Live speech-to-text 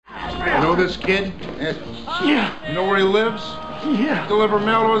You know this kid? Yes. Yeah. You know where he lives? Yeah. Deliver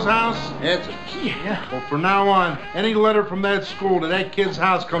mail to his house? Yes. Yeah. Well, from now on, any letter from that school to that kid's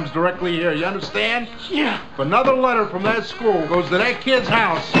house comes directly here. You understand? Yeah. If another letter from that school goes to that kid's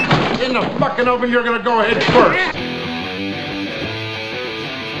house, in the fucking oven, you're gonna go ahead first.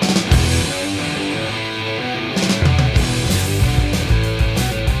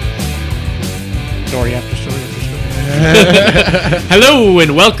 Story after story after story. Hello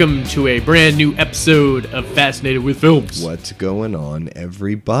and welcome to a brand new episode of Fascinated with Films. What's going on,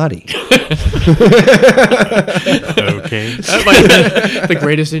 everybody? Okay. That might have been the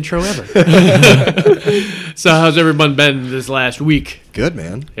greatest intro ever. So how's everyone been this last week? Good,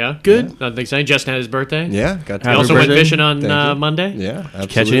 man. Yeah? Good? Nothing exciting? Justin had his birthday? Yeah, got to You also went birthday. fishing on Thank you. Monday? Yeah, absolutely.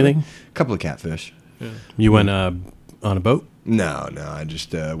 Catch anything? A couple of catfish. You went on a boat? No, I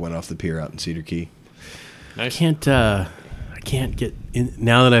just went off the pier out in Cedar Key. Nice. I can't get in.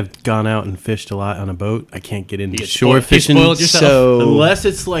 Now that I've gone out and fished a lot on a boat, I can't get into get shore spoiled- you fishing. spoiled yourself. So, Unless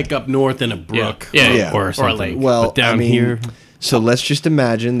it's like up north in a brook Yeah. or a something. lake. well, But down I mean, here, so let's just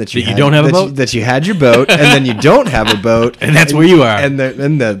imagine that you That you don't have a boat? That you had your boat, and then you don't have a boat, and that's where you are. and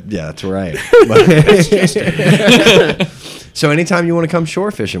yeah, that's right. So anytime you want to come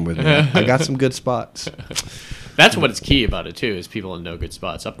shore fishing with me, I got some good spots. That's what's key about it, too, is people know good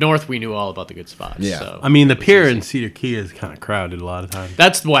spots. Up north, we knew all about the good spots. Yeah. So I mean, the pier in Cedar Key is kind of crowded a lot of times.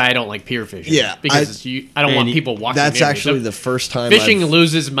 that's why I don't like pier fishing. Yeah, Because I don't want and people walking That's near me. actually So the first time fishing I've-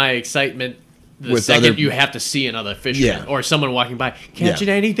 loses my excitement the With second other- you have to see another fisherman Yeah. or someone walking by. Catching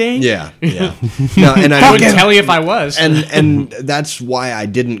Yeah. anything? Yeah. No, and I wouldn't tell you if I was. and that's why I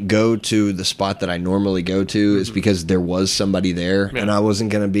didn't go to the spot that I normally go to is because there was somebody there, Yeah. and I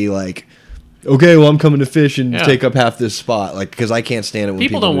wasn't gonna be like, okay, well I'm coming to fish and Yeah. take up half this spot, like because I can't stand it when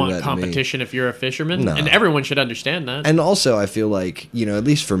people people don't do want that to me. competition if you're a fisherman, No. and everyone should understand that. And also, I feel like at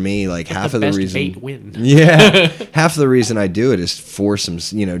least for me, like half the of the best reason, bait win. yeah, half of the reason I do it is for some,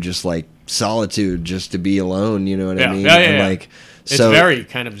 just like solitude, just to be alone. You know what Yeah. I mean? Yeah, yeah, and yeah. like, It's so very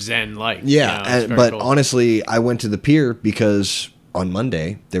kind of zen-like. yeah, it's and, very but cool. honestly, I went to the pier because on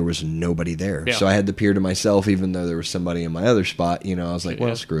Monday there was nobody there, Yeah. so I had the pier to myself, even though there was somebody in my other spot. I was like, well,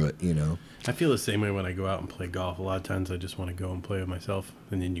 Yeah. screw it. I feel the same way when I go out and play golf. A lot of times I just want to go and play with myself,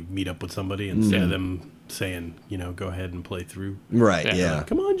 and then you meet up with somebody instead of them saying, go ahead and play through. Right? Yeah. Yeah.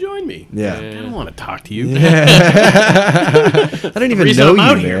 Come on, join me. Yeah. I don't want to talk to you. I don't even reason know I'm you,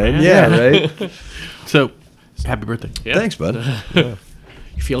 out man. here, man. Yeah, right. So, happy birthday. Yeah. Thanks, bud.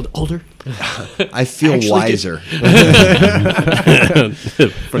 You feel older? I feel Actually, wiser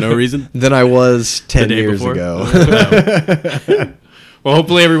For no reason. than I was 10 day years before? ago. Well,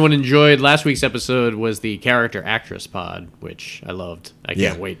 hopefully everyone enjoyed. Last week's episode was the character actress pod, which I loved. I can't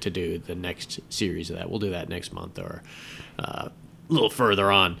Yeah. wait to do the next series of that. We'll do that next month or a little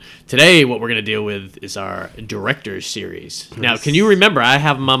further on. Today, what we're going to deal with is our directors series. Now, can you remember? I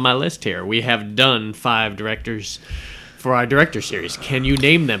have them on my list here. We have done 5 directors for our director series. Can you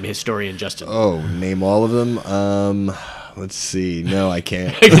name them, historian Justin? Oh, name all of them? Let's see. No, I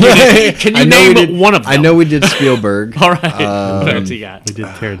can't. Can you I know we name one of them? I know we did Spielberg. All right. what else you got? We did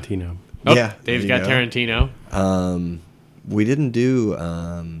Tarantino. Oh, yeah, Dave's there got you Tarantino. We didn't do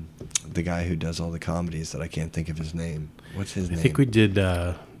the guy who does all the comedies that I can't think of his name. What's his name? I think we did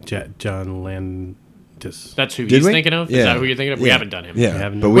John Landis. That's who Did he's we? thinking of? Is Yeah. that who you're thinking of? We Yeah. haven't done him. Yeah, We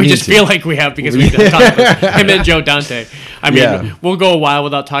haven't but done- We need just to. feel like we have because we've been talking about him and Joe Dante. I mean, Yeah. we'll go a while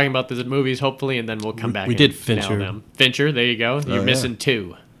without talking about the movies, hopefully, and then we'll come back. we and did nail Fincher. them. Fincher, there you go. You're yeah. missing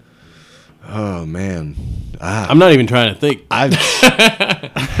 2. Oh man, I'm not even trying to think.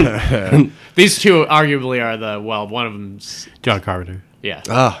 These 2 arguably are one of them's, John Carpenter. yeah.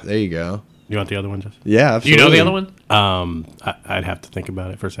 there you go. You want the other one, Justin? Yeah, Do you know the other one? I'd have to think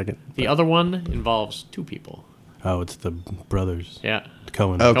about it for a second. The other one involves 2 people. Oh, it's the brothers. Yeah.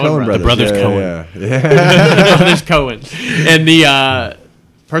 Cohen. Oh, Coen brothers. brothers. The brothers yeah, Coen. Yeah. Brothers Cohen. And the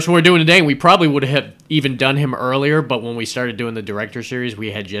person we're doing today, we probably would have even done him earlier, but when we started doing the director series,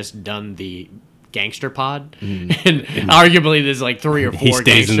 we had just done the gangster pod, and arguably there's like 3 or 4 stays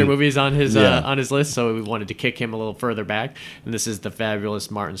gangster in- movies on his Yeah. list, so we wanted to kick him a little further back. And this is the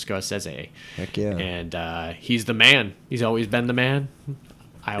fabulous Martin Scorsese. Heck yeah. And he's the man. He's always been the man.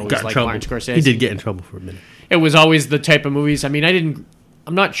 I always Got in liked trouble. Martin Scorsese. He did get in trouble for a minute. It was always the type of movies. I mean, I'm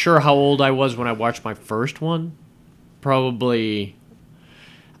not sure how old I was when I watched my first one. I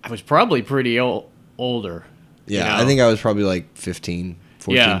was probably pretty older. Yeah, you know? I think I was probably like 15,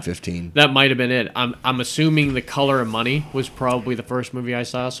 14, 15. That might have been it. I'm assuming The Color of Money was probably the first movie I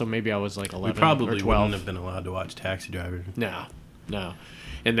saw, so maybe I was like 11 We probably or 12. wouldn't have been allowed to watch Taxi Driver. No.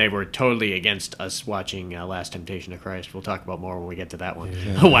 and they were totally against us watching Last Temptation of Christ. We'll talk about more when we get to that one.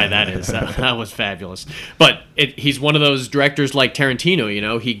 Why that is. That was fabulous. But he's one of those directors like Tarantino. You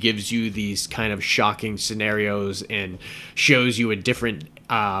know, he gives you these kind of shocking scenarios and shows you a different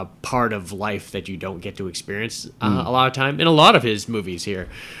part of life that you don't get to experience a lot of time in a lot of his movies here.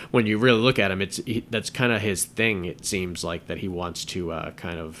 When you really look at him, that's kind of his thing. It seems like that he wants to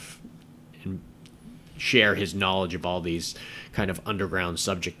kind of share his knowledge of all these kind of underground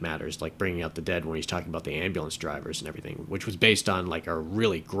subject matters, like Bringing Out the Dead, when he's talking about the ambulance drivers and everything, which was based on like a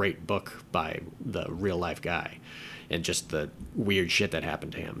really great book by the real life guy, and just the weird shit that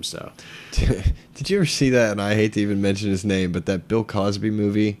happened to him. So, did you ever see that? And I hate to even mention his name, but that Bill Cosby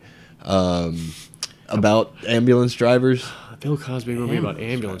movie about ambulance drivers. Bill Cosby movie about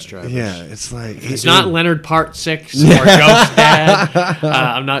ambulance drivers. Yeah, it's like it's not Leonard Part 6 or Ghost Dad.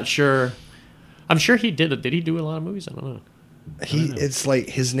 I'm not sure. I'm sure he did. Did he do a lot of movies? I don't know. It's like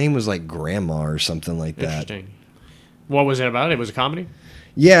his name was like Grandma or something like that. Interesting. What was it about? It was a comedy?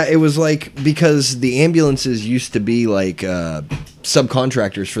 Yeah, it was like because the ambulances used to be like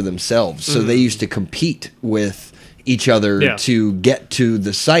subcontractors for themselves, so they used to compete with each other to get to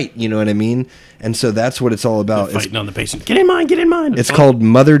the site. You know what I mean? And so that's what it's all about. Fighting on the patient. Get in mine. Get in mine. It's called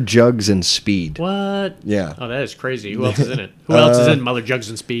Mother Jugs and Speed. What? Yeah. Oh, that is crazy. Who else is in it? Who else is in Mother Jugs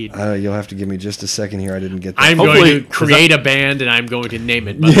and Speed? You'll have to give me just a second here. I didn't get that. I'm going to create a band, and I'm going to name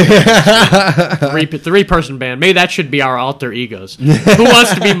it Mother Jugs and Speed. Three-person band. Maybe that should be our alter egos. Who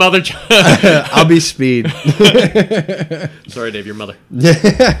wants to be Mother Jugs? I'll be Speed. Sorry, Dave, your mother.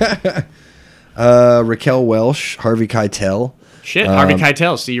 Raquel Welch, Harvey Keitel. Shit, Harvey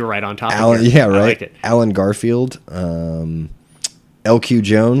Keitel. See, you're right on top Alan, of it. yeah, right. I like it. Alan Garfield, LQ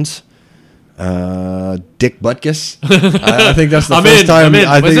Jones, Dick Butkus. I think that's the first time. I'm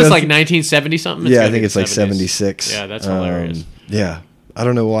in. Was this like 1970 something? Yeah, I think it's like 76. Yeah, that's hilarious. Yeah. I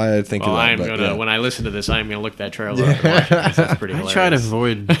don't know why I think of that. When I listen to this, I'm gonna look that trailer up and watch it. That's pretty hilarious. I try to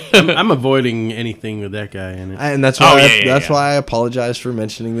avoid. I'm avoiding anything with that guy in it. And that's why why I apologize for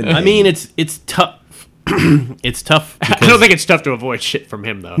mentioning the name. I mean, it's tough. It's tough. I don't think it's tough to avoid shit from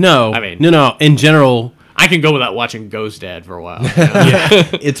him, though. No, I mean, no. In general, I can go without watching Ghost Dad for a while. Yeah,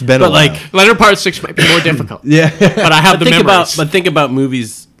 it's been a while. Like Leonard Part 6 might be more difficult. Yeah, but I have the memories. But think about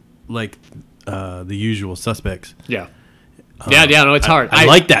movies like The Usual Suspects. Yeah. No, it's hard. I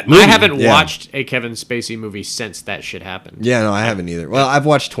like that movie. I haven't watched a Kevin Spacey movie since that shit happened. Yeah, no, I haven't either. Well, I've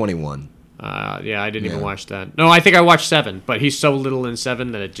watched 21. I didn't even watch that. No, I think I watched 7, but he's so little in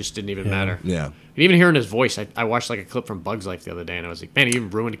 7 that it just didn't even matter. Yeah. And even hearing his voice, I watched like a clip from Bug's Life the other day, and I was like, man, he even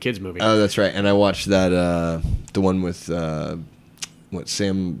ruined a kid's movie. Oh, that's right. And I watched that, the one with,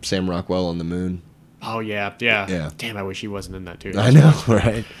 Sam Rockwell on the moon. Oh, yeah. Damn, I wish he wasn't in that, too. I know,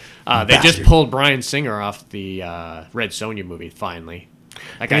 right? They just pulled Bryan Singer off the Red Sonja movie, finally.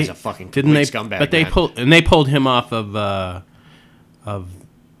 That guy's a fucking scumbag, But they pulled him off of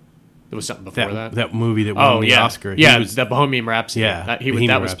There was something before that. That movie that won the Oscar. Yeah, the Bohemian Rhapsody. Yeah,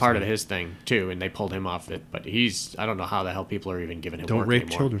 that was part of his thing too, and they pulled him off it. But I don't know how the hell people are even giving him Don't work rape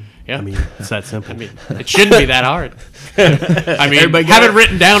anymore. children. Yeah, I mean it's that simple. I mean, it shouldn't be that hard. I mean, have it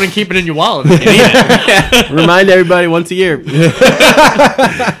written down and keep it in your wallet if you need it. Remind everybody once a year.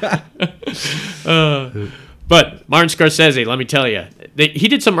 But Martin Scorsese, let me tell you, he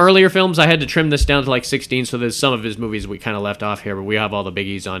did some earlier films. I had to trim this down to like 16, so there's some of his movies we kind of left off here, but we have all the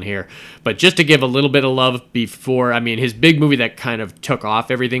biggies on here. But just to give a little bit of love before, I mean, his big movie that kind of took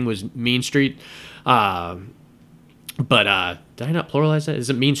off everything was Mean Street. But did I not pluralize that? Is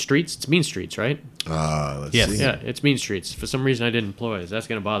it Mean Streets? It's Mean Streets, right? Let's Yes. see. Yeah, it's Mean Streets. For some reason, I didn't pluralize. That's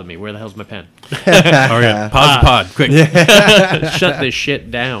going to bother me. Where the hell's my pen? Pause the pod, quick. Shut this shit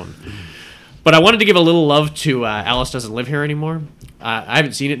down. But I wanted to give a little love to Alice Doesn't Live Here Anymore. I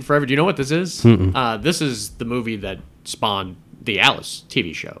haven't seen it in forever. Do you know what this is? This is the movie that spawned the Alice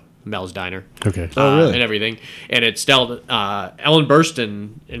TV show, Mel's Diner. Okay. Really? And everything. And it starred Ellen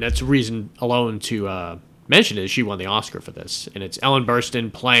Burstyn, and that's a reason alone to mention it. She won the Oscar for this. And it's Ellen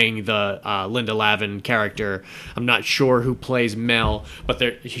Burstyn playing the Linda Lavin character. I'm not sure who plays Mel, but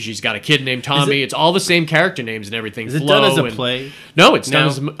she's got a kid named Tommy. It's all the same character names and everything. Is it done as a play? No, it's done No.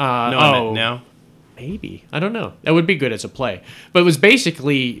 as a... now? Maybe. I don't know. That would be good as a play. But it was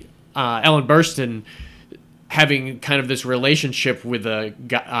basically Ellen Burstyn having kind of this relationship with a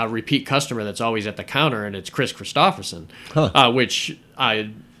repeat customer that's always at the counter, and it's Chris Christopherson, which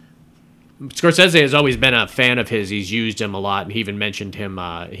Scorsese has always been a fan of his. He's used him a lot, and he even mentioned him.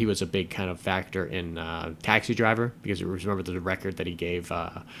 He was a big kind of factor in Taxi Driver, because remember the record that he gave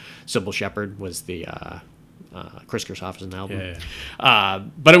Sybil Shepherd was the... Chris Christopherson album. Yeah.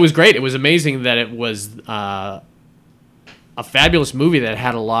 But it was great. It was amazing that it was a fabulous movie that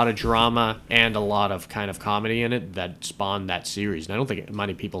had a lot of drama and a lot of kind of comedy in it that spawned that series. And I don't think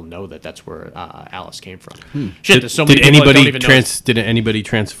many people know that that's where Alice came from. Shit, there's so many people that don't even know. Did anybody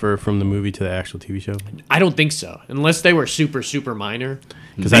transfer from the movie to the actual TV show? I don't think so, unless they were super, super minor.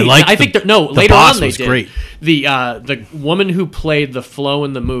 Because I think later on they did. Great. The woman who played the Flo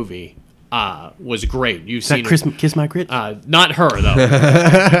in the movie was great. You've seen her. Kiss My Grits? Not her though.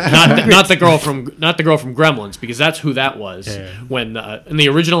 not the girl from Gremlins, because that's who that was. Yeah. When in the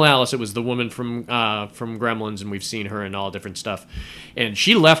original Alice, it was the woman from Gremlins, and we've seen her in all different stuff. And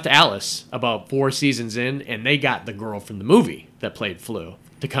she left Alice about 4 seasons in, and they got the girl from the movie that played Flo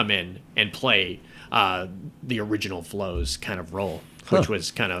to come in and play the original Flo's kind of role. Which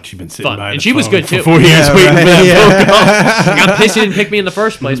was kind of fun. And she was good, too. 4 years waiting for that phone call. I'm pissed you didn't pick me in the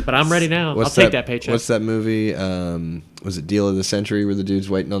first place, but I'm ready now. I'll take that paycheck. What's that movie? Was it Deal of the Century where the dude's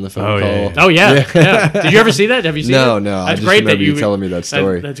waiting on the phone call? Yeah. Oh, yeah. Did you ever see that? Have you seen it? No. That's I just great remember that you telling me that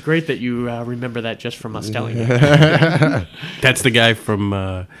story. That's great that you remember that just from us telling you. That's the guy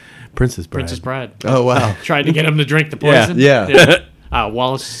from Princess Bride. Princess Bride. Oh, wow. Tried to get him to drink the poison. Yeah.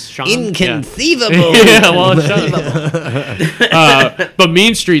 Wallace Shawn. Inconceivable. Yeah, Wallace Shawn. But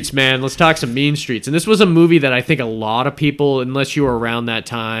Mean Streets, man. Let's talk some Mean Streets. And this was a movie that I think a lot of people, unless you were around that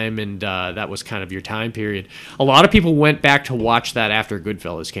time and that was kind of your time period, a lot of people went back to watch that after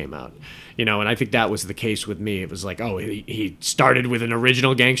Goodfellas came out. And I think that was the case with me. It was like, he started with an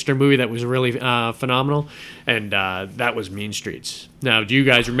original gangster movie that was really phenomenal, and that was Mean Streets. Now, do you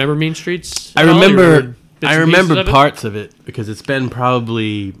guys remember Mean Streets? I remember parts of it because it's been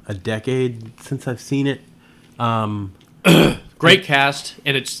probably a decade since I've seen it. Great cast,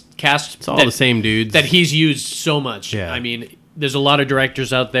 and it's all the same dudes that he's used so much. Yeah. I mean, there's a lot of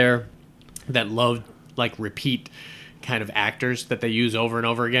directors out there that love repeat kind of actors that they use over and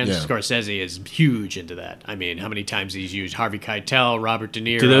over again. Yeah. Scorsese is huge into that. I mean, how many times he's used Harvey Keitel, Robert De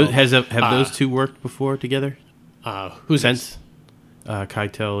Niro. Have those two worked before together? Who's Sense?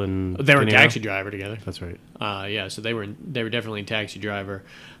 Keitel and they were in De Niro? Taxi Driver together. That's right. Yeah, so they were definitely in Taxi Driver.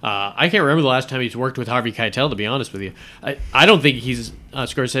 I can't remember the last time he's worked with Harvey Keitel, to be honest with you. I don't think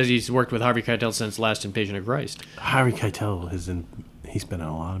Scorsese's worked with Harvey Keitel since Last Temptation of Christ. Harvey Keitel he's been in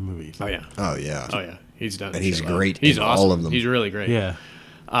a lot of movies. Oh yeah. Oh, yeah. He's done. And he's shit. great He's in awesome. all of them. He's really great. Yeah.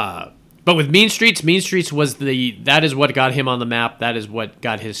 But with Mean Streets was that is what got him on the map. That is what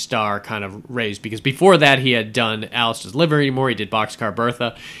got his star kind of raised. Because before that, he had done Alice Doesn't Live Anymore. He did Boxcar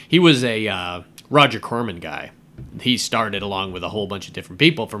Bertha. He was a Roger Corman guy. He started along with a whole bunch of different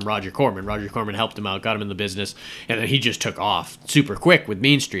people from Roger Corman. Roger Corman helped him out, got him in the business, and then he just took off super quick with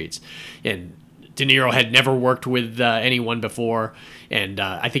Mean Streets. And De Niro had never worked with anyone before, and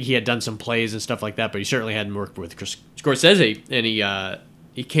I think he had done some plays and stuff like that, but he certainly hadn't worked with Scorsese. And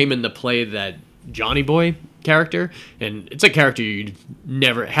he came in to play that Johnny Boy character, and it's a character you'd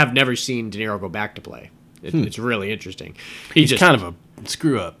never seen De Niro go back to play. It's really interesting. He's kind of a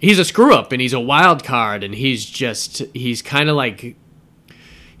screw up. He's a screw up, and he's a wild card, and he's kind of like.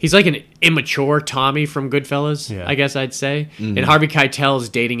 He's like an immature Tommy from Goodfellas, yeah. I guess I'd say. Mm-hmm. And Harvey Keitel is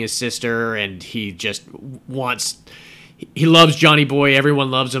dating his sister, and he just he loves Johnny Boy. Everyone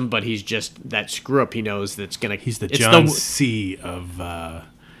loves him, but he's just that screw up. He knows that's gonna. He's the John C. of that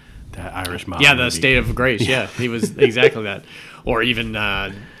Irish mob. Yeah, movie. The State of Grace. Yeah, he was exactly that. Or even,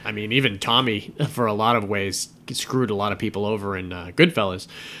 even Tommy, for a lot of ways, screwed a lot of people over in Goodfellas.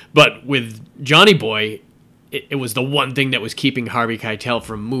 But with Johnny Boy, it was the one thing that was keeping Harvey Keitel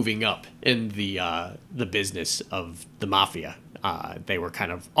from moving up in the business of the mafia. They were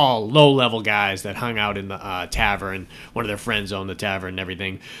kind of all low-level guys that hung out in the tavern. One of their friends owned the tavern and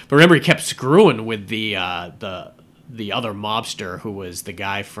everything. But remember, he kept screwing with the other mobster who was the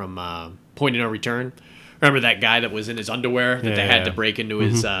guy from Point of No Return. Remember that guy that was in his underwear that they had to break into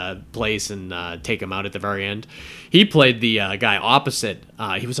his place and take him out at the very end? He played the guy opposite.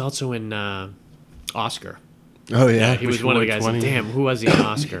 He was also in Oscar. Oh, yeah. He was one of the guys. Damn, who was he in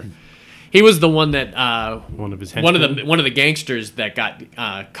Oscar? He was the one that one of his henchmen? one of the gangsters that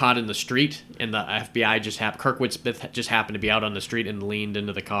got caught in the street, and the FBI Kirkwood Smith just happened to be out on the street and leaned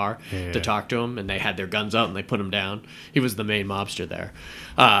into the car to talk to him, and they had their guns out and they put him down. He was the main mobster there.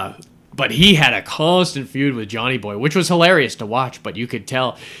 But he had a constant feud with Johnny Boy, which was hilarious to watch, but you could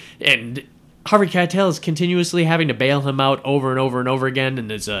tell. And Harvey Keitel is continuously having to bail him out over and over and over again,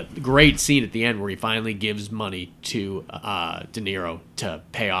 and there's a great scene at the end where he finally gives money to De Niro to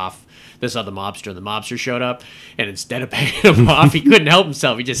pay off this other mobster. The mobster showed up, and instead of paying him off, he couldn't help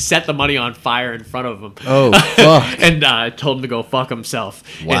himself. He just set the money on fire in front of him. Oh, fuck. And told him to go fuck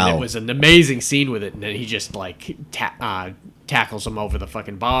himself. Wow. And it was an amazing scene with it, and then he just, tackles him over the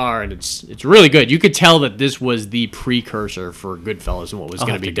fucking bar, and it's really good. You could tell that this was the precursor for Goodfellas and what was I'll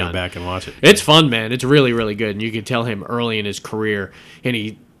going have to be to go done. back and watch it. It's fun, man. It's really, really good, and you can tell him early in his career,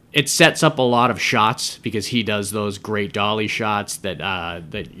 and it sets up a lot of shots because he does those great dolly shots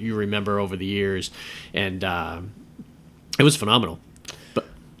that you remember over the years, and it was phenomenal. But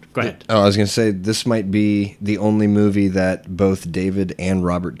go ahead. Oh, I was going to say, this might be the only movie that both David and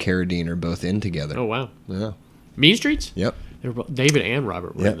Robert Carradine are both in together. Oh wow, Yeah. Mean Streets. Yep. They were David and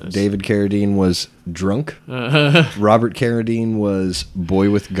Robert were in Yep. this. David Carradine was drunk. Robert Carradine was boy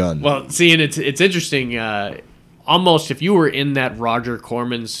with gun. Well, see, and it's interesting. Almost, if you were in that Roger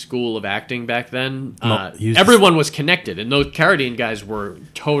Corman school of acting back then, everyone was connected, and those Carradine guys were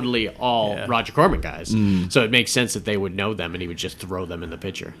totally all Roger Corman guys. So it makes sense that they would know them, and he would just throw them in the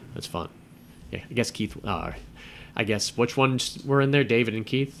picture. That's fun. Yeah, I guess Keith. I guess which ones were in there? David and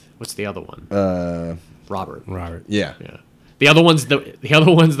Keith. What's the other one? Robert. Yeah. Yeah. The other one's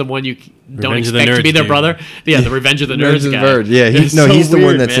the one you don't Revenge of the expect to be Nerds their dude. brother. Yeah, the Revenge of the Revenge Nerds of the guy. Nerds. Yeah, It's so he's the one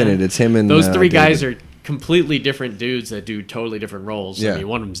weird, that's man. in it. It's him and those three guys David. are completely different dudes that do totally different roles. Yeah. I mean,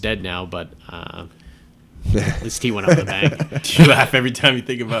 one of them's dead now, but at least he went up the bank. Do you laugh every time you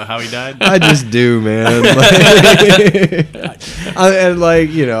think about how he died? I just do, man. And I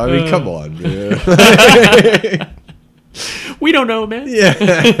mean, come on. Man. We don't know, man.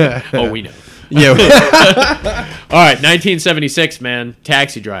 Yeah. Oh, we know. Yeah. All right, 1976, man.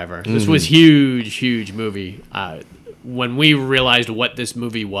 Taxi Driver. This was huge movie. When we realized what this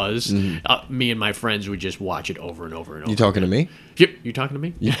movie was, me and my friends would just watch it over and over and over. You talking to me? Yep. You talking to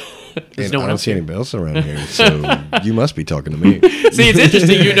me? Yeah. And I don't see anybody else around here, so you must be talking to me. See, it's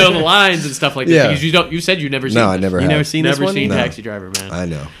interesting. You know the lines and stuff like that Yeah. because you don't. You said you never seen. No, I this. never You have. never seen this Never one? seen No. Taxi Driver, man. I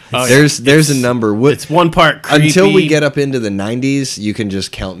know. Oh, yeah. There's a number. It's one part creepy. Until we get up into the 90s, you can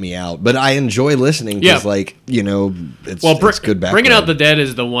just count me out. But I enjoy listening because, it's, Well, it's good background. Bringing Out the Dead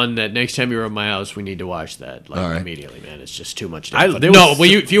is the one that next time you're at my house, we need to watch that All right. immediately, man. It's just too much. I- But there no, was- well,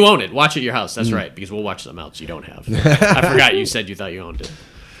 if you own it, watch it at your house. That's right, because we'll watch something else you don't have. I forgot you said you thought you owned it.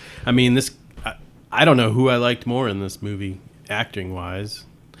 I mean, I don't know who I liked more in this movie, acting wise,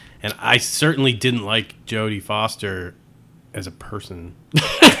 and I certainly didn't like Jodie Foster as a person.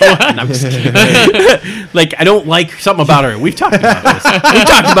 I'm just kidding. I don't like something about her. We've talked about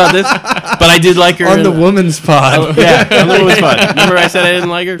this. But I did like her on the woman's pod. Yeah, on the woman's pod. Remember I said I didn't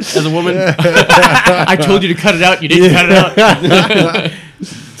like her as a woman? I told you to cut it out. You didn't cut it out.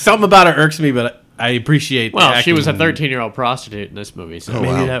 Something about her irks me, but I appreciate. Well, the she was a acting. 13-year-old prostitute in this movie. So Oh,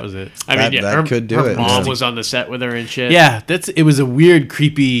 Maybe wow. that was it. I mean, That could do her it. mom Yeah. was on the set with her and shit. Yeah, it was a weird,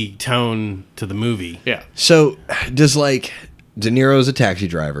 creepy tone to the movie. Yeah. So, does De Niro's a taxi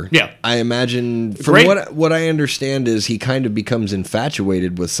driver? Yeah. I imagine from Great. what I understand is he kind of becomes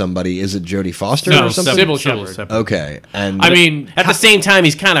infatuated with somebody. Is it Jodie Foster No, or something? Sybil Shepherd. Separate. Okay, and I mean, At the same time,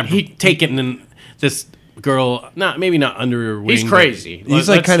 he's kind of taking in this girl, maybe not under her wing. he's crazy. he's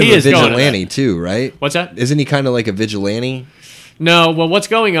Let's- kind of he a is going to that. vigilante too, right? What's that? Isn't he kind of like a vigilante? No, well, what's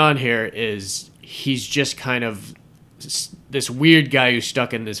going on here is he's just kind of this weird guy who's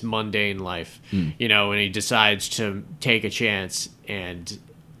stuck in this mundane life, and he decides to take a chance and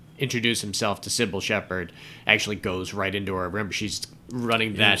introduce himself to Sybil Shepherd. Actually goes right into her. Remember, she's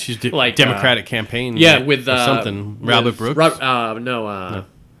running that She's Democratic campaign. Yeah, right? with Or something. Robert with Brooks. no.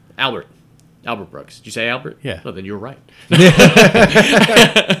 Albert Brooks. Did you say Albert? Yeah. Oh, then you're right. Oh,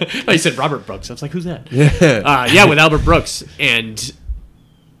 you said Robert Brooks. I was like, who's that? Yeah, with Albert Brooks. And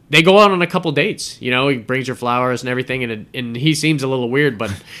they go out on a couple dates. He brings her flowers and everything, and he seems a little weird,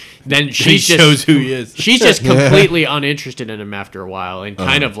 but then He she shows who he is. She's just completely uninterested in him after a while and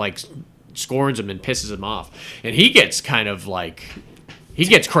kind of scorns him and pisses him off. And he gets kind of he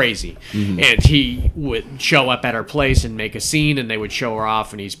gets crazy, and he would show up at her place and make a scene, and they would show her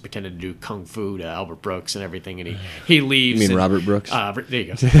off, and he's pretending to do kung fu to Albert Brooks and everything, and he leaves. You mean and, Robert Brooks? There you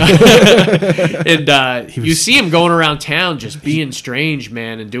go. And you see him going around town just being strange,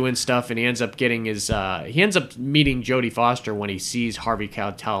 man, and doing stuff, and he ends up getting he ends up meeting Jodie Foster when he sees Harvey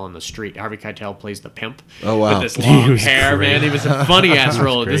Keitel on the street. Harvey Keitel plays the pimp. Oh, wow. With this long was hair, great. man. He was a funny ass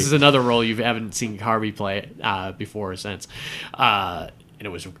role. great. This is another role you haven't seen Harvey play before or since. And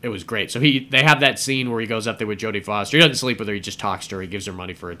it was great. So they have that scene where he goes up there with Jodie Foster. He doesn't sleep with her. He just talks to her. He gives her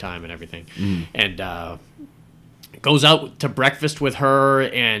money for a time and everything. And goes out to breakfast with her.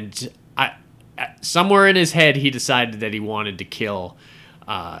 And somewhere in his head, he decided that he wanted to kill.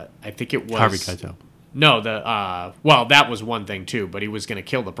 I think it was Harvey Keitel. No, that was one thing too. But he was going to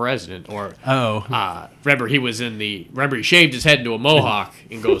kill the president. Or remember he shaved his head into a mohawk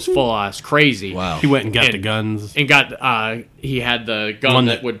and goes full ass crazy. Wow. He went and got the guns. And he had the gun One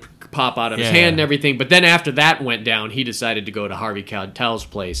that that would pop out of his Yeah. hand and everything. But then after that went down, he decided to go to Harvey Keitel's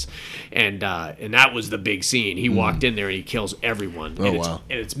place, and that was the big scene. He walked in there and he kills everyone. Oh, and wow.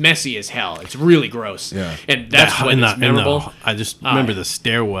 And it's messy as hell. It's really gross. Yeah. And that's when it's memorable. I just remember the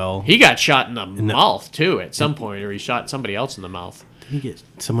stairwell. He got shot in the mouth too at some point, or he shot somebody else in the mouth. Did he get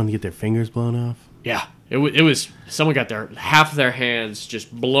someone to get their fingers blown off? Yeah, it was someone got half of their hands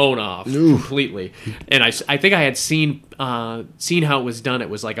just blown off completely, and I think I had seen how it was done. It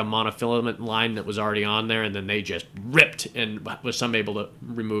was like a monofilament line that was already on there, and then they just ripped and was some able to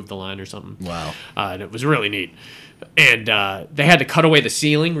remove the line or something. Wow. And it was really neat. And they had to cut away the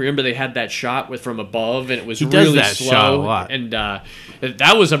ceiling. Remember, they had that shot from above, and it was does really that slow. shot a lot. And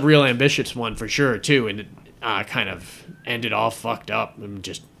that was a real ambitious one for sure too, and it kind of ended all fucked up and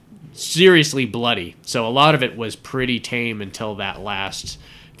just seriously bloody. So a lot of it was pretty tame until that last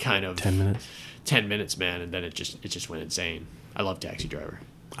kind of 10 minutes. 10 minutes, man, and then it just went insane. I love Taxi Driver.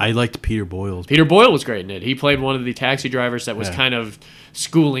 I liked Peter Boyle's. Peter Boyle was great in it. He played one of the taxi drivers that was Yeah. kind of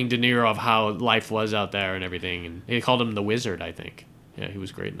schooling De Niro of how life was out there and everything. And he called him the Wizard, I think. Yeah, he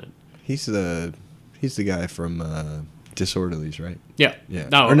was great in it. He's the guy from Disorderlies, right? Yeah. Yeah.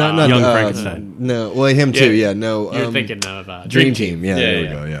 No, or not Young Frankenstein. No, well, him too. Yeah, no. You're thinking of Dream Team. Yeah, there we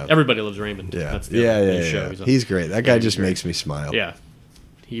go. Yeah. Everybody Loves Raymond. Yeah, That's the yeah, other yeah. show. Yeah. on. He's great. That guy he's just great. makes me smile. Yeah.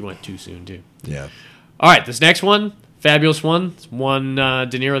 He went too soon, too. Yeah. All right, this next one, fabulous one, won De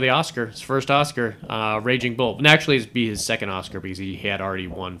Niro the Oscar, his first Oscar, Raging Bull. And actually, it'd be his second Oscar because he had already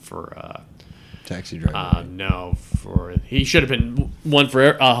won for... Taxi Driver. he should have been won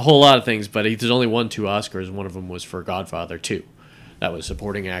for a whole lot of things, but he's only won 2 Oscars. One of them was for Godfather 2. That was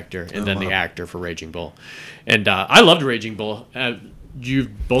supporting actor, and then the actor for Raging Bull. And I loved Raging Bull.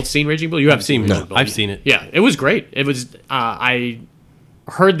 You've both seen Raging Bull? You haven't seen Raging Bull. I've seen it. Yeah, it was great. It was. I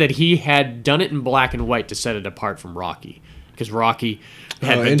heard that he had done it in black and white to set it apart from Rocky, because Rocky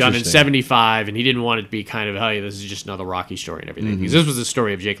had been done in interesting. '75, and he didn't want it to be kind of, hey, this is just another Rocky story and everything. Because this was the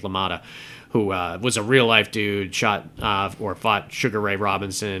story of Jake LaMotta, who was a real life dude, fought Sugar Ray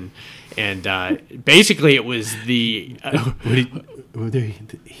Robinson, and basically it was the.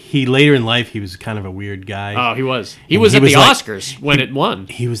 He later in life, he was kind of a weird guy. Oh, he was. He And was he at was the like- Oscars when it won.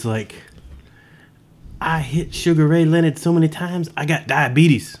 He was like, I hit Sugar Ray Leonard so many times, I got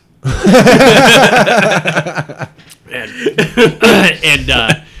diabetes.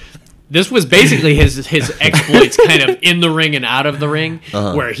 and this was basically his exploits kind of in the ring and out of the ring,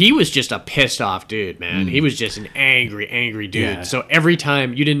 where he was just a pissed off dude, man. He was just an angry dude. Yeah. So every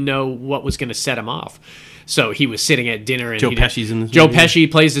time you didn't know what was going to set him off. So he was sitting at dinner, and Joe Pesci's in this Joe movie. Pesci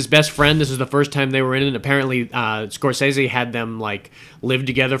plays his best friend. This is the first time they were in it. And apparently, Scorsese had them like live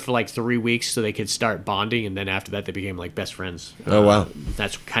together for like 3 weeks so they could start bonding, and then after that, they became like best friends. Oh, wow.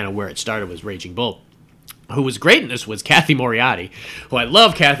 That's kind of where it started. Was Raging Bull. Who was great in this was Kathy Moriarty, who I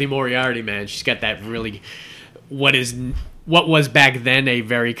love. Kathy Moriarty, man, she's got that really what was back then a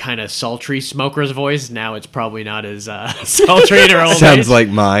very kind of sultry smoker's voice. Now it's probably not as sultry in her old Sounds age. like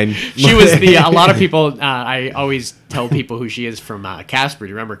mine. She was a lot of people. I always tell people who she is from Casper. Do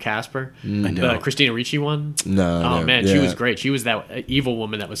you remember Casper? The Christina Ricci one. No, Oh no, man, she yeah. was great. She was that evil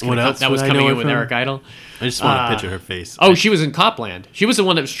woman that was What else that was would I coming know in her with from? Eric Idle. I just want to picture her face. Oh, she was in Copland. She was the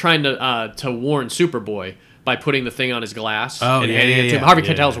one that was trying to warn Superboy by putting the thing on his glass Oh, and yeah, handing yeah, it to him. yeah. Harvey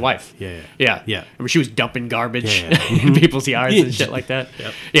Yeah, Keitel's yeah. wife. Yeah. Remember, she was dumping garbage Yeah, yeah. in people's yards and shit like that.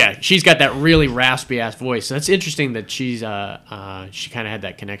 Yep. Yeah, she's got that really raspy ass voice. So that's interesting that she kind of had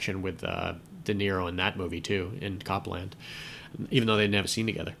that connection with De Niro in that movie too, in Copland, even though they'd never seen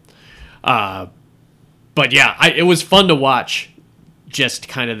together. But yeah, it was fun to watch, just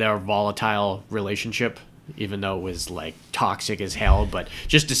kind of their volatile relationship, even though it was like toxic as hell. But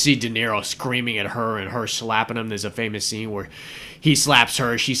just to see De Niro screaming at her and her slapping him. There's a famous scene where he slaps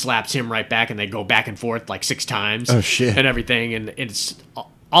her, she slaps him right back, and they go back and forth like 6 times. Oh, shit. And everything. And it's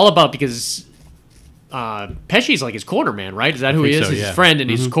all about, because Pesci's like his corner man, right? Is that who he think is? so, He's yeah. his friend and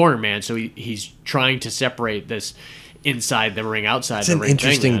he's his corner man. So he's trying to separate this inside the ring, outside It's the an ring.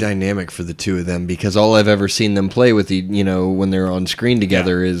 interesting thing, man. dynamic for the two of them, because all I've ever seen them play with when they're on screen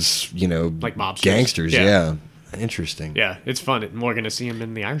together is Like mobsters. gangsters. Yeah. Yeah. Interesting. Yeah, it's fun. We're going to see him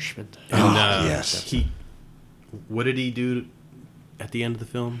in The Irishman. And, yes. What did he do at the end of the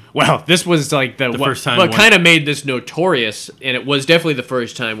film? Well, this was like the first time what one- kind of made this notorious, and it was definitely the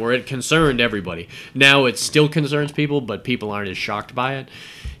first time where it concerned everybody. Now it still concerns people, but people aren't as shocked by it.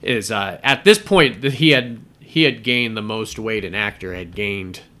 Is at this point that he had gained the most weight an actor had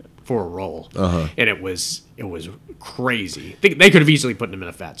gained for a role, and it was crazy. They could have easily put him in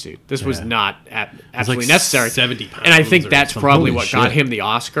a fat suit. This was not absolutely like necessary. 70 pounds and I think or that's something. probably Holy what got shit. him the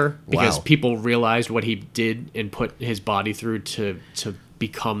Oscar, because Wow. people realized what he did and put his body through to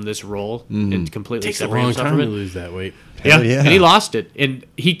become this role and completely Takes a separate long himself time from to it. lose that weight. Yeah. yeah. And he lost it. And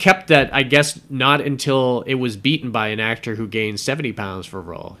he kept that, I guess, not until it was beaten by an actor who gained 70 pounds for a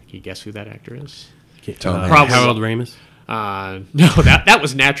role. Can you guess who that actor is? Probably Harold Ramis. No, that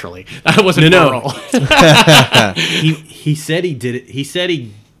was naturally. That wasn't No, a no. role. He said he did it. He said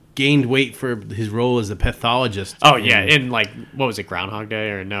he gained weight for his role as a pathologist. Oh, yeah. In, like, what was it, Groundhog Day?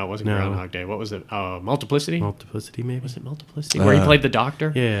 Or no, it wasn't No. Groundhog Day. What was it? Multiplicity? Multiplicity, maybe. Was it Multiplicity? Where he played the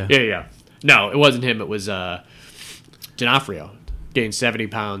doctor? Yeah. Yeah. No, it wasn't him. It was D'Onofrio. Gained 70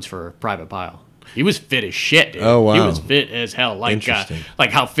 pounds for Private Pile. He was fit as shit, dude. Oh, wow. He was fit as hell. Like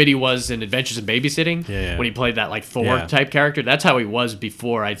how fit he was in Adventures in Babysitting. Yeah. When he played that, like, Thor-type character. That's how he was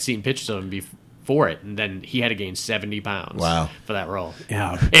before. I'd seen pictures of him before it. And then he had to gain 70 pounds Wow. for that role.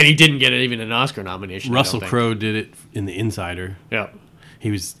 Yeah. And he didn't get even an Oscar nomination. Russell I don't think. Crowe did it in The Insider. Yeah.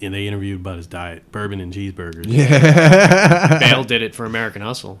 And they interviewed about his diet, bourbon and cheeseburgers. Bale did it for American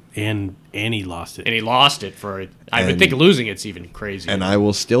Hustle. And he lost it. And he lost it for it. I would And- think losing it's even crazier. And I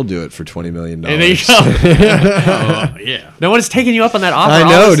will still do it for $20 million. And there you go. Oh, yeah. No one's taking you up on that offer. I all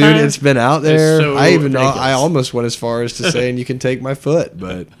know, this dude. time? It's been out there. so I ridiculous. almost went as far as to saying you can take my foot,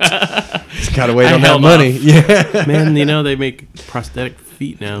 but just gotta wait I on that held money. off. Yeah, Man, they make prosthetic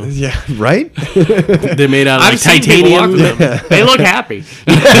feet now. yeah, right. They're made out of I've like seen people walk titanium. with them. They look happy.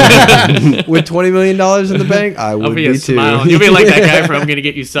 With $20 million in the bank, I I'll would be be a too. smile. You'll be like that guy from I'm Gonna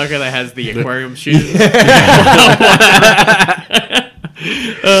Get You Sucker that has the aquarium shoes.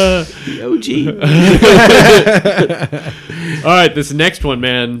 All right, this next one,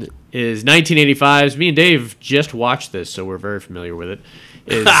 man, is 1985's. Me and Dave just watched this, so we're very familiar with it.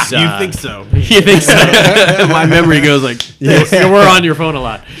 Is, You think so? You think so? My memory goes like, We're on your phone a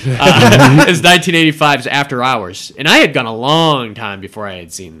lot. It's 1985's After Hours. And I had gone a long time before I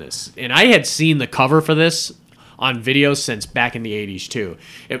had seen this. And I had seen the cover for this on video since back in the 80s, too.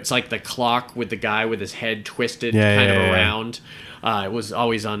 It was like the clock with the guy with his head twisted kind of around. It was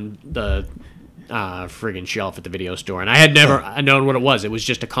always on the friggin' shelf at the video store. And I had never known what it was. It was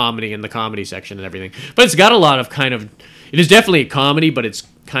just a comedy in the comedy section and everything. But it's got a lot of kind of... It is definitely a comedy, but it's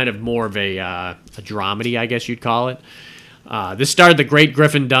kind of more of a dramedy, I guess you'd call it. This starred the great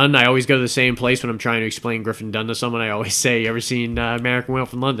Griffin Dunne. I always go to the same place when I'm trying to explain Griffin Dunne to someone. I always say, you ever seen American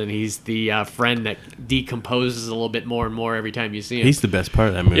Werewolf in London? He's the friend that decomposes a little bit more and more every time you see him. he's the best part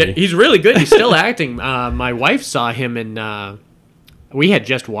of that movie. Yeah, he's really good. He's still acting. My wife saw him in... we had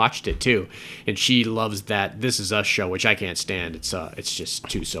just watched it too, and she loves that This Is Us show, which I can't stand. It's just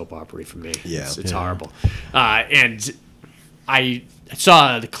too soap opera for me. Yeah. It's horrible. And I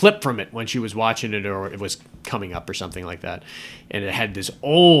saw the clip from it when she was watching it, or it was coming up or something like that, and it had this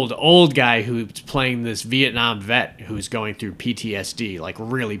old guy who's playing this Vietnam vet who's going through PTSD, like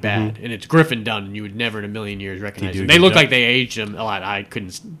really bad, and it's Griffin Dunne, and you would never in a million years recognize do a him. They good look job. like they aged him a lot. I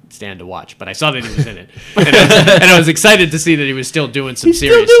couldn't stand to watch, but I saw that he was in it, and I was excited to see that he was still doing some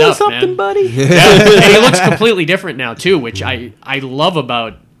serious stuff, man. buddy. Yeah. And he looks completely different now too, which I love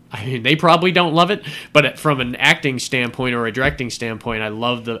about. I mean, they probably don't love it, but from an acting standpoint or a directing standpoint, I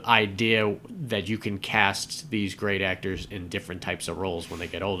love the idea that you can cast these great actors in different types of roles when they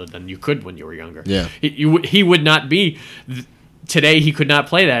get older than you could when you were younger. Yeah. He would not be... Today, he could not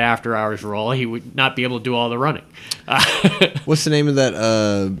play that After Hours role. He would not be able to do all the running. What's the name of that?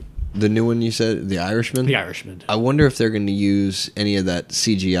 The new one you said, The Irishman. The Irishman. I wonder if they're going to use any of that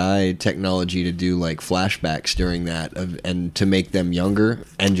CGI technology to do like flashbacks during that, and to make them younger,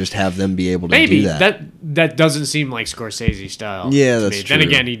 and just have them be able to Maybe do that. that doesn't seem like Scorsese style. Yeah, to that's me. true. Then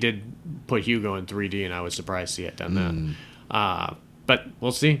again, he did put Hugo in 3D, and I was surprised he had done that. But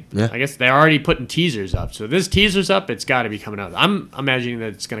we'll see. Yeah. I guess they're already putting teasers up. So this teaser's up. It's got to be coming out. I'm imagining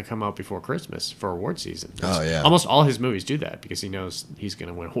that it's going to come out before Christmas for award season. Oh, yeah. Almost all his movies do that because he knows he's going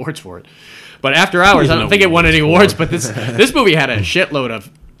to win awards for it. But After Hours, I doesn't don't know think what it won he any wins awards. But this movie had a shitload of.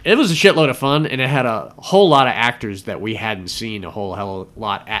 It was a shitload of fun, and it had a whole lot of actors that we hadn't seen a whole hell of a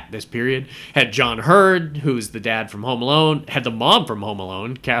lot at this period. Had John Hurd, who's the dad from Home Alone. Had the mom from Home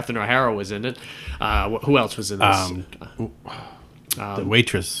Alone. Catherine O'Hara was in it. Who else was in this? The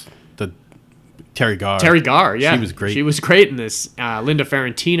waitress, the Terry Garr. Terry Garr, yeah. She was great. She was great in this. Linda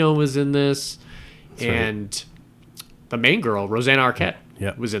Ferrantino was in this. And the main girl, Rosanna Arquette,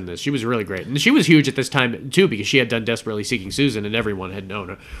 was in this. She was really great. And she was huge at this time, too, because she had done Desperately Seeking Susan, and everyone had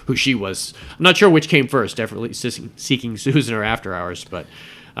known who she was. I'm not sure which came first, Desperately Seeking Susan or After Hours, but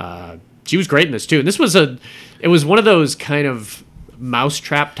she was great in this, too. And this was it was one of those kind of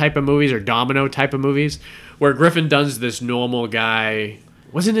mousetrap type of movies or domino type of movies where Griffin Dunne's this normal guy.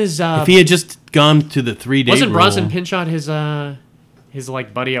 Wasn't his... If he had just gone to the 3-day Wasn't role, Bronson Pinchot his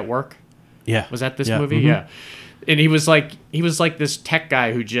like buddy at work? Yeah. Was that this Yeah. movie? Mhm. Yeah. And he was like this tech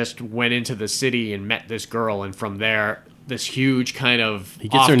guy who just went into the city and met this girl, and from there, this huge kind of He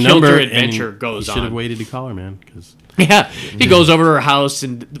gets her number adventure and goes he should have on. waited to call her, man. Because He goes over to her house,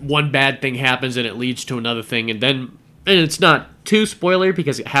 and one bad thing happens, and it leads to another thing, and it's not too spoiler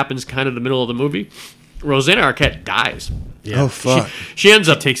because it happens kind of in the middle of the movie. Rosanna Arquette dies. Oh fuck! She ends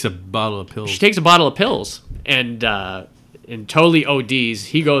up takes a bottle of pills. She takes a bottle of pills and totally ODs.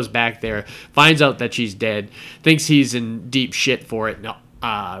 He goes back there, finds out that she's dead, thinks he's in deep shit for it. Now,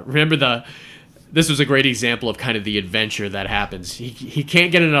 this was a great example of kind of the adventure that happens. He can't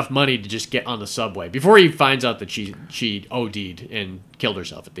get enough money to just get on the subway before he finds out that she OD'd and killed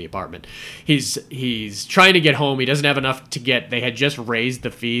herself at the apartment. He's trying to get home. He doesn't have enough to get. They had just raised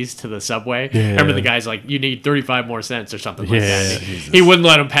the fees to the subway. Yeah. Remember, the guy's like, you need 35 more cents or something like Yeah. that. He wouldn't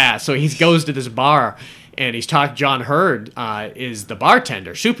let him pass, so he goes to this bar. And he's talking. John Hurd is the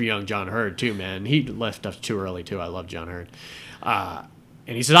bartender. Super young John Hurd too, man. He left us too early too. I love John Hurd.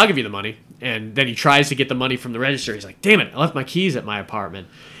 And he says, "I'll give you the money." And then he tries to get the money from the register. He's like, "Damn it! I left my keys at my apartment.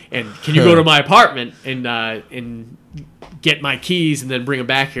 And can you go to my apartment and get my keys and then bring them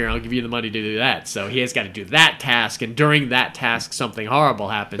back here? And I'll give you the money to do that." So he has got to do that task. And during that task, something horrible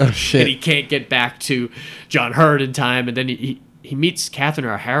happens. Oh, shit. And he can't get back to John Hurd in time. And then he meets Catherine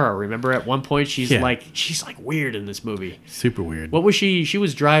O'Hara. Remember, at one point she's like weird in this movie. Super weird. What was she? She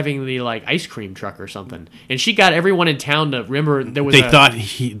was driving the like ice cream truck or something, and she got everyone in town to remember there was. They thought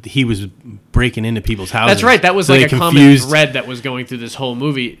he was breaking into people's houses. That's right. That was So like they a common confused- thread that was going through this whole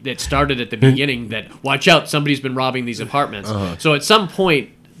movie. That started at the beginning. That watch out, somebody's been robbing these apartments. So at some point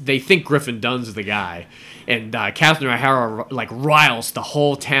they think Griffin Dunn's the guy. And Catherine O'Hara like riles the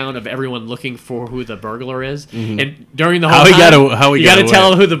whole town of everyone looking for who the burglar is. And during the whole How he time, got you got to away.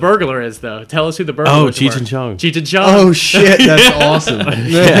 tell who the burglar is, though. Tell us who the burglar is. Cheech and Chong. Cheech and Chong. Oh shit! That's awesome.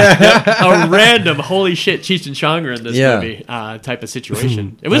 A random holy shit Cheech and Chong are in this Yeah. movie type of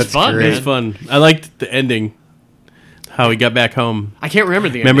situation. It was That's fun, great. It was fun. I liked the ending. How he got back home. I can't remember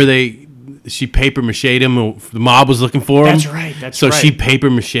the Remember ending. she paper mache'd him. The mob was looking for him. That's right. That's so right. she paper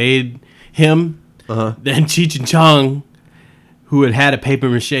mache'd him. Then Cheech and Chong, who had a paper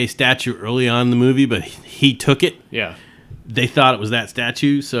mache statue early on in the movie, but he took it. Yeah. They thought it was that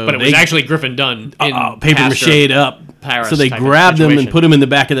statue, so But it was actually Griffin Dunn in paper Pastor mache'd up. Paris So they type of grabbed him and situation. put him in the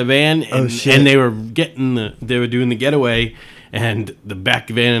back of the van, and, shit. and they were doing the getaway, and the back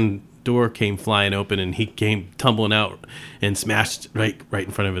van door came flying open, and he came tumbling out and smashed right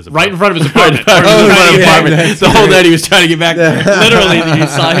in front of his Right in apartment. front of his apartment. Right in front of his yeah, apartment. that's The whole night he was trying to get back there. Literally, you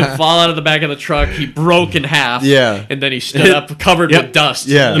saw him fall out of the back of the truck. He broke in half. Yeah. And then he stood up covered Yep. with dust.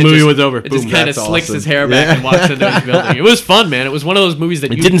 Yeah. It The movie just- was over. It just Boom. kind of That's slicks awesome. his hair back and walks into his building. It was fun, man. It was one of those movies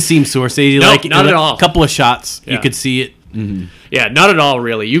that It you didn't seem Scorsese No, like. not at all. A couple of shots, Yeah. you could see it. Yeah, not at all,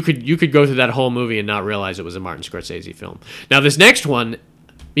 really. You could go through that whole movie and not realize it was a Martin Scorsese film. Now, this next one,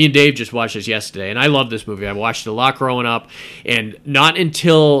 me and Dave just watched this yesterday, and I love this movie. I watched it a lot growing up, and not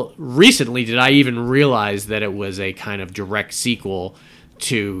until recently did I even realize that it was a kind of direct sequel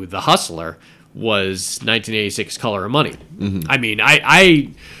to The Hustler, was 1986 Color of Money. I mean, I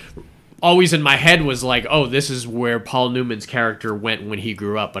always in my head was like, oh, this is where Paul Newman's character went when he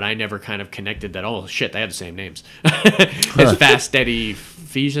grew up, but I never kind of connected that, oh, shit, they have the same names. It's Fast Eddie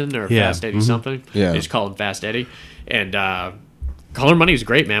Feason or Yeah. Fast Eddie something. Yeah. They just call him Fast Eddie. And Color Money is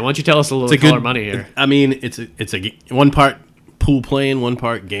great, man. Why don't you tell us a little Color Money here? I mean, it's a one part pool playing, one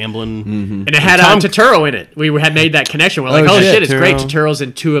part gambling. And it had Tom- Turturro in it. We had made that connection. We're like, Oh, oh, shit, shit, it's great. Turturro. Turturro's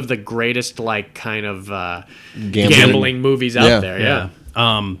in two of the greatest, like, kind of Gambling. gambling movies out Yeah. there.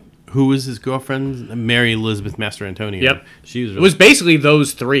 Yeah. Who was his girlfriend? Mary Elizabeth Mastrantonio. Yep. She was. It was basically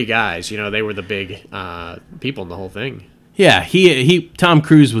those three guys. You know, they were the big people in the whole thing. Yeah, Tom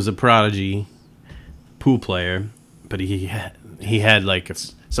Cruise was a prodigy pool player, but he had like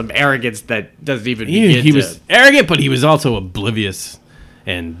Some arrogance that doesn't even begin he to- was arrogant, but he was also oblivious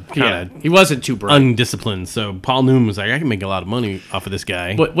and yeah, kind of he wasn't too bright. undisciplined. So Paul Newman was like, I can make a lot of money off of this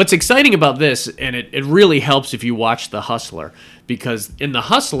guy. But what's exciting about this, and it really helps if you watch The Hustler, because in The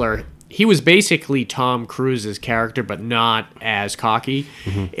Hustler, he was basically Tom Cruise's character, but not as cocky,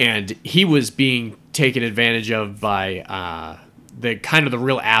 and he was being taken advantage of by the kind of the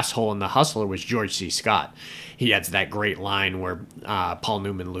real asshole in The Hustler was George C. Scott. He has that great line where Paul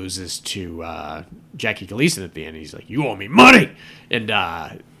Newman loses to Jackie Gleason at the end. He's like, "You owe me money," and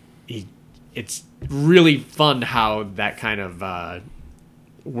it's really fun how that kind of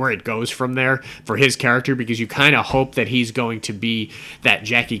where it goes from there for his character, because you kind of hope that he's going to be that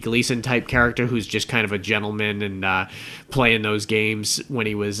Jackie Gleason type character who's just kind of a gentleman and playing those games when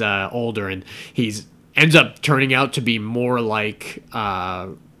he was older, and he's ends up turning out to be more like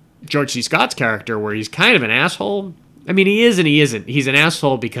George C. Scott's character, where he's kind of an asshole. I mean, he is and he isn't. He's an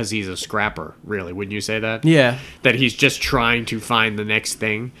asshole because he's a scrapper, really. Wouldn't you say that? Yeah. That he's just trying to find the next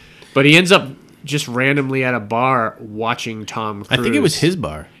thing. But he ends up just randomly at a bar watching Tom Cruise. I think it was his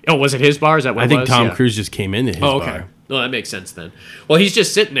bar. Oh, was it his bar? Is that what I it think was? Tom Yeah. Cruise just came into his bar. Well, that makes sense then. Well, he's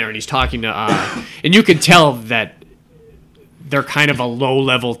just sitting there and he's talking to, and you can tell that they're kind of a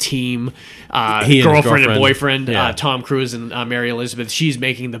low-level team, He and his girlfriend and girlfriend. boyfriend, Yeah. Tom Cruise and Mary Elizabeth. She's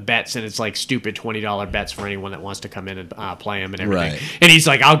making the bets, and it's like stupid $20 bets for anyone that wants to come in and play him and everything. Right. And he's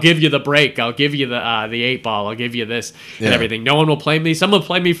like, "I'll give you the break. I'll give you the 8-ball. I'll give you this and Yeah. everything. No one will play me. Someone will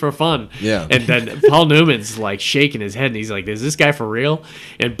play me for fun." Yeah. And then Paul Newman's like shaking his head, and he's like, "Is this guy for real?"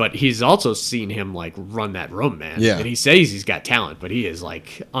 But he's also seen him like run that room, man. Yeah. And he says he's got talent, but he is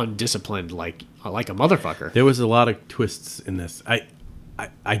like undisciplined, like a motherfucker. There was a lot of twists in this.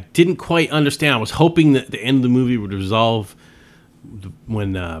 I didn't quite understand. I was hoping that the end of the movie would resolve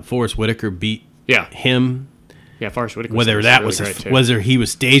when Forrest Whitaker beat Yeah. him. Yeah, Forrest Whitaker. Whether that was whether he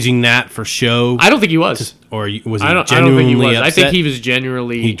was staging that for show, I don't think he was. or was he I don't genuinely think he was. upset? I think he was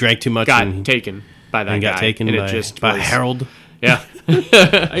genuinely. He drank too much Got and- taken by that and guy. got taken and by, it just by was, Harold. Yeah,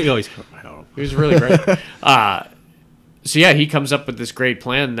 I always call him Harold. he was really great. So yeah, he comes up with this great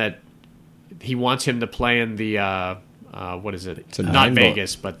plan that he wants him to play in the. What is it? a Not 9-ball.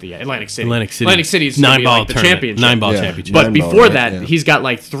 Vegas, but the Atlantic City. Atlantic City. Atlantic City is gonna be like the championship. 9-ball Yeah. championship. But 9-ball, before right? that, Yeah. he's got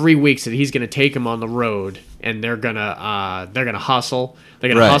like 3 weeks that he's going to take him on the road, and they're gonna hustle. They're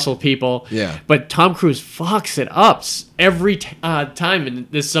gonna Right. hustle people. Yeah. But Tom Cruise fucks it up every time, and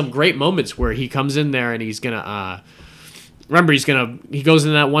there's some great moments where he comes in there and he's gonna. Remember, he goes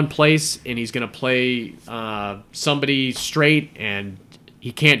in that one place and he's gonna play somebody straight, and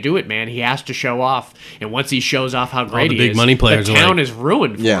he can't do it, man. He has to show off, and once he shows off how great the he big is, money players the are town like- is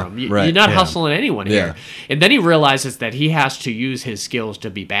ruined for Yeah, him. right. You're not Yeah. hustling anyone here. Yeah. And then he realizes that he has to use his skills to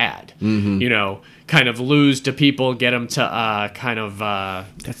be bad. Mm-hmm. You know, kind of lose to people, get them to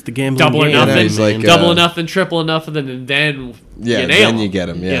That's the gambling double or game. nothing, he's like, double or nothing, triple or nothing, and then Yeah, you nail then him. you get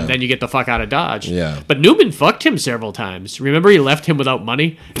him, yeah. And then you get the fuck out of Dodge. Yeah. But Newman fucked him several times. Remember, he left him without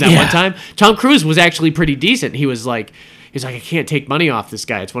money that Yeah. one time? Tom Cruise was actually pretty decent. He was like, I can't take money off this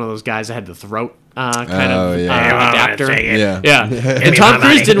guy. It's one of those guys that had the throat adapter. Yeah. Yeah. And Tom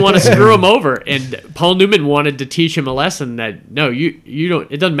Cruise didn't want to screw him over. And Paul Newman wanted to teach him a lesson that, no, you don't,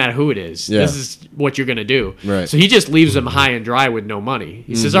 it doesn't matter who it is. Yeah. This is what you're going to do. Right. So he just leaves him high and dry with no money.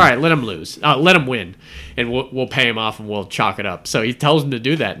 He says, all right, let him lose. Let him win. And we'll pay him off and we'll chalk it up. So he tells him to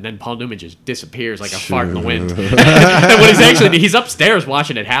do that. And then Paul Newman just disappears like a fart in the wind. And what he's upstairs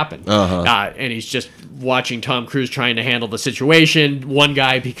watching it happen. And he's just watching Tom Cruise trying to handle the situation. One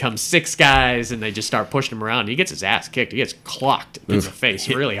guy becomes 6 guys and they just start pushing him around. He gets his ass kicked. He gets clocked in the face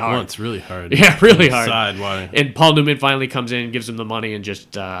really hard. Once, really hard. Yeah, really hard. Side, why? And Paul Newman finally comes in and gives him the money and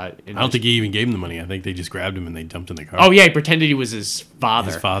just. I don't think he even gave him the money. I think they just grabbed him and they dumped in the car. Oh yeah, he pretended he was his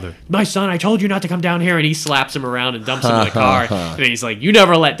father. His father. My son, I told you not to come down here, and he slaps him around and dumps him in the car. And he's like, "You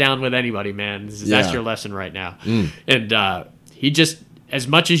never let down with anybody, man. That's Yeah. your lesson right now." And he just, as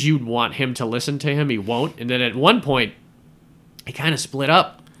much as you'd want him to listen to him, he won't. And then at one point, he kind of split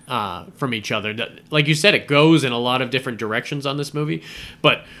up from each other. Like you said, it goes in a lot of different directions on this movie.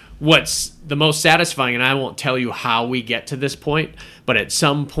 But what's the most satisfying, and I won't tell you how we get to this point, but at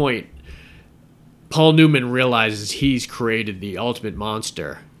some point, Paul Newman realizes he's created the ultimate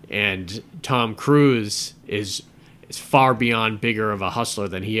monster, and Tom Cruise is far beyond bigger of a hustler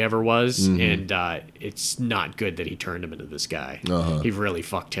than he ever was, and it's not good that he turned him into this guy. He really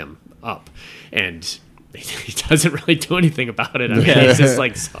fucked him up, and he doesn't really do anything about it. I mean, he's just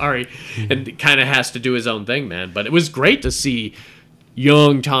like, sorry, and kind of has to do his own thing, man. But it was great to see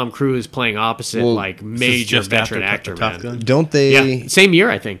young Tom Cruise playing opposite Well, like major just veteran after actor, Top man. Gun? Don't they? Yeah, same year,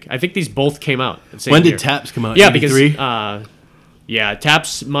 I think. I think these both came out. The same When year. did Taps come out? Yeah, 83? because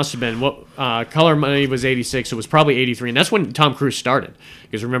Taps must have been Color Money was 86. It was probably 83, and that's when Tom Cruise started.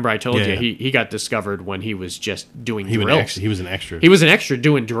 Because remember, I told Yeah. you he got discovered when he was just doing he drills. was an extra. He was an extra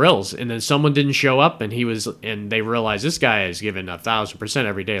doing drills, and then someone didn't show up, and they realized this guy is giving 1,000%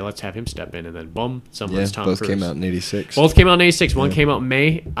 every day. Let's have him step in, and then boom, Yeah, someone's Tom both Cruise. came out in '86. Both came out in 86. One came out in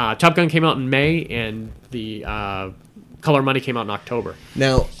May. Top Gun came out in May, and the Color Money came out in October.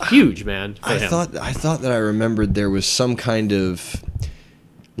 Now, Huge, man. For I him. thought that I remembered there was some kind of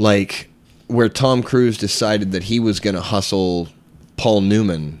like where Tom Cruise decided that he was going to hustle Paul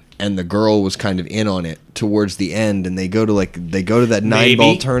Newman, and the girl was kind of in on it towards the end, and they go to that Maybe.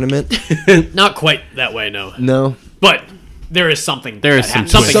 9-ball tournament. Not quite that way, no. No, But there is something. There is that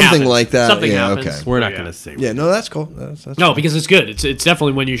some happens. Something happens. like that, Something yeah, happens. okay. We're not Yeah. going to say. Yeah, no, that's cool. That's No, cool. because it's good. It's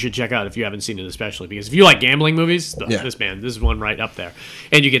definitely one you should check out if you haven't seen it, especially because if you like gambling movies, Yeah. this is one right up there,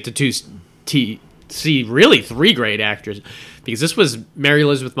 and you get to see really 3 great actors because this was Mary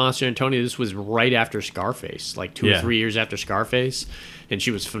Elizabeth Monster Antonio. This was right after Scarface, like 2 or 3 years after Scarface, and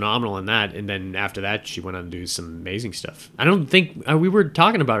she was phenomenal in that. And then after that, she went on to do some amazing stuff. I don't think we were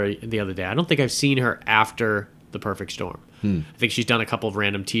talking about her the other day. I don't think I've seen her after The Perfect Storm. I think she's done a couple of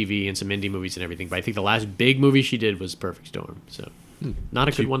random TV and some indie movies and everything, but I think the last big movie she did was Perfect Storm. So not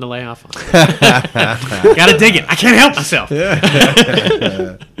a good one to lay off on. Gotta dig it. I can't help myself.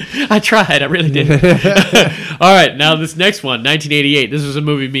 I tried. I really did. All right, now this next one, 1988. This was a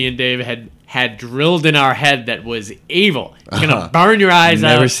movie me and Dave had drilled in our head that was evil. It's gonna burn your eyes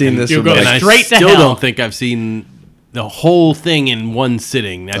out. Never seen this You'll one, go but And I straight to still hell. don't think I've seen the whole thing in one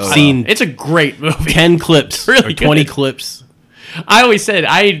sitting. I've seen It's a great movie. 10 clips really or 20 good. clips. I always said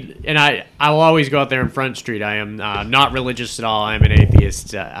I will always go out there in Front Street. I am not religious at all. I'm an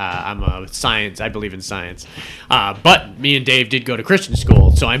atheist. I'm a science. I believe in science. But me and Dave did go to Christian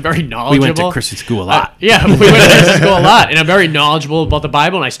school, so I'm very knowledgeable. We went to Christian school a lot. Yeah, we went to Christian school a lot, and I'm very knowledgeable about the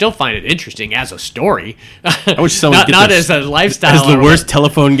Bible, and I still find it interesting as a story. I wish someone not, get not this as a lifestyle. as the or- worst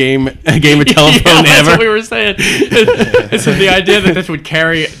telephone game of telephone yeah, that's ever. what we were saying. It's the idea that this would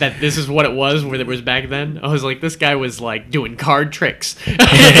carry that this is what it was where it was back then. I was like, this guy was like doing card tricks. And now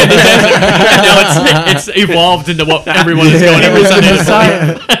it's evolved into what everyone is going every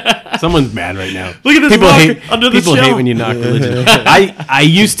Sunday. Someone's mad right now. Look at this People rock hate under the people hate shell. when you knock religion. I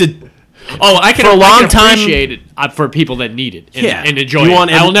used to. Oh, I can For a long I can time- appreciate it for people that need it and, Yeah. and enjoy You it.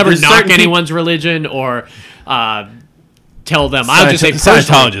 want- I will never there's knock certain peop- anyone's religion or tell them. I'll just say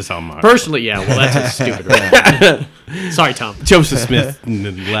Scientologists, I'll mock. personally, yeah. Well, that's a stupid. Right? Sorry, Tom. Joseph Smith. And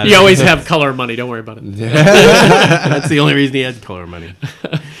the latter- You always have color money. Don't worry about it. That's the only reason he had color money.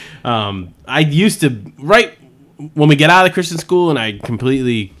 I used to right when we get out of Christian school, and I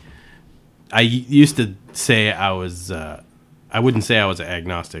used to say I was. I wouldn't say I was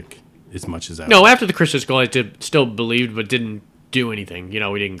agnostic as much as I. No, was. after the Christian school, I still believed, but didn't do anything. You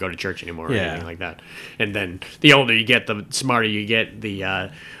know, we didn't go to church anymore or Yeah. anything like that. And then the older you get, the smarter you get, the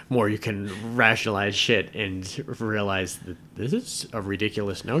more you can rationalize shit and realize that this is a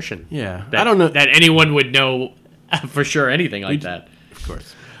ridiculous notion. Yeah. That, I don't know- that anyone would know for sure anything like that. Of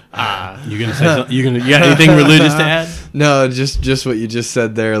course. You gonna say something? You got anything religious to add? No, just what you just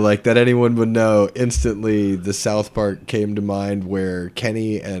said there, like that anyone would know. Instantly, the South Park came to mind where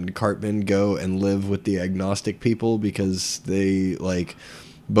Kenny and Cartman go and live with the agnostic people because they, like,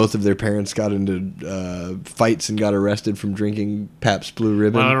 both of their parents got into fights and got arrested from drinking Pabst Blue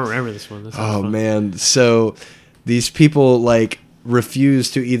Ribbon. Well, I don't remember this one. This sounds Oh fun. man, so these people like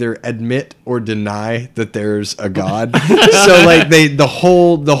refuse to either admit or deny that there's a god. So like the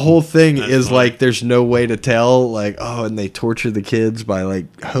whole thing is funny. like there's no way to tell, like, oh, and they torture the kids by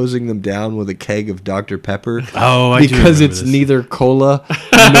like hosing them down with a keg of Dr. Pepper. Oh, I do because remember it's this. neither cola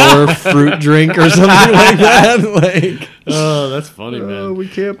nor fruit drink or something like that. Like, Oh, that's funny, man. oh, we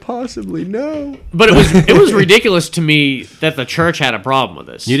can't possibly know. But it was ridiculous to me that the church had a problem with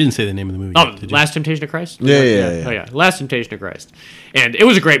this. You didn't say the name of the movie. Oh, yet, did you? Last Temptation of Christ? Yeah. Oh, yeah. Last Temptation of Christ. And it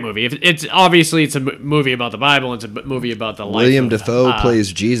was a great movie. It's obviously it's a movie about the Bible. It's a movie about the life William of, Dafoe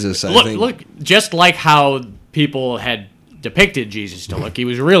plays Jesus, I think. Look, just like how people had depicted Jesus to look, he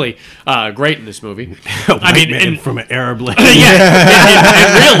was really great in this movie. I mean, Man from an Arab land. in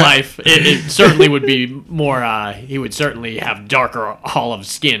real life, it certainly would be more. He would certainly have darker olive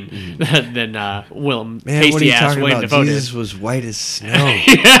skin than Willem Man, what are pasty you ass talking William about? Dafoe Jesus did. was white as snow.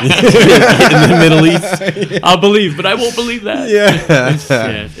 in the Middle East. I'll believe, but I won't believe that.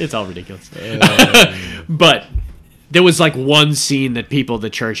 Yeah, it's all ridiculous. But there was like one scene that the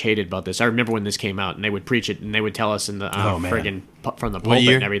church hated about this. I remember when this came out, and they would preach it, and they would tell us in the Oh, man. friggin' from the pulpit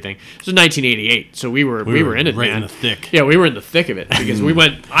year? and everything. This was 1988, so we were in it, right man. in the thick. Yeah, we were in the thick of it because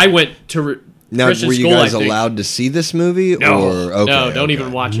I went to Now, Christian were you school, guys I think. allowed to see this movie? No, or, okay, no, don't okay.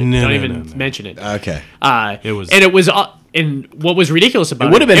 even watch it. No, don't no, even no. mention it. Okay. It was- and it was, and what was ridiculous about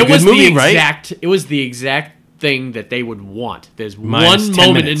it? would've been a good was movie, the right? exact, It was the exact thing that they would want. There's Minus one 10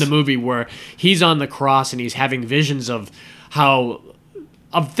 moment minutes. in the movie where he's on the cross and he's having visions of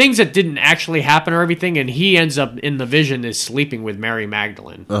of things that didn't actually happen or everything, and he ends up in the vision is sleeping with Mary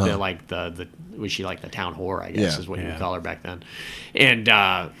Magdalene. They're like the was she like the town whore? I guess Yeah. is what you would call her back then, and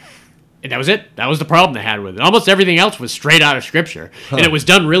that was it. That was the problem they had with it. Almost everything else was straight out of Scripture. And it was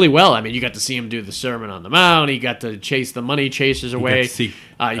done really well. I mean, you got to see him do the Sermon on the Mount. He got to chase the money chasers away. to see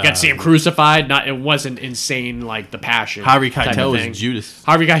You got to see him crucified. It wasn't insane like The Passion. Harvey type of Keitel thing. was Judas.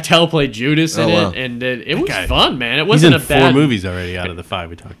 Harvey Keitel played Judas in wow. it, and it was guy- fun, man. It He's wasn't in a 4 bad movies already out of the 5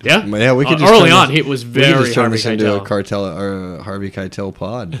 we talked Yeah, about. Yeah, we could just early turn on. this- It was We could very just turn Harvey this into a Keitel. cartel or Harvey Keitel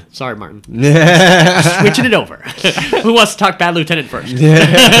pod. Sorry, Martin. Yeah. Switching it over. Who wants to talk Bad Lieutenant first?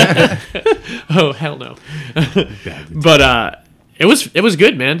 Oh hell no. But it was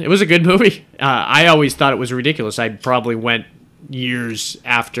good, man. It was a good movie. I always thought it was ridiculous. I probably went years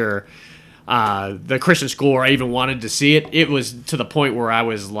after the Christian school, or I even wanted to see it. It was to the point where I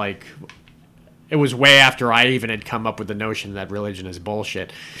was like, it was way after I even had come up with the notion that religion is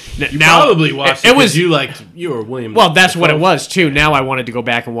bullshit. Probably watched it. It was you were William. well, that's what it Dafoe. was too. Now I wanted to go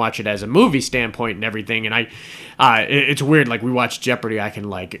back and watch it as a movie standpoint and everything. And it's weird. Like we watch Jeopardy,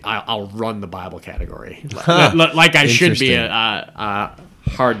 I'll run the Bible category, like I should be a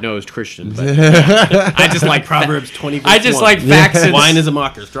hard-nosed Christian. But I just like Proverbs 20. I just like facts. And Wine is a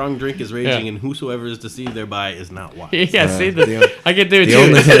mocker, strong drink is raging, Yeah. and whosoever is deceived thereby is not wise. yeah. See the- I can do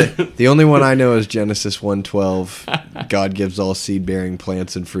it too. The only one I know is Genesis 1:12. God gives all seed-bearing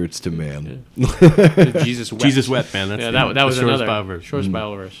plants and fruits to man. Jesus wept. Jesus wept, man. That's Yeah, the- that was the shortest another Bible verse. shortest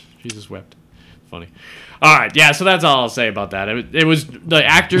Bible verse. Jesus wept. Funny. All right, yeah. So that's all I'll say about that. It was the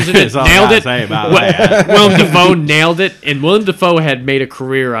actors in it That's all nailed I it. gotta say about that. Willem Dafoe nailed it, and Willem Dafoe had made a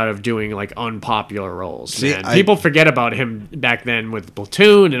career out of doing like unpopular roles. See, Man. People forget about him back then with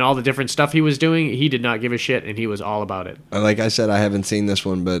Platoon and all the different stuff he was doing. He did not give a shit, and he was all about it. Like I said, I haven't seen this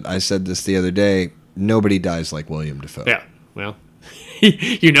one, but I said this the other day. Nobody dies like William Dafoe. Yeah. Well,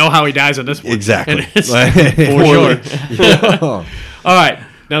 you know how he dies on this one. Exactly. And it's- Like- for sure. Oh. All right.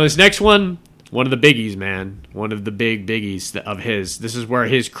 Now this next one of the biggies, man. One of the big biggies of his. This is where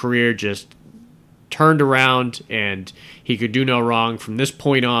his career just turned around and he could do no wrong. From this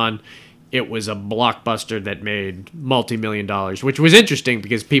point on, it was a blockbuster that made multi-million dollars, which was interesting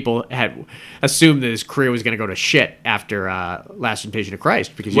because people had assumed that his career was going to go to shit after Last Temptation of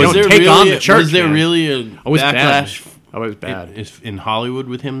Christ because you Was don't there take on really- the church. Was there man. really a It was bad. backlash It was bad. in Hollywood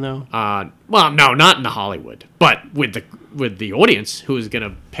with him though? Well, no, not in Hollywood, but with the audience who is going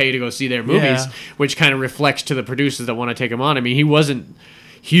to pay to go see their movies, Yeah. which kind of reflects to the producers that want to take him on. I mean, he wasn't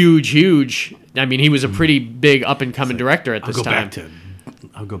huge. I mean, he was a pretty big up and coming director at this time.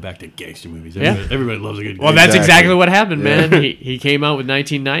 I'll go back to gangster movies. Yeah. Everybody loves a good. Well, gangster. that's Exactly. exactly what happened, man. He came out with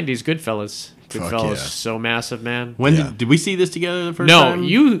 1990s Goodfellas. Fuck Goodfellas, yeah. so massive, man. When Yeah. did we see this together the first No,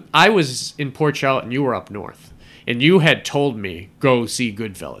 time? I was in Port Charlotte and you were up north, and you had told me go see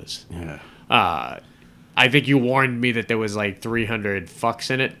Goodfellas. Yeah. I think you warned me that there was like 300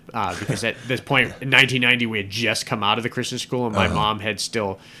 fucks in it because at this point in 1990 we had just come out of the Christian school and my mom had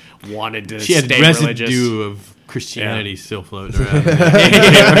still wanted to She had stay residue religious. of Christianity Yeah. still floating around.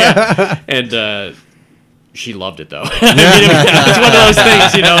 And she loved it though. I mean, it's one of those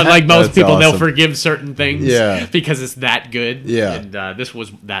things, you know. And like most That's people, they'll awesome. forgive certain things, Yeah. because it's that good. Yeah. And this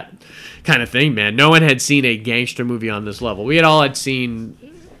was that kind of thing, man. No one had seen a gangster movie on this level. We had seen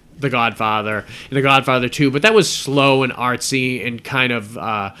The Godfather and The Godfather 2, but that was slow and artsy and kind of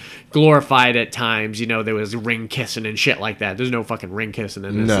glorified at times. You know, there was ring kissing and shit like that. There's no fucking ring kissing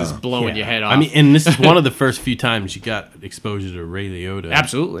in this. No. It's blowing your head off. I mean, and this is one of the first few times you got exposure to Ray Liotta.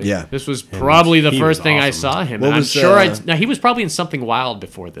 absolutely. Yeah. This was probably the he first was thing I awesome. saw him. What And I'm was, sure uh, now he was probably in Something Wild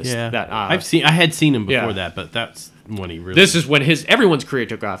before this. Yeah, That I had seen him before yeah. that, but that's when he really. This is when everyone's career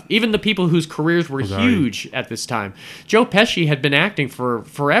took off. Even the people whose careers were huge at this time. Joe Pesci had been acting for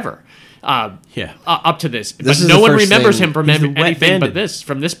forever. Yeah. Up to this, This but is no the one first remembers thing- him from He's the wet anything but bandit. this.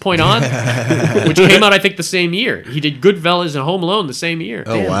 From this point on, which came out I think the same year. He did Goodfellas and Home Alone the same year.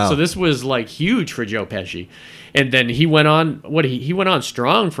 Oh, wow. So this was like huge for Joe Pesci. And then he went on. He went on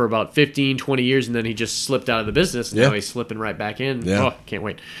strong for about 15, 20 years, and then he just slipped out of the business. And Yeah. now he's slipping right back in. Yeah. Oh, can't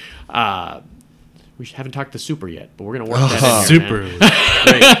wait. We haven't talked to Super yet, but we're gonna work that in Super. here,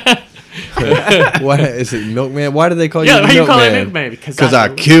 man. was great. What is it, Milkman? Why do they call Yeah, you why the you call him Milkman? Milkman? Because Because I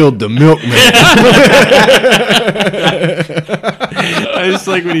killed the Milkman. I just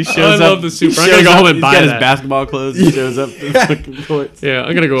like when he shows I up. love the he Super. I'm shows gonna go up, home and he's buy got that. his basketball clothes. He shows up to the fucking courts. Yeah,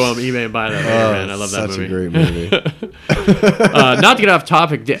 I'm gonna go on eBay and buy that later, man. I love that Such movie. a great movie. Not to get off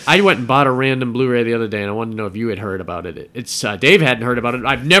topic, I went and bought a random Blu-ray the other day, and I wanted to know if you had heard about it. It's Dave hadn't heard about it.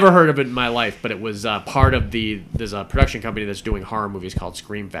 I've never heard of it in my life, but it was part of there's a production company that's doing horror movies called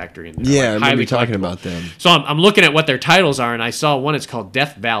Scream Factory. And they're, Yeah, I like, remember highly you talking collectible. about them. So I'm looking at what their titles are, and I saw one. It's called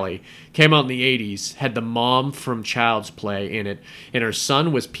Death Valley. Came out in the 80s. Had the mom from Child's Play in it, and her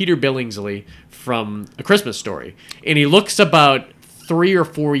son was Peter Billingsley from A Christmas Story. And he looks about 3 or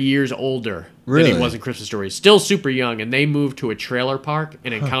 4 years older than Really? he was in Christmas Story. Still super young, and they move to a trailer park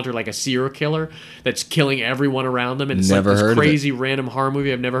and encounter like a serial killer that's killing everyone around them. And it's Never like heard this of it. crazy random horror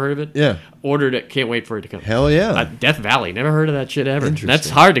movie. I've never heard of it. Yeah. Ordered it. Can't wait for it to come. Hell yeah. Death Valley. Never heard of that shit ever. That's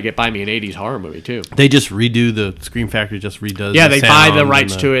Interesting. hard to get by me an 80s horror movie, too. They just redo the Scream Factory. Just redoes. Yeah, the they buy the sound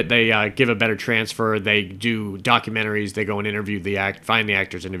rights and to it. They give a better transfer. They do documentaries. They go and interview find the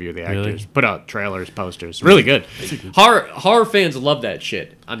actors, interview the actors, Really? put out trailers, posters. Really good. Horror fans love that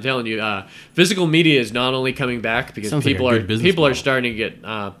shit. I'm telling you, physical media is not only coming back because Sounds like people a are good business people are model. starting to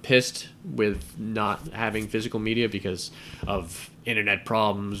get pissed with not having physical media because of internet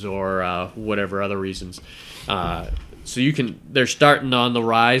problems or whatever other reasons. So they're starting on the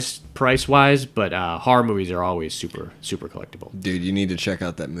rise price wise, but horror movies are always super collectible. Dude, you need to check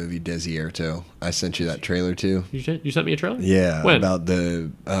out that movie Desierto. I sent you that trailer too. You sent me a trailer? Yeah, When? about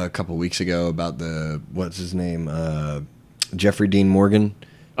a couple weeks ago about what's his name, Jeffrey Dean Morgan.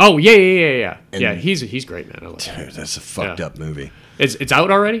 Oh yeah. And- Yeah, he's great, man. I love that. Dude, that's a fucked Yeah. up movie. It's out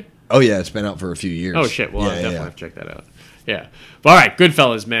already? Oh yeah, it's been out for a few years. Oh shit! Well, yeah, I definitely yeah. have to check that out. Yeah. But, all right,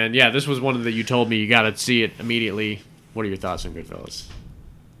 Goodfellas, man. Yeah, this was one of the you told me you got to see it immediately. What are your thoughts on Goodfellas?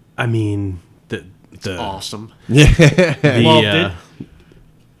 I mean, the Awesome. the, Well,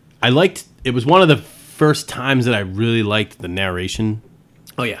 I liked. It was one of the first times that I really liked the narration.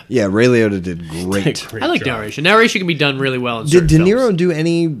 Oh yeah. Yeah, Ray Liotta did great. I like narration. Narration can be done really well in Did certain De Niro films. do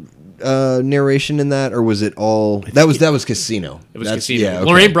any narration in that, or was it all that was Casino? It was That's- Casino. Yeah,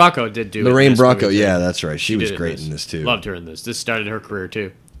 okay. Lorraine Bracco did do it in Lorraine this Bracco, movie, too. yeah, that's right. She was did great in this too. Loved her in this. This started her career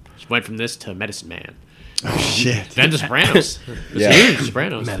too. She went from this to Medicine Man. Oh shit. Then to Sopranos. Yeah. Huge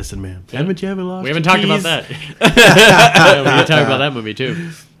Sopranos. Medicine Man. Haven't you ever lost? We haven't your talked about keys? that. We haven't talked about that movie too.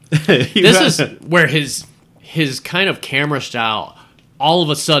 This is where his kind of camera style all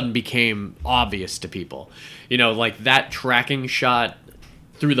of a sudden became obvious to people. You know, like that tracking shot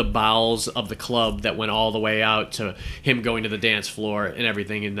through the bowels of the club that went all the way out to him going to the dance floor and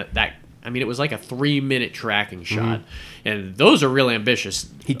everything. And that I mean, it was like a 3-minute tracking shot. And those are really ambitious.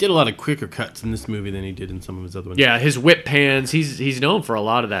 He did a lot of quicker cuts in this movie than he did in some of his other ones. Yeah, his whip pans, he's known for a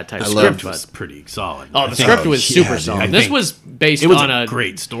lot of that type of The script. script was pretty solid. Oh, I the think script was yeah, super dude. solid. I This think was based it was on a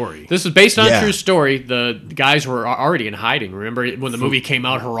great story. This was based on Yeah. a true story. The guys were already in hiding. Remember when the movie came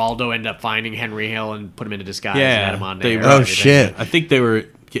out, Geraldo ended up finding Henry Hill and put him into disguise and had him on they there. were- and Oh, everything. shit. I think they were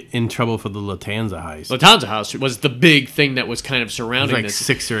in trouble for the Latanza heist. Latanza House was the big thing that was kind of It was surrounding like this.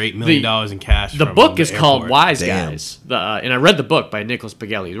 $6 or $8 million in cash. The from book is called airport. Wise Damn. Guys, and I read the book by Nicholas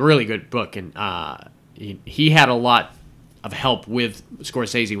Pigelli. It's a really good book, and he had a lot of help with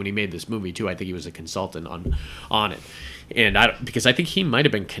Scorsese when he made this movie too. I think he was a consultant on it, and because I think he might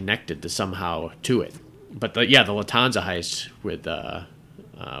have been connected to somehow to it. But the Latanza heist with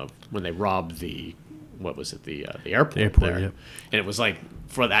when they robbed the airport, airport, there, yep. and it was like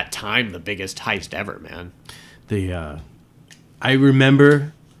for that time the biggest heist ever, man. I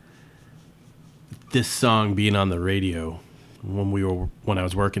remember this song being on the radio when I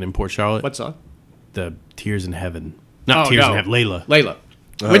was working in Port Charlotte. What's up? The Tears in Heaven? Not Tears in Heaven. Layla. Layla.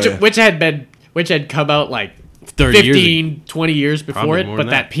 Oh, which yeah. which had come out like 30 years 15, 20 years before Probably it, more but than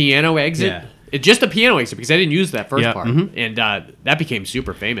that that. piano exit, Yeah. it's just a piano exit because I didn't use that first Yeah, part, mhm. and that became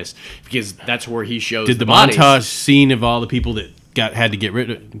super famous because that's where he shows Did the bodies. montage scene of all the people that had to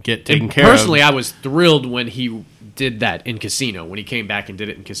get taken care of. Personally, I was thrilled when he did that in Casino. When he came back and did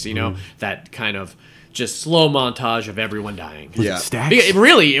it in Casino, that kind of just slow montage of everyone dying. Yeah. Stacks?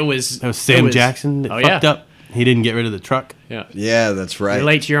 It was. That was Sam it was- Jackson that Oh fucked yeah. up. He didn't get rid of the truck. Yeah. Yeah, that's right. You're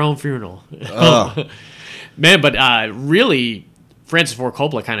late to your own funeral. Oh. Man, but really, Francis Ford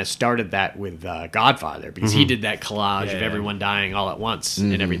Coppola kind of started that with Godfather because he did that collage of Yeah. everyone dying all at once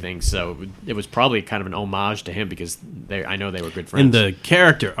and everything. So it was probably kind of an homage to him because I know they were good friends. And the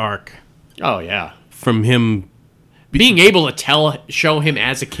character arc oh yeah, from him, being able to show him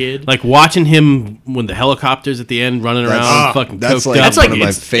as a kid. like watching him when the helicopters at the end running That's- around, fucking that's coked like- up. That's one like of my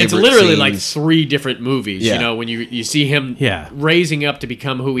it's favorite literally like scenes. 3 different movies. Yeah. You know, when you see him Yeah. raising up to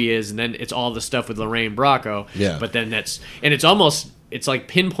become who he is, and then it's all the stuff with Lorraine Bracco. Yeah. But then it's like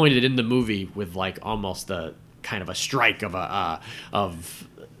pinpointed in the movie with like almost the kind of a strike of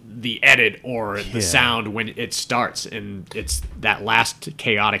the edit or the Yeah. sound when it starts, and it's that last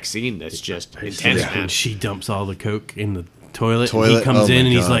chaotic scene that's just intense, Yeah. man. When she dumps all the coke in the toilet, and Toilet? he comes Oh in my and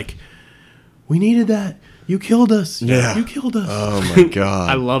he's God. like, "We needed that. You killed us. Yeah. You killed us." Oh my god.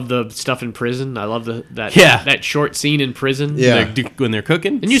 I love the stuff in prison. I love that Yeah. that short scene in prison. Yeah. When they're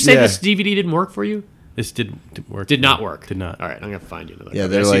cooking. And you say Yeah. this DVD didn't work for you? This didn't work. Did not work. Did not. All right, I'm gonna find you another. Yeah,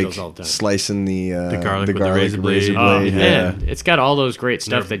 copy. they're I see like those all the time. slicing the garlic with the razor blade. Oh blade. man, it's got all those great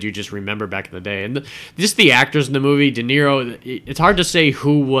stuff that you just remember back in the day, and just the actors in the movie. De Niro. It's hard to say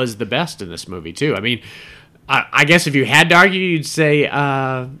who was the best in this movie too. I mean, I guess if you had to argue, you'd say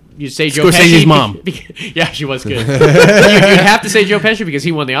Joe Scorsese's Pesci. mom. Yeah, she was good. You'd have to say Joe Pesci because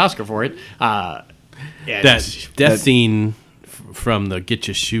he won the Oscar for it. Yeah, That scene from the Get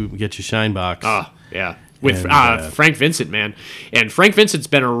Your Shine box. yeah. With And, Frank Vincent, man. And Frank Vincent's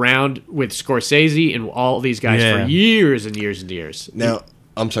been around with Scorsese and all these guys for years and years and years. Now,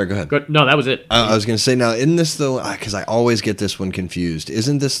 I'm sorry, go ahead. No, that was it. I was going to say, now, isn't this the, because I always get this one confused.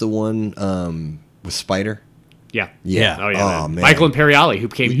 Isn't this the one with Spider? Yeah. Yeah. Oh, yeah. Oh, man. Michael Imperiale, who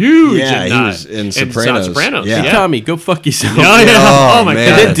became huge Yeah, in, he was in Sopranos. Sopranos. Yeah. Yeah. Tommy, go fuck yourself. Oh, yeah. Oh, Oh, my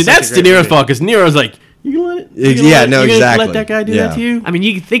man. God. That's such a De great Niro's movie. fault because Nero's like, you gonna let it? Yeah, no, you gonna exactly. Let that guy do Yeah. that to you? I mean,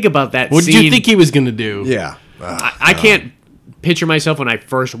 you can think about that What scene. did you think he was gonna do? Yeah. I can't picture myself when I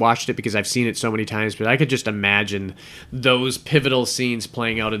first watched it because I've seen it so many times, but I could just imagine those pivotal scenes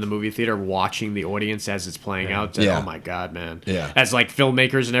playing out in the movie theater, watching the audience as it's playing out. Yeah. Oh my God, man. Yeah. As like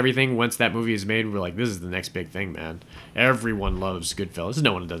filmmakers and everything, once that movie is made, we're like, this is the next big thing, man. Everyone loves Goodfellas. There's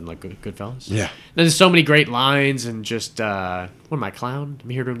no one that doesn't like Goodfellas. Yeah. There's so many great lines and just, what am I, clown? I'm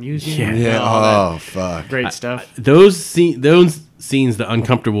here to amuse you. Yeah. Yeah. All Oh, fuck. that great stuff. Those scenes, the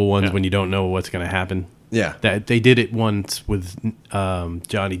uncomfortable ones when you don't know what's gonna happen. Yeah. That they did it once with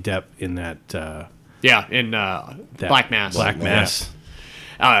Johnny Depp in that Yeah, in Black Mass. Black Mass.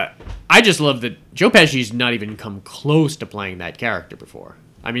 I just love that Joe Pesci's not even come close to playing that character before.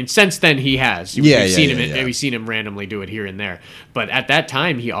 I mean, since then he has. Yeah, We've seen him. yeah. We've seen him randomly do it here and there. But at that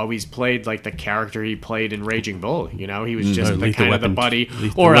time, he always played like the character he played in Raging Bull. You know, he was just Or the Lethal kind of the Weapon- buddy.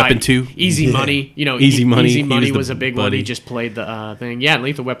 Lethal Or Weapon 2. Easy Money. You know, Easy Money, Easy he Money was was the a big one. buddy. He just played the thing. Yeah, and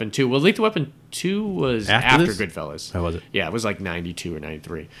Lethal Weapon 2. Well, Lethal Weapon 2 was After after this? Goodfellas. How was it? Yeah, it was like 92 or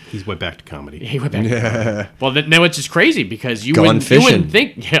 92. He's went back to comedy. He went back. Well, now it's just crazy because you Gone wouldn't fishing.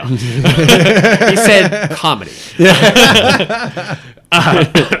 think. Yeah, he said comedy.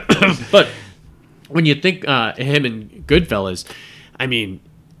 But when you think him and Goodfellas, I mean,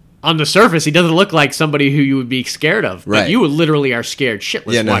 on the surface, he doesn't look like somebody who you would be scared of. But Right. you literally are scared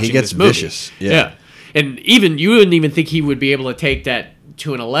shitless Yeah, no, he watching gets this movie. vicious. Yeah. And even you wouldn't even think he would be able to take that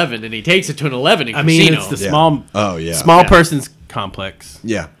to an 11, and he takes it to an 11 in I mean, Casino. it's the Yeah. small, Oh, yeah. small Yeah. person's complex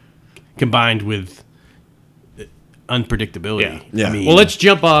Yeah. combined with unpredictability. Yeah. Yeah. I mean, Well, let's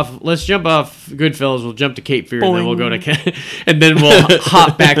jump off Goodfellas. We'll jump to Cape Fear, and then we'll go to, and then we'll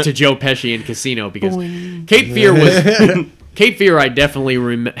hop back to Joe Pesci in Casino because Cape Fear was Cape Fear. I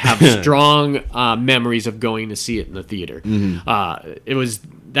definitely have strong memories of going to see it in the theater. It was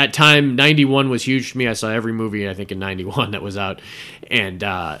that time. 91 was huge for me. I saw every movie I think in 91 that was out, and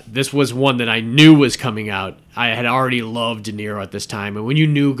this was one that I knew was coming out. I had already loved De Niro at this time, and when you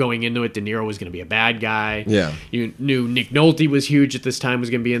knew going into it De Niro was going to be a bad guy, Yeah. you knew Nick Nolte was huge at this time, was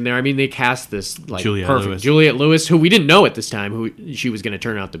going to be in there. I mean, they cast this like Juliette perfect Lewis. Juliette Lewis, who we didn't know at this time who she was going to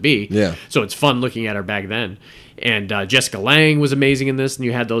turn out to be. Yeah. So it's fun looking at her back then. And Jessica Lange was amazing in this, and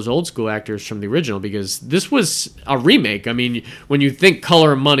you had those old school actors from the original because this was a remake. I mean, when you think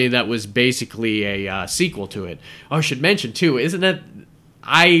Color of Money, that was basically a sequel to it. Oh, I should mention too, isn't that?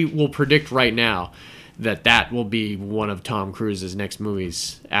 I will predict right now that will be one of Tom Cruise's next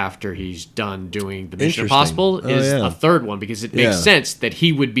movies after he's done doing the Mission Interesting. Impossible. Oh, Is yeah. a third one because it makes Yeah. sense that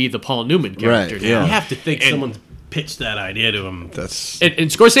he would be the Paul Newman character Right, now. yeah. you have to think And- someone's pitched that idea to him. That's. And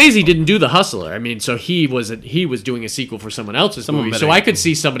Scorsese didn't do The Hustler. I mean, so he was doing a sequel for someone else's Someone movie. better- So I could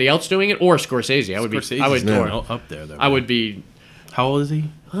see somebody else doing it or Scorsese. I would Scorsese's be. up there, though. I would be. How old is he?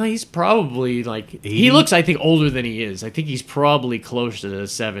 He's probably like 80? he looks. I think older than he is. I think he's probably closer to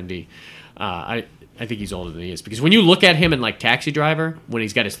 70. I think he's older than he is because when you look at him in like Taxi Driver, when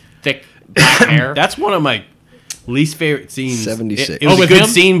he's got his thick black hair, That's one of my least favorite scenes. 76. It was with a good him?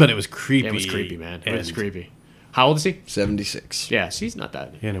 scene, but it was creepy. it was creepy, man. It was And- creepy. How old is he? 76. Yeah, so he's not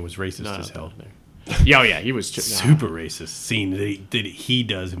that. And it was racist not as hell. that there. Yeah, oh, yeah, he was Super racist scene that he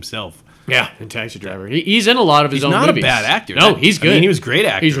does himself. Yeah, in Taxi Driver. He's in a lot of his He's own not movies. a bad actor. No, he's good. I mean, he was a great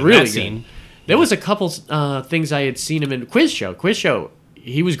actor. He's in really that good. scene. There was a couple things I had seen him in Quiz Show. Quiz Show,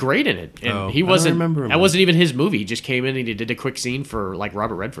 he was great in it, and Oh, he I don't wasn't. remember him. That wasn't even his movie. He just came in and he did a quick scene for like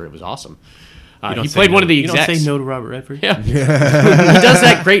Robert Redford. It was awesome. You don't He say played no- one of the You execs. don't say no to Robert Redford. Yeah. He does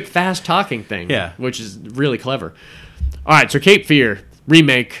that great fast talking thing. Yeah. Which is really clever. All right, so Cape Fear,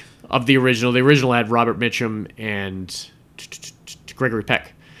 remake of the original. The original had Robert Mitchum and Gregory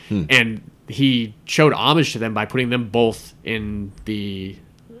Peck. And he showed homage to them by putting them both in the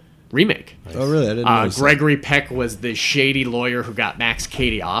remake. Oh, really? I didn't know. Gregory Peck was the shady lawyer who got Max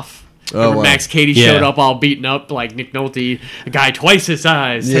Cady off. Remember wow. Max Cady showed up all beaten up like Nick Nolte, a guy twice his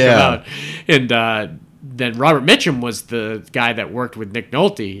size, took him out. And then Robert Mitchum was the guy that worked with Nick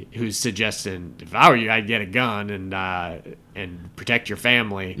Nolte, who's suggesting, if I were you, I'd get a gun and protect your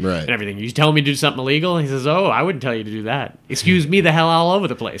family and everything. You telling me to do something illegal? He says, oh, I wouldn't tell you to do that. Excuse me the hell all over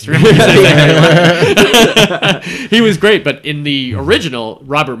the place. He was great, but in the original,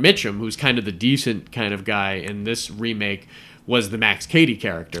 Robert Mitchum, who's kind of the decent kind of guy in this remake, was the Max Cady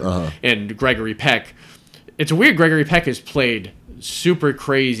character. And Gregory Peck, it's weird Gregory Peck has played super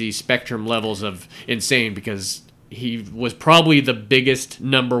crazy spectrum levels of insane because he was probably the biggest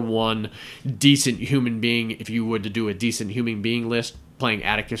number one decent human being if you were to do a decent human being list, playing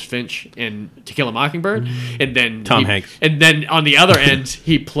Atticus Finch in To Kill a Mockingbird. And then Tom Hanks. And then on the other end,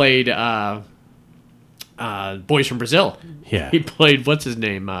 he played Boys from Brazil. Yeah. He played, what's his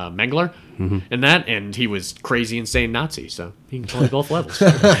name, Mengler? And that, and he was crazy, insane Nazi, so he can play both levels.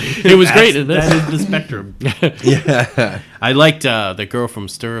 It was great in this. That is the spectrum. I liked the girl from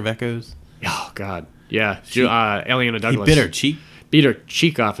Stir of Echoes. Oh, God. Yeah. Eliana Douglas. He bit her cheek. Beat her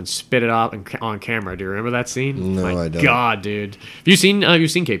cheek off and spit it off on camera. Do you remember that scene? No, My I don't. God, dude. You've seen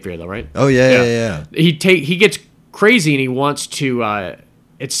Cape Fear, though, right? Oh, yeah. He gets crazy and he wants to...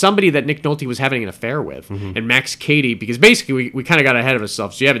 it's somebody that Nick Nolte was having an affair with. And Max Cady, because basically we kind of got ahead of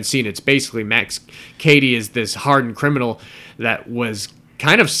ourselves. So you haven't seen it. It's basically Max Cady is this hardened criminal that was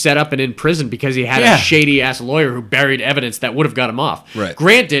kind of set up and in prison because he had a shady-ass lawyer who buried evidence that would have got him off. Right.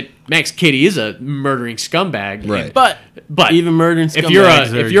 Granted, Max Cady is a murdering scumbag. Right. But even murdering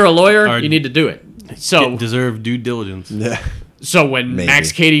scumbags if you're a lawyer, you need to do it. So deserve due diligence. Yeah. So when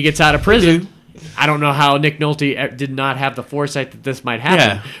Max Cady gets out of prison... I don't know how Nick Nolte did not have the foresight that this might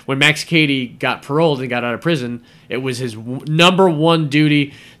happen. Yeah. When Max Cady got paroled and got out of prison, it was his number one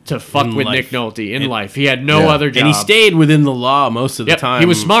duty to fuck with life. Nick Nolte in life. He had no other job. And he stayed within the law most of the time. He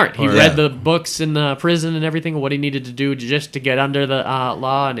was smart. He Or- read the books in prison and everything, what he needed to do just to get under the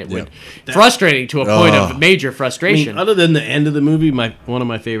law, and it would frustrating to a point of major frustration. I mean, other than the end of the movie, one of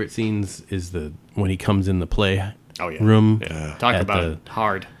my favorite scenes is when he comes in the play room. Yeah. Talk at about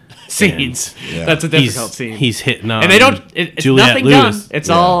hard scenes. Yeah. That's a difficult scene. He's hitting on and they don't. It's Juliette nothing Lewis. done. It's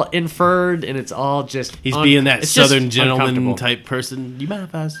all inferred, and it's all just. He's being that it's just southern gentleman uncomfortable. type person. You mind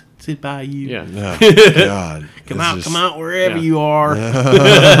if I sit by you? Yeah. Oh, God. Come out wherever you are.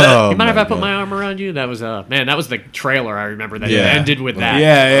 Oh, You mind if I put my arm around you? That was that was the trailer. I remember that it Yeah. ended with that.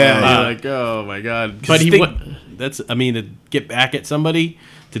 You're like, oh my god. But he to get back at somebody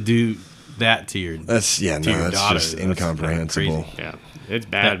to do that to your That's your that's daughter, just that's incomprehensible. crazy. Yeah, it's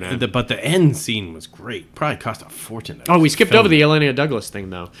bad, man. But the end scene was great. Probably cost a fortune. Oh, we skipped over the Elena Douglas thing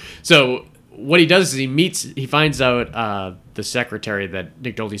though. So what he does is he finds out the secretary that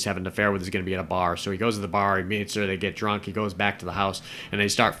Nick Nolte's having an affair with is going to be at a bar. So he goes to the bar, he meets her, they get drunk, he goes back to the house, and they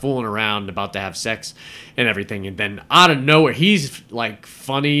start fooling around, about to have sex and everything. And then out of nowhere, he's like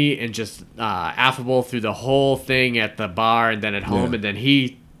funny and just affable through the whole thing at the bar and then at home, and then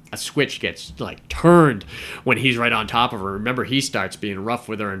a switch gets like turned when he's right on top of her. Remember, he starts being rough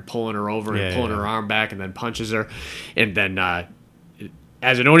with her and pulling her over and pulling her arm back and then punches her. And then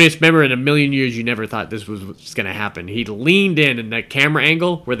as an audience member in a million years, you never thought this was going to happen. He leaned in that camera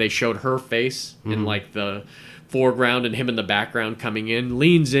angle where they showed her face in like the foreground and him in the background coming in,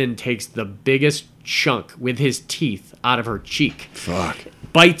 leans in, takes the biggest chunk with his teeth out of her cheek. Fuck.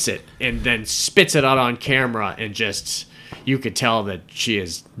 Bites it and then spits it out on camera and just... You could tell that she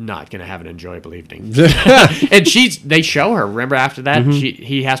is not going to have an enjoyable evening. And they show her. Remember after that,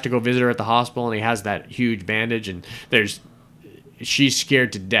 he has to go visit her at the hospital, and he has that huge bandage, and she's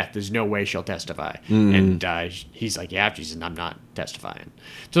scared to death. There's no way she'll testify. And he's like, yeah, she says, I'm not testifying.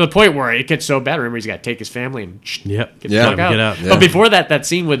 To the point where it gets so bad. Remember, he's got to take his family and get the fuck out. Get out. But before that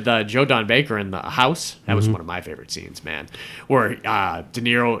scene with Joe Don Baker in the house, that was one of my favorite scenes, man, where De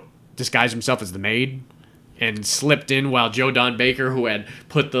Niro disguised himself as the maid and slipped in while Joe Don Baker, who had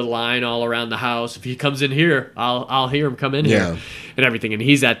put the line all around the house, if he comes in here, I'll hear him come in here and everything. And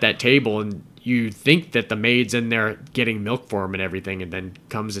he's at that table, and you think that the maid's in there getting milk for him and everything, and then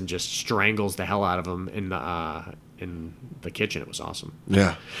comes and just strangles the hell out of him in the kitchen. It was awesome.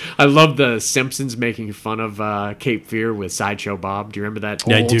 Yeah. I love the Simpsons making fun of Cape Fear with Sideshow Bob. Do you remember that?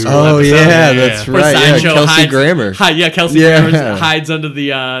 Yeah, I old do. school Oh, episode? yeah, that's Where right. Yeah, Sideshow Kelsey Grammer. Kelsey Yeah. Grammer hides under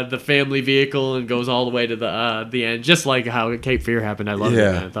the family vehicle and goes all the way to the end, just like how Cape Fear happened. I love it,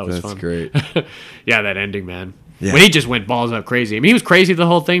 man. I thought it was that's fun. great. Yeah, that ending, man. Yeah. When he just went balls up crazy. I mean, he was crazy the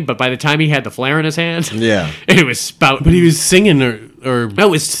whole thing, but by the time he had the flare in his hand, Yeah. and it was spouting. But he was singing or no,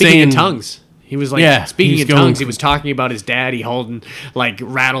 it was speaking in tongues. He was like Yeah, speaking he's in going- tongues. He was talking about his daddy holding like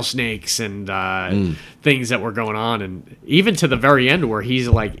rattlesnakes and things that were going on, and even to the very end where he's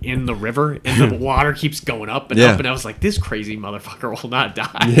like in the river and the water keeps going up and Yeah. up, and I was like, this crazy motherfucker will not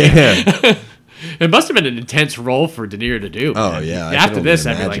die. Yeah. It must have been an intense role for De Niro to do. Oh, man. yeah, I After can this,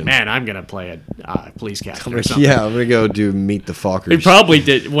 only I'd be like, imagine. man, I'm gonna play a police captain or something. Yeah, I'm gonna go do Meet the Fockers. He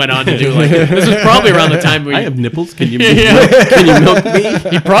probably went on to do like this was probably around the time we. I have nipples. Can you Yeah. can you milk me?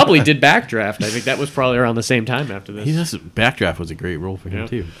 He probably did Backdraft. I think that was probably around the same time after this. He just Backdraft was a great role for him Yeah.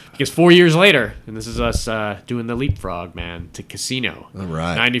 too. Because 4 years later, and this is us doing the leapfrog, man, to Casino. All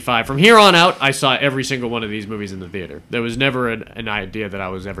right. 95. From here on out, I saw every single one of these movies in the theater. There was never an idea that I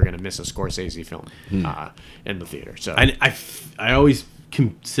was ever going to miss a Scorsese film in the theater. So I always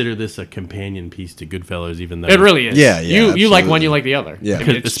consider this a companion piece to Goodfellas, even though it really is. Yeah, yeah, You like one, absolutely. you like the other. Yeah. I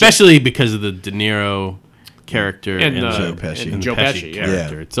mean, it's especially because of the De Niro character And, and, Joe the, Pesci. and Joe Pesci Pesci, yeah.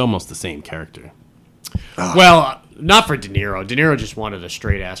 character. It's almost the same character. Well, not for De Niro. De Niro just wanted a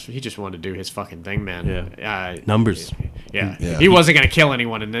straight ass. He just wanted to do his fucking thing, man. Yeah. Numbers. Yeah. Yeah. He wasn't gonna kill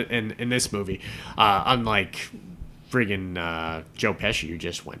anyone in this movie. Unlike friggin' Joe Pesci, who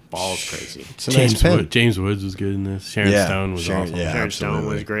just went balls crazy. It's a nice pen. James Woods was good in this. Sharon Yeah, Stone was Sharon- awesome. yeah. Sharon Stone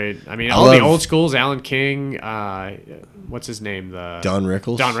absolutely. was great. I mean, I all the love- old schools. Alan King. What's his name? Don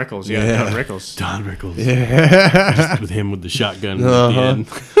Rickles. Don Rickles. Yeah, Yeah. Don Rickles. Don Rickles. Just with him with the shotgun at the end.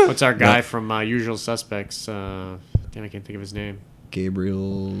 What's our guy from Usual Suspects? Damn, I can't think of his name.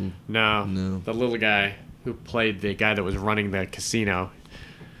 Gabriel. No, the little guy who played the guy that was running the casino.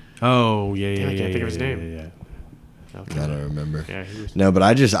 Oh, yeah, yeah, I yeah. can't think yeah, of his yeah, name. yeah, I don't remember. Yeah, he was. No, but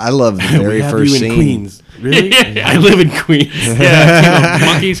I love the yeah. very We have first you in scene. Queens. Really? Yeah. I live in Queens. Yeah,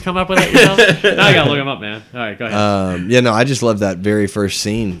 monkeys come up with it yourself? Now I gotta look him up, man. All right, go ahead. Yeah, no, I just love that very first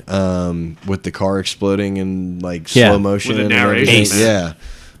scene with the car exploding and like Yeah. slow motion With the and narration, everything. man. Yeah.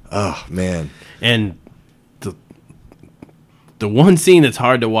 Oh man. And the one scene that's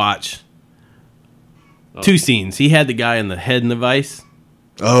hard to watch. Two scenes. He had the guy in the head in the vice,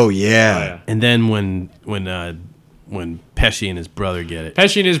 Oh Oh, yeah. yeah. and then when Pesci and his brother get it.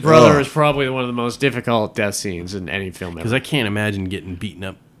 Pesci and his brother Oh. is probably one of the most difficult death scenes in any film Because ever. I can't imagine getting beaten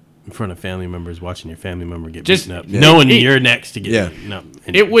up in front of family members, watching your family member get Just- beaten up, Yeah. knowing He- you're next to get Yeah. beaten up.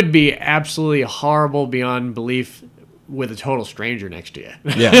 And It would be absolutely horrible beyond belief with a total stranger next to you.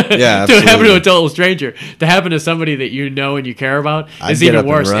 Yeah. Yeah. To happen to a absolutely. total stranger, to happen to somebody that you know and you care about I'd is get even up and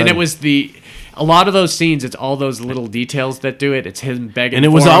worse. And run. it was a lot of those scenes. It's all those little details that do it. It's him begging, And it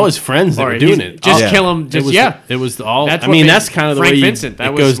was for him, all his friends that or were doing he's- it. Just Yeah. kill him. Just it was all. That's I what mean, made that's kind of the Frank way Vincent, that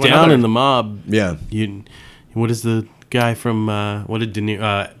it was goes one down other- in the mob. Yeah. What is the guy from? What did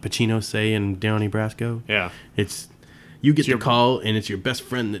Pacino say in Donnie Brasco? Yeah. It's you get your- the call, and it's your best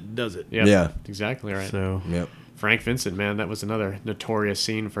friend that does it. Yeah. Yeah. Exactly right. So Yep. Frank Vincent, man, that was another notorious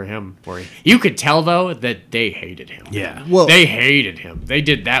scene for him. Where you could tell though that they hated him. yeah, Well, They hated him. They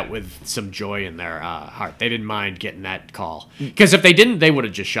did that with some joy in their heart. They didn't mind getting that call. Because if they didn't, they would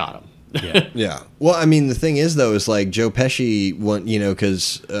have just shot him. yeah. yeah. Well, I mean, the thing is, though, is like Joe Pesci went,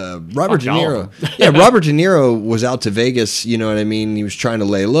 because Robert Fuck De all Niro. of them. Yeah, Robert De Niro was out to Vegas. You know what I mean? He was trying to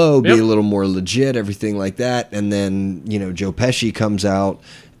lay low, be Yep. a little more legit, everything like that. And then Joe Pesci comes out.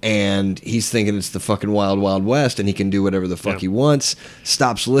 And he's thinking it's the fucking wild, wild west, and he can do whatever the fuck Yeah. he wants.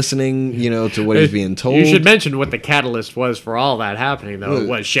 Stops listening, to what he's being told. You should mention what the catalyst was for all that happening, though. It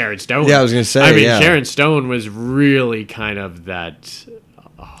was Sharon Stone. Yeah, I was gonna say, I mean, yeah. Sharon Stone was really kind of that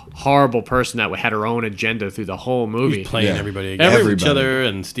horrible person that had her own agenda through the whole movie. Playing Yeah. everybody against Everybody. each other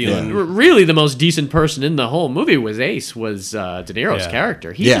and stealing. Yeah. Really, the most decent person in the whole movie was Ace, was De Niro's Yeah.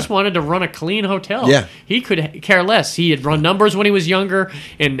 character. He Yeah. just wanted to run a clean hotel. Yeah. He could care less. He had run numbers when he was younger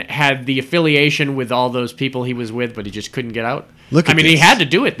and had the affiliation with all those people he was with, but he just couldn't get out. Look I at mean, he this. had to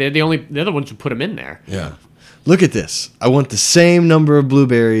do it. They're the other ones who put him in there. Yeah. Look at this. I want the same number of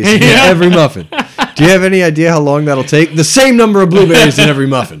blueberries in every muffin. Do you have any idea how long that'll take? The same number of blueberries in every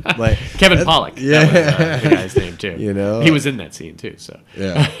muffin. Like Kevin Pollak. yeah. That was the guy's name too. You he was in that scene too. So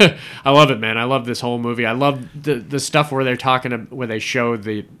Yeah. I love it, man. I love this whole movie. I love the stuff where they're where they show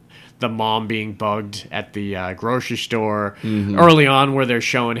the mom being bugged at the grocery store early on, where they're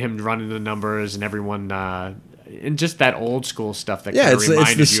showing him running the numbers and everyone. And just that old school stuff that Yeah, kinda it's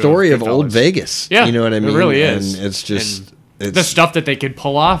reminded the you story of old Goodfellas. Vegas. Yeah, You know what I mean? It really is. And it's just And the stuff that they could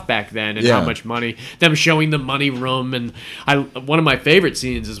pull off back then, and how Yeah. much money. Them showing the money room, and one of my favorite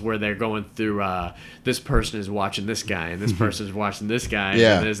scenes is where they're going through. This person is watching this guy, and this person is watching this guy.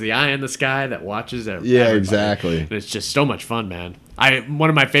 Yeah. And there's the eye in the sky that watches. Yeah, everybody. exactly. And it's just so much fun, man. One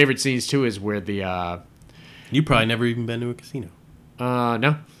of my favorite scenes too is where the You probably never even been to a casino.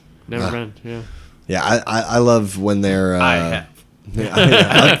 no, never been. Yeah. Yeah, I love when they're I have.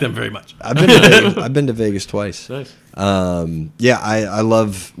 I like them very much. I've been to Vegas twice. Nice. Yeah, I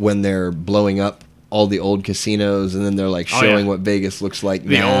love when they're blowing up all the old casinos, and then they're like showing what Vegas looks like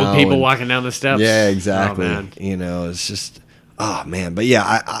The now. old people and- walking down the steps. Yeah, exactly. Oh, man. You know, it's just, oh man. But yeah,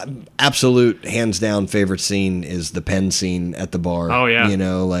 I absolute hands down favorite scene is the pen scene at the bar. Oh, yeah. You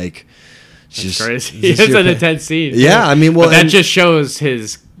know, like it's It's just crazy. just It's your an pen- intense scene. Yeah, I mean, well, But that and- just shows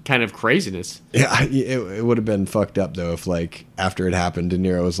his kind of craziness. Yeah, it would have been fucked up though if like after it happened, De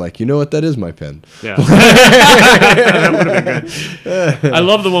Niro was like, you know what, that is my pen. Yeah, that would have been good. I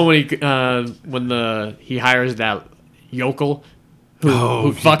love the one when he hires that yokel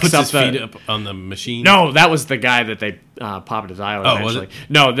who he fucks puts up his feet up on the machine. No, that was the guy that they popped his eye with. Oh, was eventually. it?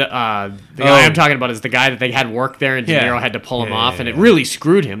 No, the guy I'm talking about is the guy that they had work there, and De Yeah. Niro had to pull him Yeah, off, yeah, and it yeah. really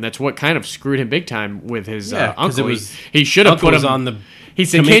screwed him. That's what kind of screwed him big time with his 'cause uncle. it was- He should have Uncle put was him on the He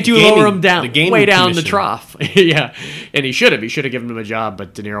said, commi- "Can't you gaming- lower him down, the gaming way down the commission. trough?" Yeah, and he should have. He should have given him a job,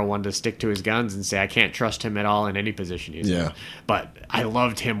 but De Niro wanted to stick to his guns and say, "I can't trust him at all in any position he's in." Yeah. But I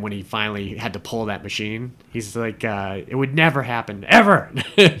loved him when he finally had to pull that machine. He's like, "It would never happen, ever.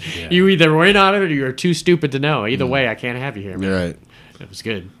 You either win on it or you're too stupid to know. Either way, I can't have you here, man." You're right. It was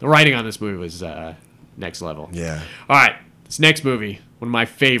good. The writing on this movie was next level. Yeah. All right, this next movie, one of my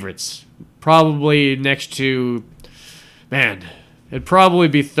favorites, probably next to, man, it'd probably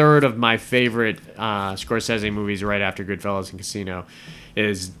be third of my favorite Scorsese movies right after Goodfellas and Casino,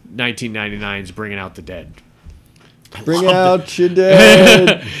 is 1999's Bringing Out the Dead. Bring out your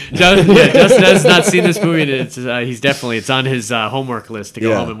dead. Justin has not seen this movie. And it's on his homework list to go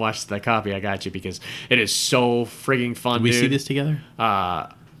Yeah. home and watch the copy I got you because it is so frigging fun. Did we dude. see this together?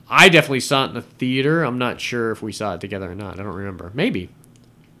 I definitely saw it in the theater. I'm not sure if we saw it together or not. I don't remember. Maybe.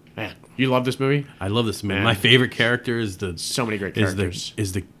 Man, you love this movie? I love this movie. Man. My favorite character is So many great is characters.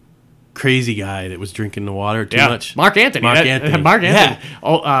 the crazy guy that was drinking the water too Yeah, much. Mark Anthony. Mark Anthony. Mark Anthony. Yeah.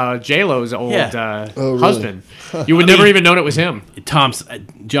 Oh, J-Lo's old Yeah. Oh, really? husband. You would never even known it was him.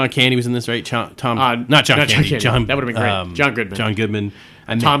 John Candy was in this, right? Not John not John Candy. Candy. John, That would've been great. John Goodman. John Goodman.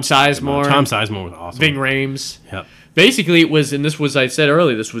 And Tom Sizemore. Tom Sizemore was awesome. Ving Rhames. Yep. Basically, it was, and this was, I said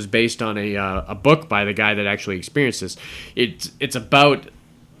earlier, this was based on a book by the guy that actually experienced this. It's about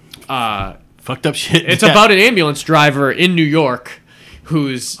Fucked up shit. it's Yeah. about an ambulance driver in New York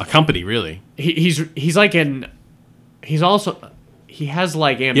who's a company, really. he's like he has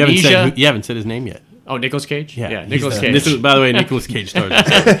like You haven't amnesia. said you haven't said his name yet. Oh, Nicolas Cage? Yeah, he's Nicolas the- Cage. This is, by the way, Nicolas Cage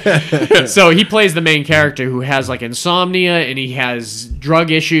started. So he plays the main character who has like insomnia and he has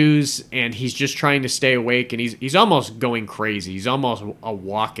drug issues and he's just trying to stay awake and he's almost going crazy. He's almost a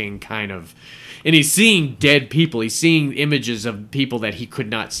walking kind of, and he's seeing dead people. He's seeing images of people that he could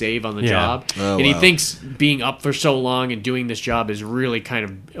not save on the Yeah. job. Oh, and he wow. thinks being up for so long and doing this job is really kind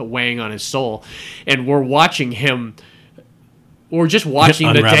of weighing on his soul. And we're watching him. We're just watching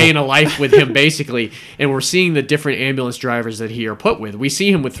the Unravel. day in a life with him, basically, and we're seeing the different ambulance drivers that he are put with. We see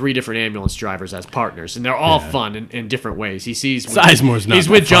him with 3 different ambulance drivers as partners, and they're all fun in different ways. He sees Sizemore's not. He's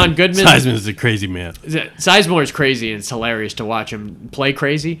that with John fun. Goodman. Sizemore's a crazy man. Sizemore is crazy, and it's hilarious to watch him play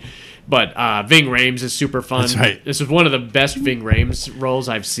crazy. But Ving Rhames is super fun. That's right. This is one of the best Ving Rhames roles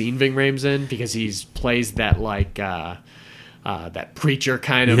I've seen Ving Rhames in because he plays that like that preacher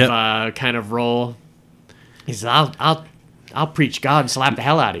kind of role. He says, I'll preach God and slap the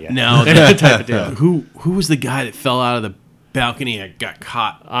hell out of you." Now, type of deal. who was the guy that fell out of the balcony and got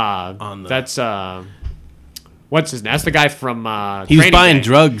caught on the? That's what's his name? That's the guy from He was Training buying Day.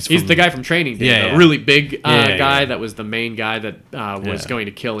 drugs He's from- the guy from Training Day, Yeah, the yeah. really big Yeah, guy yeah. that was the main guy that was Yeah. going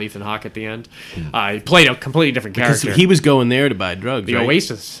to kill Ethan Hawke at the end. He played a completely different because character. he was going there to buy drugs. the right?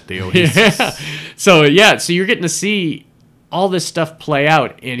 Oasis. The Oasis. Yeah. So you're getting to see all this stuff play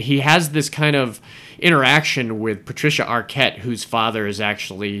out, and he has this kind of interaction with Patricia Arquette, whose father is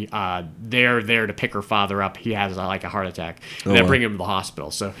actually they're there to pick her father up. He has like a heart attack, and they wow. bring him to the hospital.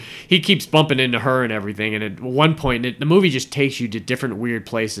 So he keeps bumping into her and everything. And at one point, the movie just takes you to different weird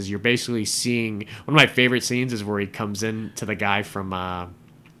places. You're basically seeing one of my favorite scenes is where he comes in to the guy from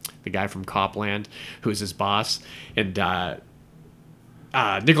Copland, who's his boss, and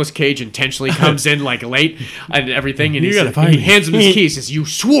Nicolas Cage intentionally comes in like late and everything, and You gotta fire he me. hands him his keys. Says, "You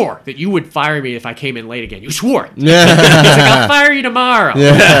swore that you would fire me if I came in late again. You swore it." Yeah. He's like, "I'll fire you tomorrow."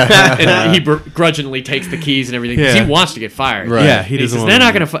 And he begrudgingly takes the keys and everything because Yeah. he wants to get fired. Right. Yeah, he He doesn't. says, want "They're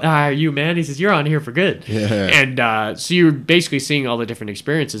not to- going to fire you, man." He says, "You're on here for good." Yeah. And so you're basically seeing all the different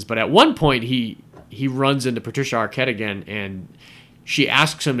experiences. But at one point, he runs into Patricia Arquette again, and she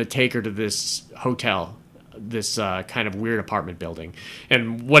asks him to take her to this hotel this kind of weird apartment building,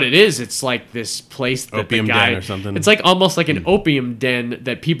 and what it is, it's like this place that Opium the guy, den or something. It's like almost like an opium den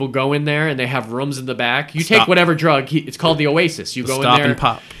that people go in there, and they have rooms in the back. You take whatever drug. It's called the Oasis. You go in Stop there. and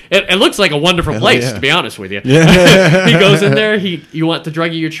pop. It looks like a wonderful place, yeah. to be honest with you. He goes in there. You want the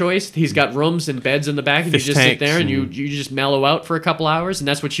drug of your choice. He's got rooms and beds in the back, and Fish you just sit tanks there and you just mellow out for a couple hours, and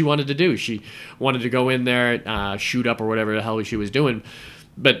that's what she wanted to do. She wanted to go in there, shoot up or whatever the hell she was doing,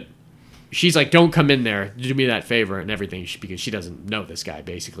 but she's like, "Don't come in there. Do me that favor and everything," because she doesn't know this guy,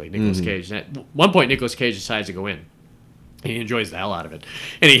 basically, Nicolas Cage. And at one point, Nicolas Cage decides to go in. He enjoys the hell out of it.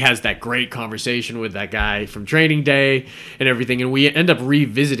 And he has that great conversation with that guy from Training Day and everything. And we end up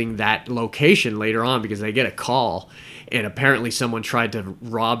revisiting that location later on because they get a call. And apparently someone tried to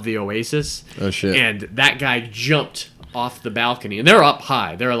rob the Oasis. Oh, shit. And that guy jumped off the balcony. And they're up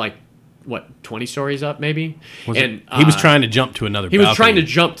high. They're like, 20 stories up maybe? He was trying to jump to another He balcony. was trying to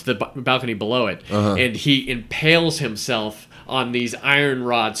jump to the balcony below it. And he impales himself on these iron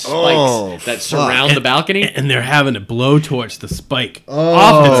rod spikes that surround the balcony. And they're having to blowtorch the spike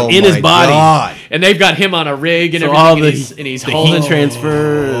Oh, that's in his my body. God. And they've got him on a rig and So everything, all and the, he's the holding. heat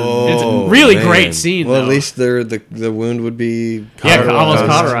transfer. It's a really great scene. Well, though. at least the wound would be almost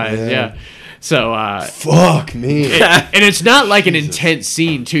cauterized. Yeah. So, Fuck me. and it's not like an intense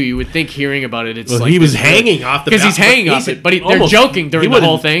scene too. You would think hearing about it, it's Well, like he was this- hanging off the because he's hanging off it, but they're joking during the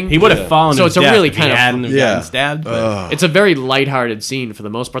whole thing. He would have fallen. So to it's a his death really if he kind of- hadn't Yeah. gotten stabbed. But It's a very lighthearted scene for the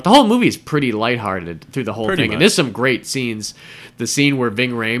most part. The whole movie is pretty lighthearted through the whole Pretty thing, and much. there's some great scenes. The scene where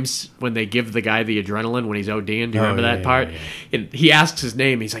Ving Rhames, when they give the guy the adrenaline when he's ODing, do you remember yeah, that part? And he asks his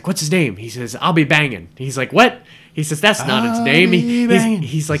name. He's like, "What's his name?" He says, "I'll be banging." He's like, "What?" He says, "That's not his name."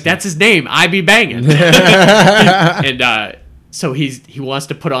 He's like, "That's his name. I be banging." And so he wants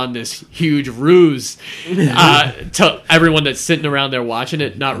to put on this huge ruse to everyone that's sitting around there watching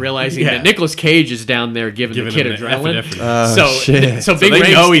it, not realizing Yeah. that Nicolas Cage is down there giving the kid him the adrenaline. epinephrine. So so Ving they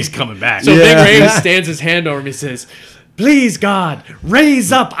Rhames, know he's coming back. so Ving Rhames stands his hand over him. He says, "Please, God,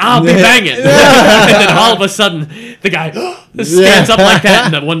 raise up. I'll be banging." And then all of a sudden, the guy stands up like that,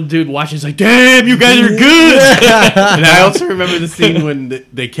 and the one dude watching is like, "Damn, you guys are good." And I also remember the scene when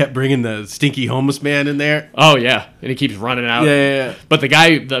they kept bringing the stinky homeless man in there. Oh yeah, and he keeps running out. Yeah. But the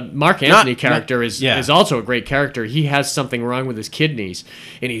guy, the Mark Anthony character, is yeah. also a great character. He has something wrong with his kidneys,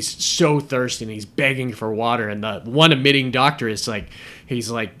 and he's so thirsty, and he's begging for water. And the one admitting doctor is like, he's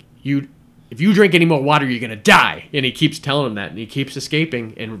like, if you drink any more water, you're gonna die. And he keeps telling him that, and he keeps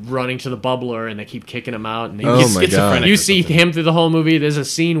escaping and running to the bubbler, and they keep kicking him out. And Oh he's my schizophrenic. God. You see him through the whole movie. There's a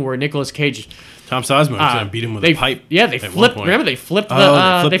scene where Nicolas Cage. Tom Sizemore was going to beat him with a pipe. Yeah, they at one flipped. point. Remember, they flipped the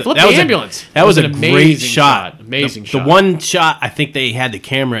Oh, they flipped that the was ambulance. That was It a an great amazing shot. Amazing the shot. The one shot, I think they had the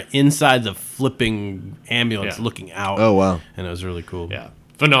camera inside the flipping ambulance Yeah. looking out. Oh, wow. And it was really cool. Yeah,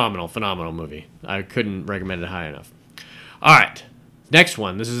 phenomenal movie. I couldn't recommend it high enough. All right, next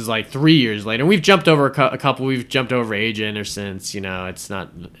one. This is like 3 years later. We've jumped over a couple. We've jumped over Age of Innocence. You know, it's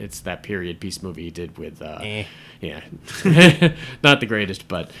that period piece movie he did with. Yeah, not the greatest,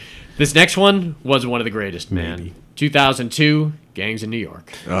 but this next one was one of the greatest. Man, Maybe. 2002, Gangs in New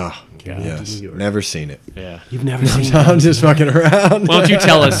York. Oh, yes. Never seen it. Yeah. You've never seen I'm just fucking around. Why don't you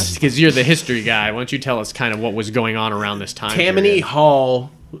tell us, because you're the history guy, why don't you tell us kind of what was going on around this time Tammany period?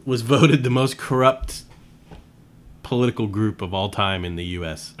 Hall was voted the most corrupt political group of all time in the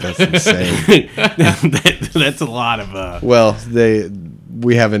U.S. That's insane. That's a lot of. Well,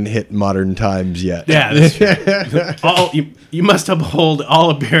 we haven't hit modern times yet. Yeah, that's true. You must uphold all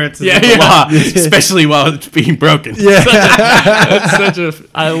appearances Yeah, of the yeah. law, especially while it's being broken. That's such a.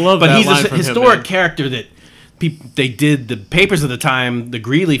 I love But that he's line a from him, historic man. character that they did the papers of the time. The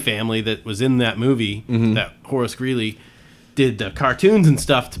Greeley family that was in that movie, that Horace Greeley, did the cartoons and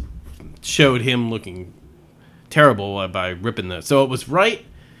stuff. Showed him looking terrible by ripping the. So it was right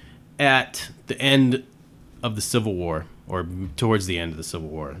at the end of the Civil War, or towards the end of the Civil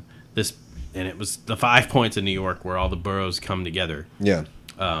War. And it was the 5 points in New York where all the boroughs come together. Yeah.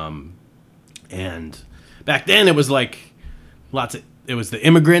 And back then it was like it was the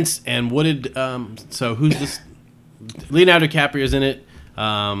immigrants and what did so who's this? Leonardo DiCaprio's in it.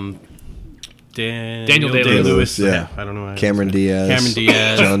 Daniel Day-Lewis. Yeah. I don't know. Why Cameron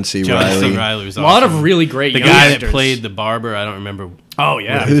Diaz. John C. Reilly. Was A lot awesome. of really great the young guy actors. that played the barber. I don't remember. Oh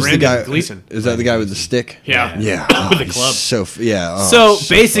yeah, Who's Brandon the guy? Gleeson. Is that the guy with the stick? Yeah. Yeah. With the he's club. So yeah. Oh, So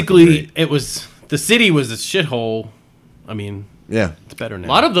fucking basically, great. it was the city was a shithole. I mean, Yeah. it's better now. A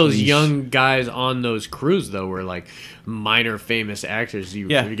lot of those young guys on those crews, though, were like minor famous actors you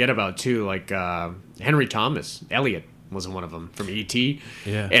Yeah. forget about, too. Like Henry Thomas, Elliot was one of them from E.T.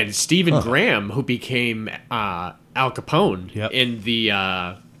 Yeah. And Stephen Graham, who became Al Capone Yep. in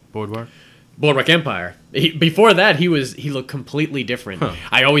the Boardwalk. Boardwalk Empire. Before that, he looked completely different. Huh.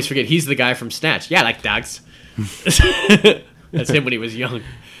 I always forget he's the guy from Snatch. Yeah, I like dogs. That's him when he was young.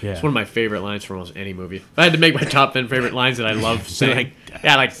 Yeah. It's one of my favorite lines from almost any movie. If I had to make my top 10 favorite lines that I love saying,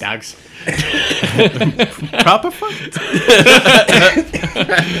 yeah, I like dogs. Proper fun.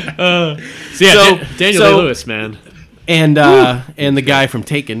 Daniel Day-Lewis, man. And the guy from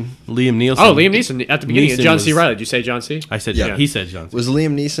Taken, Liam Neeson. Oh, Liam Neeson at the beginning. Neeson John C. was- Reilly. Did you say John C? I said Yeah. He said John C. Was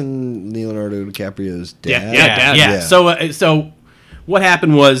Liam Neeson Leonardo DiCaprio's dad? Yeah, Dad. Yeah. Yeah. So what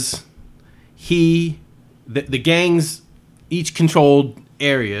happened was the gangs each controlled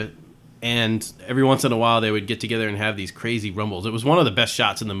area, and every once in a while they would get together and have these crazy rumbles. It was one of the best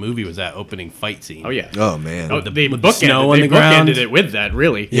shots in the movie. Was that opening fight scene? Oh, yeah. Oh man. Oh, with the the bookended, snow on they the ground. bookended it with that,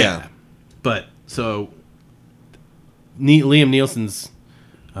 really. Yeah. But so Liam Nielsen's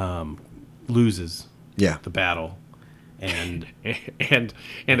loses Yeah. the battle, and and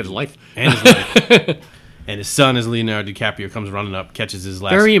his life. and his life. And his son, as Leonardo DiCaprio, comes running up, catches his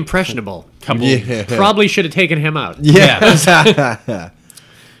last Very impressionable. couple. Yeah. Probably should have taken him out. Yeah.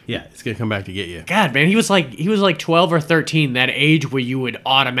 Yeah, it's gonna come back to get you. God, man, he was like 12 or 13, that age where you would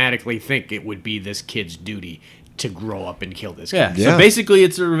automatically think it would be this kid's duty to grow up and kill this guy. Yeah. Yeah. So basically,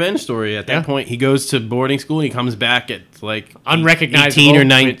 it's a revenge story. At that Yeah. point, he goes to boarding school and he comes back at like Unrecognizable. 18 or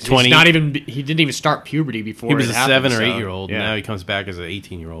I mean, 20. he didn't even start puberty before He was it a happened, 7 or so, 8 year old. Yeah. And now he comes back as an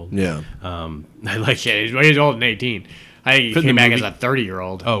 18-year-old. Yeah. I like. Shit, he's older than 18. I think he For the came back as movie- a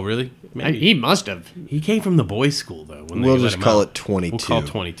 30-year-old. Oh, really? Maybe. He must have. He came from the boys' school though. When We'll they let just him call out. it 22. We'll call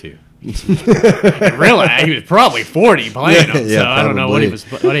 22. Really, he was probably 40 playing him. Yeah, so I don't know what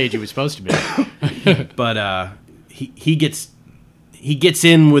probably. what age he was supposed to be. But he gets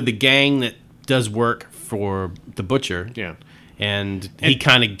in with the gang that does work for the butcher. Yeah. And he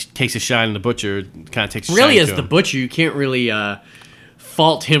kind of takes a shine in the butcher. Kind of takes a Really, shine as to the him. butcher, you can't really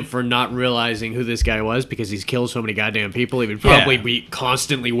fault him for not realizing who this guy was because he's killed so many goddamn people. He would probably Yeah. be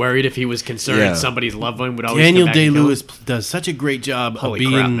constantly worried if he was concerned Yeah. somebody's loved one would always Daniel come back and kill him. Day-Lewis does such a great job Holy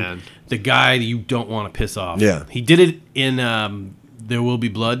of crap, being man. the guy that you don't want to piss off. Yeah. He did it in There Will Be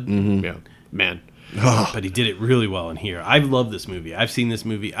Blood, Yeah, man. but he did it really well in here. I love this movie. I've seen this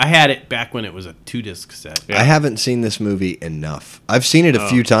movie. I had it back when it was a 2-disc set. Yeah. I haven't seen this movie enough. I've seen it a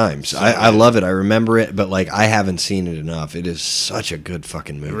few times. I love it. I remember it, but like I haven't seen it enough. It is such a good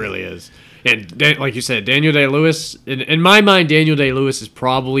fucking movie. It really is. And like you said, Daniel Day-Lewis, in my mind, Daniel Day-Lewis is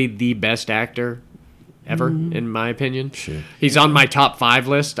probably the best actor ever, in my opinion. Sure. He's on my top 5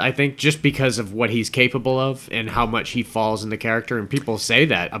 list, I think, just because of what he's capable of and how much he falls in the character. And people say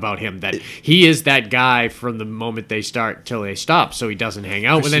that about him, that he is that guy from the moment they start till they stop. So he doesn't hang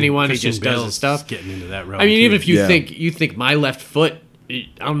out with anyone. Christian he just does Bale's his stuff. Getting into that realm. I mean, even if you Yeah. think My Left Foot, I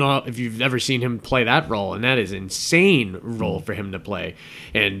don't know if you've ever seen him play that role, and that is an insane role for him to play.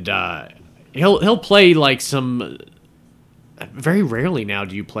 And he'll play like some. Very rarely now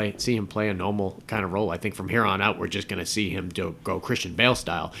do you see him play a normal kind of role. I think from here on out, we're just going to see him go Christian Bale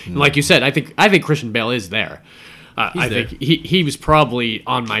style. And like you said, I think Christian Bale is there. I there. think he was probably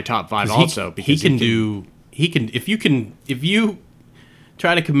on my top 5 also because if you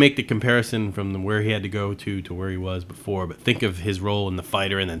try to make the comparison from where he had to go to where he was before, but think of his role in The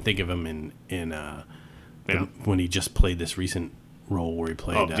Fighter and then think of him in when he just played this recent role where he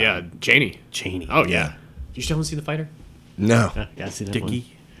played Cheney. Cheney. Oh yeah, you still haven't seen The Fighter? No. Gotta see that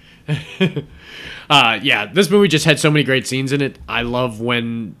Dickie. Yeah, this movie just had so many great scenes in it. I love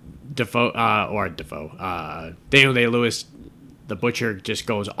when Daniel Day-Lewis, the butcher, just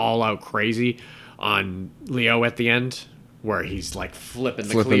goes all out crazy on Leo at the end, where he's like flipping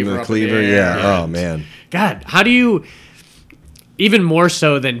the cleaver up in the air. Yeah. Oh man. God, how do you? Even more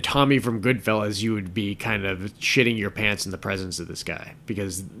so than Tommy from Goodfellas, you would be kind of shitting your pants in the presence of this guy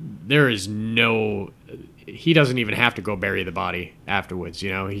because there is no. He doesn't even have to go bury the body afterwards.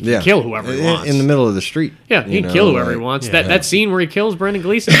 You know, he can kill whoever he wants in the middle of the street. Yeah, he can kill whoever he wants. That scene where he kills Brendan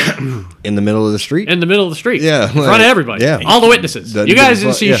Gleeson In the middle of the street. in the middle of the street, Yeah, in front like- of everybody, yeah. all the witnesses. You guys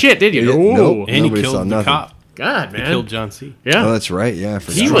didn't see shit, did you? Yeah, Ooh. nope. And he Nobody saw killed the nothing. cop. God, He man, killed John C. yeah. Oh, that's right. Yeah, I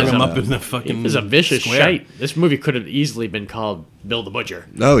forgot. He was Strung him a- up in the fucking. He was a vicious square. shite. This movie could have easily been called Bill the Butcher.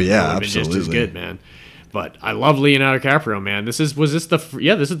 Oh It yeah, would have been absolutely. just as good, man. But I love Leonardo DiCaprio, man. This is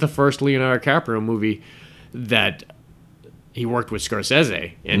the first Leonardo DiCaprio movie that he worked with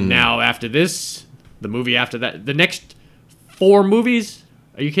Scorsese, and now after this, the movie after that, the next 4 movies.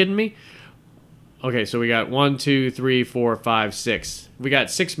 Are you kidding me? Okay, so we got 1, 2, 3, 4, 5, 6. We got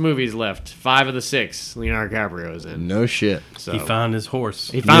 6 movies left. 5 of the 6, Leonardo DiCaprio is in. No shit. So He found his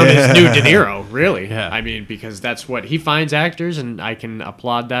horse. he found his new De Niro, really. Yeah. I mean, because that's what he finds actors, and I can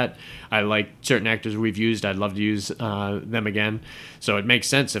applaud that. I like certain actors we've used. I'd love to use them again. So it makes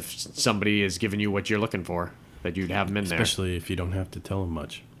sense if somebody is giving you what you're looking for, that you'd have them in there. Especially if you don't have to tell him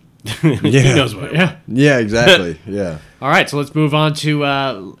much. Yeah. He knows what. Yeah. Yeah, exactly. Yeah. All right, so let's move on to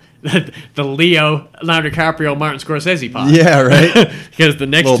the Leonardo DiCaprio, Martin Scorsese pod. Yeah, right? Because the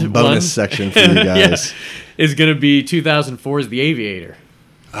next Little bonus one section for you guys. is going to be 2004's The Aviator.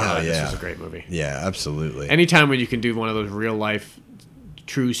 Oh, This yeah. was a great movie. Yeah, absolutely. Anytime when you can do one of those real life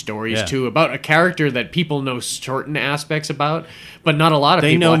true stories Yeah. too about a character that people know certain aspects about, but not a lot of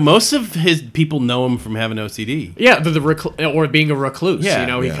They people. know most of his people know him from having OCD. Yeah, or being a recluse. Yeah, you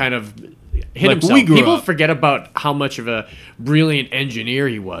know, he yeah. kind of hit Like, himself. we grew People up. forget about how much of a brilliant engineer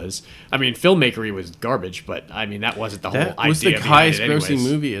he was. I mean, filmmaker he was garbage, but I mean that wasn't the whole That idea. was the behind highest it grossing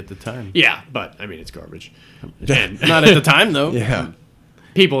anyways. movie at the time. Yeah, but I mean it's garbage. And Not at the time though. Yeah.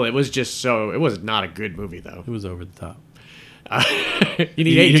 people, it was just so. It was not a good movie though. It was over the top. You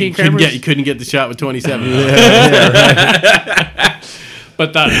need 18 cameras. You couldn't get the shot with 27.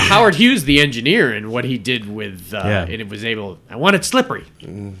 But Howard Hughes, the engineer, and what he did with, Yeah. and it was able. I want it slippery,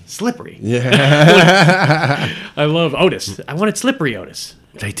 slippery. Yeah. I love Otis. I want it slippery, Otis.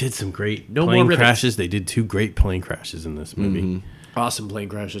 They did some great No more plane rivets. crashes. They did 2 great plane crashes in this movie. Awesome plane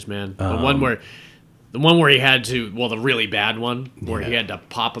crashes, man. The one where he had to, well, the really bad one where he Yeah. had to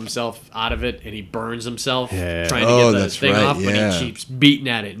pop himself out of it and he burns himself Yeah. trying to Oh, get the that's thing right, off, but yeah. he keeps beating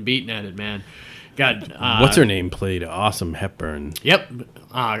at it and beating at it, man. God, What's her name played awesome Hepburn. Yep,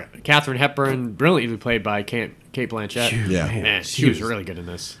 Katharine Hepburn, brilliantly played by Kate Blanchett. Yeah. Man, she was really good in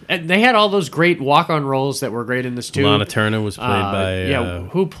this. And they had all those great walk-on roles that were great in this too. Lana Turner was played by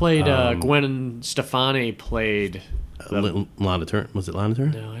who played Gwen Stefani played. Lana Turner. Was it Lana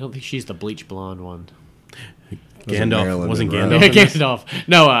Turner? No, I don't think she's the bleach blonde one. Gandalf. Marilyn Wasn't Monroe? Gandalf? in this? Gandalf.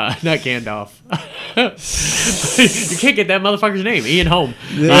 No, not Gandalf. You can't get that motherfucker's name. Ian Holm.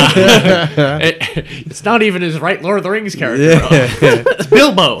 It's not even his right Lord of the Rings character. It's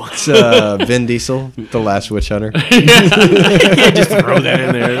Bilbo. It's Vin Diesel, the last witch hunter. You can't just throw that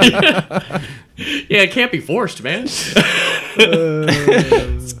in there. Yeah, it can't be forced, man.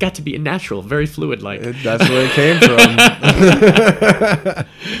 It's got to be a natural, very fluid like. That's where it came from.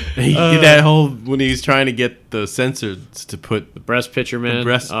 That whole when he's trying to get the censors to put Breast picture, man.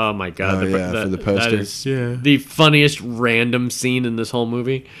 breast- Oh my god. Oh, yeah, for the poster. That is Yeah. the funniest random scene in this whole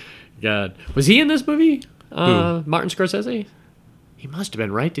movie. God, was he in this movie? Martin Scorsese. He must have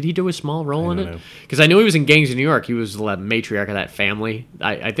been, right? Did he do a small role in don't it? know. Because I know he was in Gangs of New York. He was the matriarch of that family.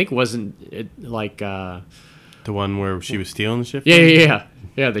 I think wasn't it like. the one where she was stealing the shit.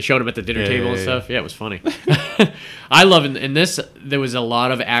 Yeah, they showed him at the dinner Yeah, table yeah, and yeah. stuff. Yeah, it was funny. I love in this. There was a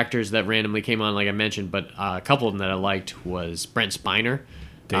lot of actors that randomly came on, like I mentioned, but a couple of them that I liked was Brent Spiner.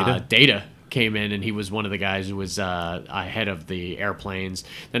 Data? Data came in, and he was one of the guys who was ahead of the airplanes.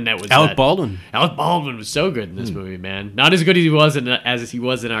 Then that was Alec Baldwin. Alec Baldwin was so good in this movie, man. Not as good as he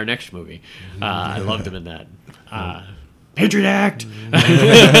was in our next movie. I loved him in that. Patriot Act.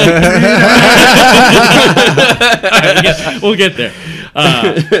 We'll get there.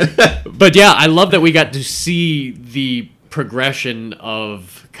 But yeah, I love that we got to see the progression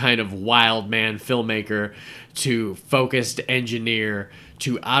of kind of wild man filmmaker to focused engineer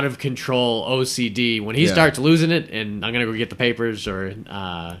to out of control OCD. When he Yeah. starts losing it, and I'm gonna go get the papers or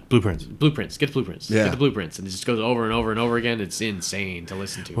Blueprints. blueprints, get the blueprints, Yeah. get the blueprints, and it just goes over and over and over again. It's insane to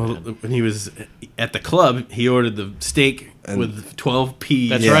listen to. Well, man. when he was at the club, he ordered the steak And- with 12 peas.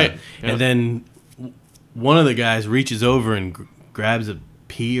 That's Yeah. right. Yeah. And then one of the guys reaches over and grabs a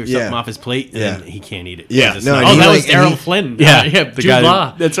pea or something Yeah. off his plate, and Yeah. then he can't eat it. Yeah, because it's no, not- and Oh, he, that like- was and Errol he- Flynn. Yeah, Yeah, the Jude guy.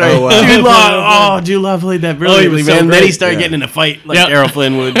 Law. That's right. Oh, wow. Jude Law. Oh, Jude Law played that brilliantly, was so man. Then he great. started Yeah. getting in a fight like Yeah. Errol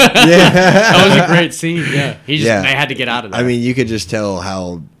Flynn would. That was a great scene. Yeah, he just Yeah. they had to get out of there. I mean, you could just tell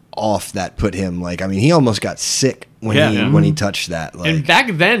how off that put him. Like, I mean, he almost got sick when Yeah. he Yeah. when he touched that. Like, and back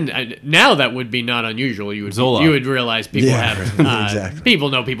then, now that would be not unusual. You would Zoloft. realize people Yeah, have exactly. people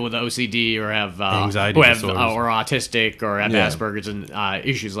know people with OCD or have Anxiety who have disorders. or autistic or have Yeah. Asperger's and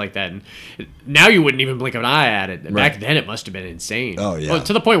issues like that. And now you wouldn't even blink an eye at it. Right. Back then, it must have been insane. Oh, yeah. Well,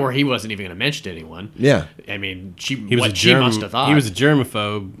 to the point where he wasn't even going to mention to anyone. yeah, I mean, He was what a she must have thought. He was a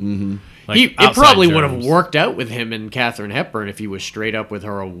germaphobe. Mm-hmm. It probably would have worked out with him and Katharine Hepburn if he was straight up with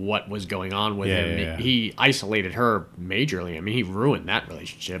her on what was going on with Yeah, him. yeah, yeah. He isolated her majorly. I mean, he ruined that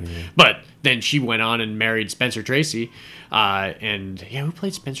relationship. But then she went on and married Spencer Tracy. And yeah, who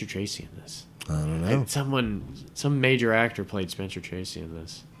played Spencer Tracy in this? I don't know. Some major actor played Spencer Tracy in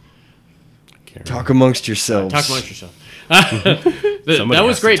this. Talk amongst yourselves. Talk amongst yourself. That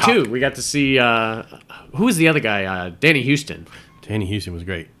was great too. We got to see who was the other guy? Danny Houston. Danny Houston was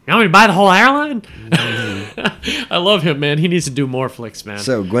great. You want me to buy the whole airline? I love him, man. He needs to do more flicks, man.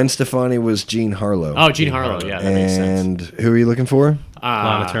 So Gwen Stefani was Jean Harlow. Oh, Jean Harlow. Yeah, that makes sense. And who are you looking for?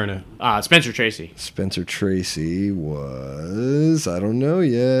 Lana Turner. Spencer Tracy. Spencer Tracy was, I don't know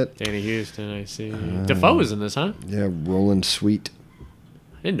yet. Danny Houston, I see. Defoe was in this, huh? Yeah, Roland Sweet.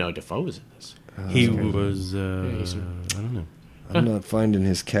 I didn't know Defoe was in this. He was, I don't know. I'm not finding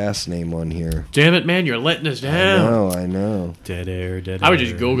his cast name on here. Damn it, man, you're letting us down. I know. Dead air, dead air. I would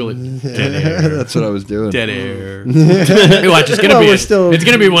just Google it. Dead air. That's what I was doing. Dead air. Hey, watch, it's gonna Well, be we're still- it's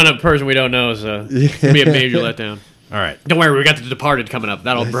gonna be one person we don't know, so it's gonna be a major letdown. All right. Don't worry, we got The Departed coming up.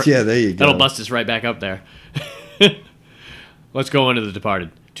 Yeah, there you go. That'll bust us right back up there. Let's go on to The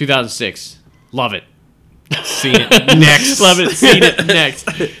Departed. 2006. Love it. See it next. Love it. Seen it next.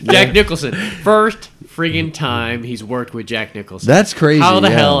 Jack Nicholson. First friggin' time he's worked with Jack Nicholson. That's crazy. How the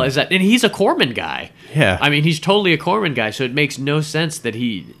yeah. hell is that? And he's a Corman guy. Yeah. I mean, he's totally a Corman guy, so it makes no sense that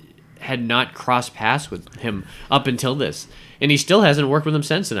he had not crossed paths with him up until this. And he still hasn't worked with him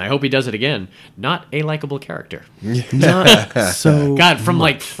since, and I hope he does it again. Not a likable character. Not so. God, from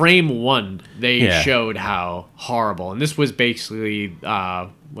like frame one, they Yeah. showed how horrible. And this was basically,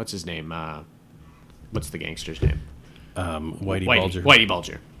 what's his name? What's the gangster's name? Whitey Bulger. Whitey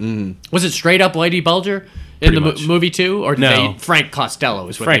Bulger. Was it straight up Whitey Bulger in the much. movie too, or did No. they Frank Costello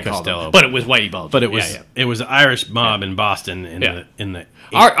is what Frank they called Costello. him. But it was Whitey Bulger. But it was Yeah. it was an Irish mob in Boston in Yeah. the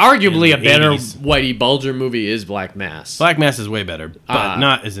Arguably, a in the better 80s. Whitey Bulger movie is Black Mass. Black Mass is way better, but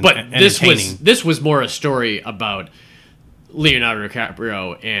not as But entertaining. this was more a story about Leonardo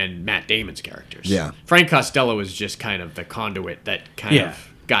DiCaprio and Matt Damon's characters. Yeah. Frank Costello was just kind of the conduit that kind Yeah. of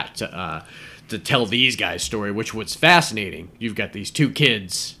got to tell these guys' story, which was fascinating. You've got these two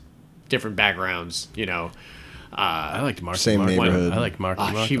kids, different backgrounds, you know. I liked Mark. Same Mark. neighborhood. I liked Mark.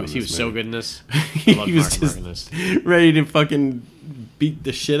 Mark He on was this so movie. good in this. He I loved was Mark just in this. ready to fucking beat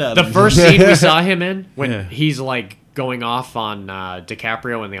the shit out The of him. first scene we saw him in, when Yeah. he's like going off on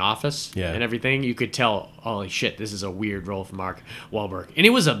DiCaprio in the office Yeah. and everything, you could tell, holy shit, this is a weird role for Mark Wahlberg. And it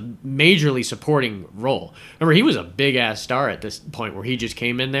was a majorly supporting role. Remember, he was a big ass star at this point where he just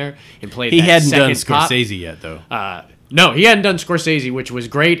came in there and played He that hadn't done second cop. Scorsese yet, though. No, he hadn't done Scorsese, which was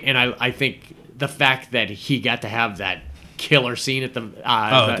great. And I think the fact that he got to have that killer scene at the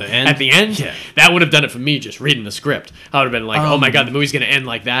end? at the end, Yeah. that would have done it for me just reading the script. I would have been like, oh my god, the movie's gonna end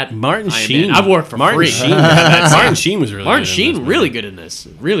like that. Martin I am Sheen. in. I've worked for Martin free. Sheen. Martin Sheen was really Martin good in Sheen this movie. really good in this.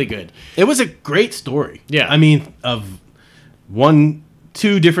 Really good. It was a great story. Yeah. I mean, of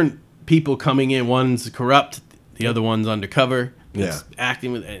two different people coming in. One's corrupt, the other one's undercover. Yeah. It's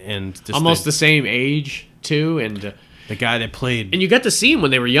acting with and just Almost the same age too, and the guy that played. you got to see them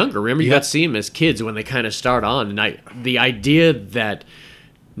when they were younger. Remember, you Yep. got to see them as kids when they kind of start on. And the idea that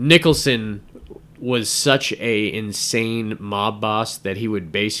Nicholson was such a insane mob boss that he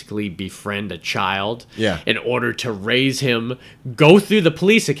would basically befriend a child Yeah. in order to raise him, go through the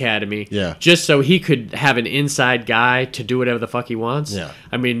police academy Yeah. just so he could have an inside guy to do whatever the fuck he wants. Yeah.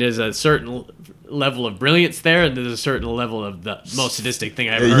 I mean, there's a certain level of brilliance there, and there's a certain level of the most sadistic thing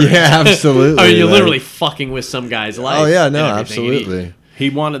I've ever heard. Yeah, absolutely. I mean, you're Like- literally fucking with some guy's life. Oh yeah, and no, everything. And absolutely. He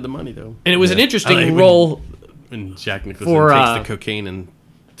wanted the money though. And it was an I interesting like when- role. And Jack Nicholson For, takes the cocaine and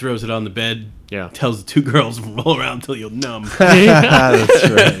throws it on the bed. Yeah. Tells the two girls roll around until you're numb. That's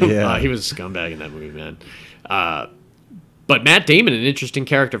right. Yeah. He was a scumbag in that movie, man. But Matt Damon, an interesting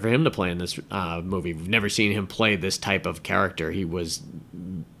character for him to play in this movie. We've never seen him play this type of character. He was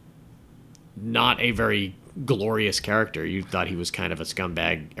not a very glorious character. You thought he was kind of a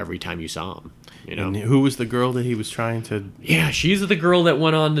scumbag every time you saw him. You know? And who was the girl that he was trying to? Yeah, she's the girl that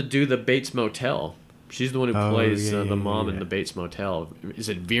went on to do the Bates Motel. She's the one who Oh, plays yeah, the yeah, mom in yeah. the Bates Motel. Is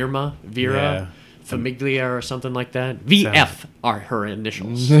it Vera Yeah. Famiglia or something like that? VF are her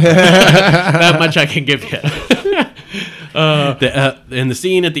initials. That much I can give you. And the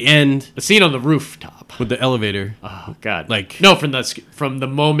scene at the end The scene on the rooftop. with the elevator. Oh God! Like- no, from the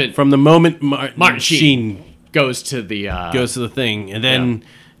moment From the moment Martin Sheen goes to the goes to the thing, and then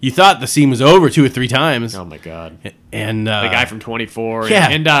you thought the scene was over 2 or 3 times. Oh my God! And The guy from 24. Yeah.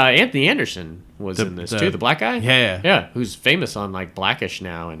 And Anthony Anderson was in this too. The black guy. Yeah. Yeah. Who's famous on like Blackish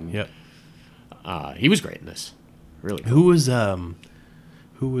now, and Yep. he was great in this. Really. Cool.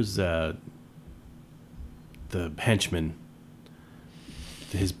 Who was the henchman?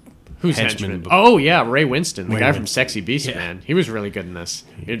 His Who's henchman? henchman? Oh yeah, Ray Winston, the Ray guy from Winston. Sexy Beast, Yeah. man. He was really good in this.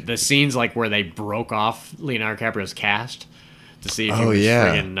 The scenes like where they broke off Leonardo DiCaprio's cast to see if he Oh, was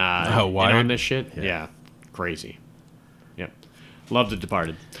yeah. friggin' in Wired? on this shit. Yeah. Crazy. Yep. Love The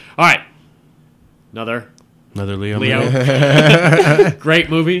Departed. All right. Another Leo. Great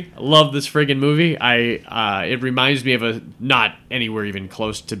movie. I love this friggin' movie. It reminds me of a, not anywhere even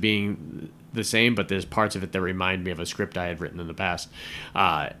close to being the same, but there's parts of it that remind me of a script I had written in the past.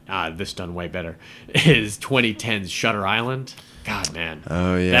 This done way better. Is 2010's Shutter Island. God, man.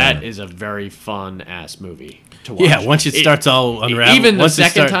 Oh, yeah. That is a very fun ass movie to watch. Yeah, once it starts all unraveling, even the once it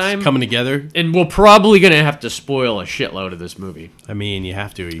second starts time coming together. And we're probably gonna have to spoil a shitload of this movie. I mean, you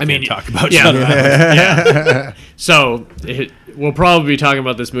have to. You can't talk about yeah, Shutter Island. yeah. So we'll probably be talking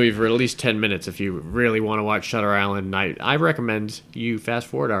about this movie for at least 10 minutes if you really want to watch Shutter Island. I recommend you fast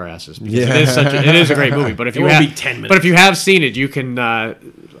forward our asses because it is a great movie. But if you won't have be 10 minutes. But if you have seen it, you can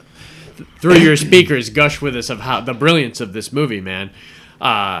through your speakers gush with us of how the brilliance of this movie, man.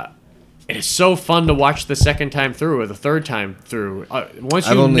 It's so fun to watch the second time through or the third time through. Once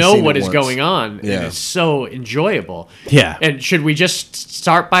you know what is going on, it is so enjoyable. Yeah. And should we just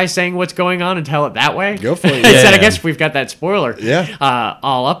start by saying what's going on and tell it that way? Go for it. I guess we've got that spoiler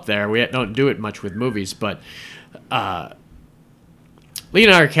all up there. We don't do it much with movies, but Leonardo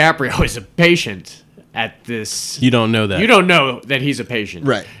DiCaprio is a patient at this. You don't know that. You don't know that he's a patient.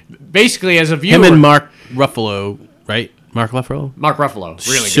 Right. Basically, as a viewer. Him and Mark Ruffalo, right? Mark Ruffalo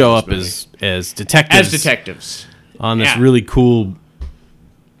really show up as detectives. On this really cool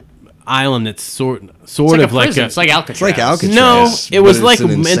island that's sort of like it's like Alcatraz. It's like Alcatraz. No, it was like a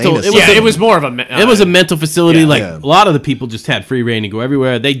mental. It was more of a. It was a mental facility. A lot of the people just had free reign to go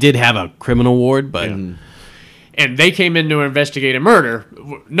everywhere. They did have a criminal ward, but. Yeah. And they came in to investigate a murder,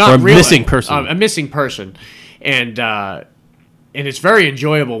 a missing person. A missing person, and it's very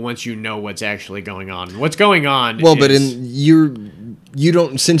enjoyable once you know what's actually going on. What's going on? Well, but you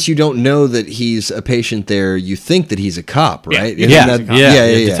don't, since you don't know that he's a patient there, you think that he's a cop, right? Yeah.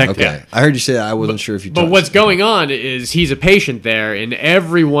 Okay, I heard you say that. I wasn't sure if you. But what's going on is he's a patient there, and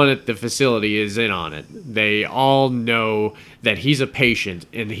everyone at the facility is in on it. They all know that he's a patient,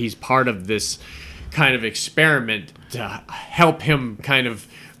 and he's part of this kind of experiment to help him kind of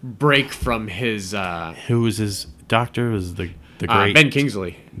break from his. Who was his doctor? Was the great Ben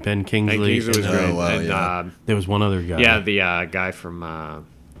Kingsley. Ben Kingsley. Ben Kingsley was great. Wow, and, there was one other guy. Yeah, the guy from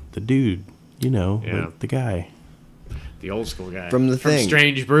the dude. The guy. The old school guy from Thing.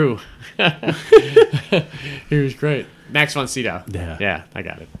 Strange Brew. He was great. Max von Sydow. Yeah, I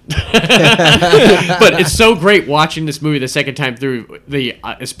got it. But it's so great watching this movie the second time through.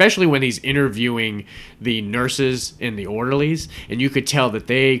 Especially when he's interviewing the nurses and the orderlies, and you could tell that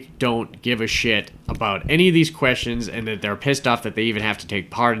they don't give a shit about any of these questions, and that they're pissed off that they even have to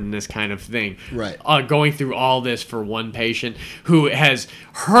take part in this kind of thing. Right. Going through all this for one patient who has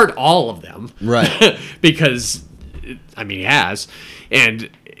hurt all of them. Right. Because, he has, and.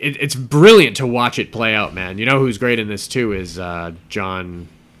 It's brilliant to watch it play out, man. You know who's great in this too is John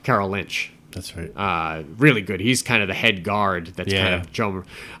Carroll Lynch. That's right. Really good. He's kind of the head guard that's kind of jump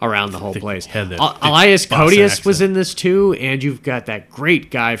around the whole place. Elias Koteas was in this too, and you've got that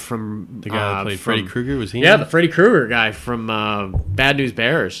great guy from the guy that played Freddy Krueger. Was he? Yeah, the Freddy Krueger guy from Bad News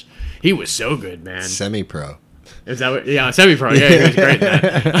Bears. He was so good, man. Semi-pro. Is that what? Yeah, semi-pro. Yeah, he was great in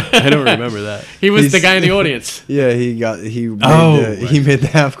that. I don't remember that. He was the guy in the audience. Yeah, he made the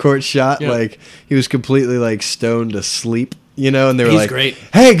half-court shot. Yeah. Like he was completely like stoned asleep, and they were great.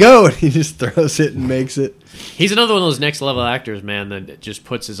 "Hey, go!" And he just throws it and makes it. He's another one of those next-level actors, man, that just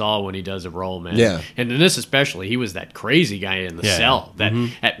puts his all when he does a role, man. Yeah. And in this especially, he was that crazy guy in the cell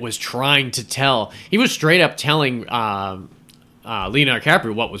that was trying to tell. He was straight up telling. Leonardo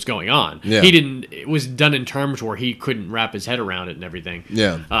DiCaprio what was going on. Yeah. It was done in terms where he couldn't wrap his head around it and everything.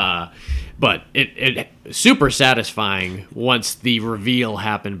 Yeah. But it super satisfying once the reveal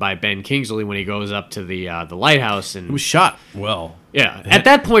happened by Ben Kingsley when he goes up to the lighthouse and it was shot well. Yeah. At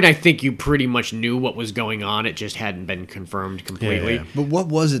that point, I think you pretty much knew what was going on. It just hadn't been confirmed completely. Yeah. But what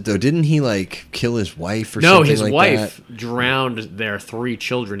was it though? Didn't he kill his wife or something like that? No, his wife drowned their 3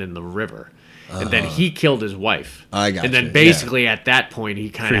 children in the river. And then he killed his wife. I got And then basically at that point, he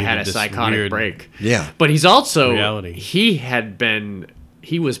kind of had a psychotic break. Yeah. But he's also... reality. He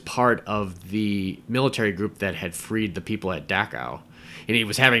was part of the military group that had freed the people at Dachau. And he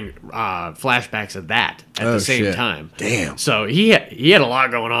was having flashbacks of that at the same time. Damn. So he had a lot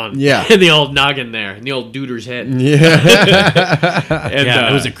going on in the old noggin there, in the old duder's head. Yeah. And,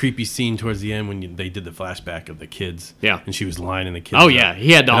 it was a creepy scene towards the end when they did the flashback of the kids. Yeah. And she was lining the kids Oh, up. yeah.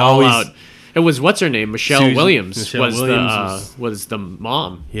 He had to all out... It was what's her name? Michelle Williams was the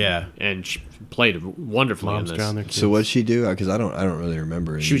mom. Yeah, and she played wonderfully in this. So what'd she do? Because I don't really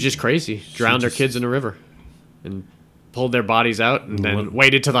remember. She was just crazy. Drowned her kids in a river, and pulled their bodies out and then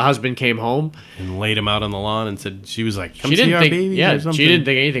waited till the husband came home and laid him out on the lawn and said she was like, "Come she see didn't our think baby." yeah she didn't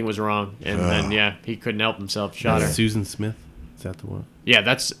think anything was wrong, and then he couldn't help himself, shot her. Susan Smith, is that the one?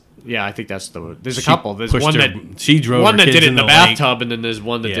 I think that's the. There's a couple. There's one that she drove. One her that kids did it in the lake. bathtub, and then there's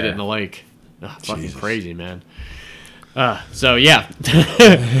one that did it Yeah. in the lake. Fucking crazy, man. So yeah,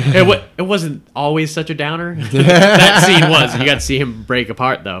 it wasn't always such a downer. That scene was. You got to see him break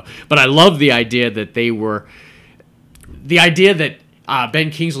apart though. But I love the idea that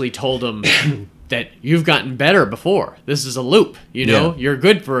Ben Kingsley told him that you've gotten better before. This is a loop, you know? Yeah. You're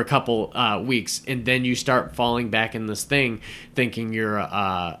good for a couple weeks, and then you start falling back in this thing, thinking you're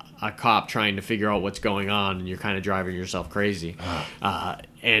a cop trying to figure out what's going on, and you're kind of driving yourself crazy.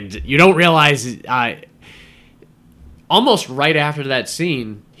 And you don't realize... almost right after that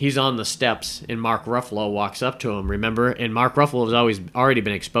scene, he's on the steps, and Mark Ruffalo walks up to him, remember? And Mark Ruffalo has already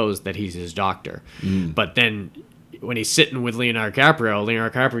been exposed that he's his doctor. But then when he's sitting with Leonardo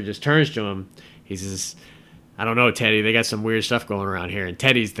DiCaprio just turns to him. He says, I don't know, Teddy, they got some weird stuff going around here. And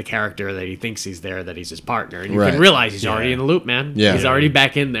Teddy's the character that he thinks he's there, that he's his partner. And you can realize he's already in the loop, man. Yeah. He's already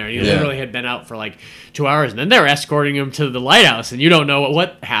back in there. He literally had been out for like 2 hours. And then they're escorting him to the lighthouse. And you don't know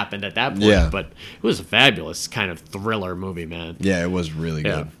what happened at that point. Yeah. But it was a fabulous kind of thriller movie, man. Yeah, it was really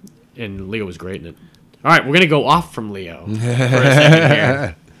good. And Leo was great in it. All right, we're going to go off from Leo for a second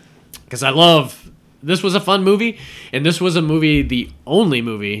here. Because I love... This was a fun movie, and this was a movie, the only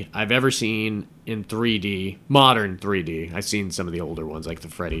movie I've ever seen in 3D, modern 3D. I've seen some of the older ones, like the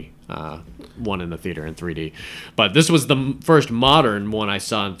Freddy one in the theater in 3D. But this was the first modern one I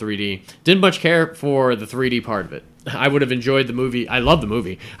saw in 3D. Didn't much care for the 3D part of it. I would have enjoyed the movie. I love the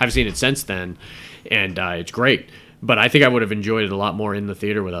movie. I've seen it since then, and it's great. But I think I would have enjoyed it a lot more in the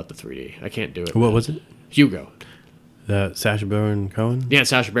theater without the 3D. I can't do it. What was it? Hugo. The Sacha Baron Cohen? Yeah,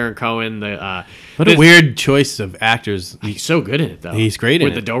 Sacha Baron Cohen. What a weird choice of actors. He's so good in it, though. He's great in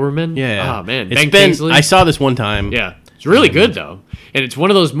with it. the Doberman. Yeah. Oh man, It's Ben been, Kingsley. I saw this one time. Yeah, it's really good though, and it's one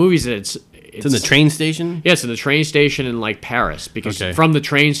of those movies that it's in the train station? Yeah, it's in the train station in like Paris, because Okay. from the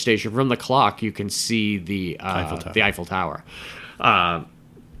train station, from the clock, you can see the Eiffel Tower.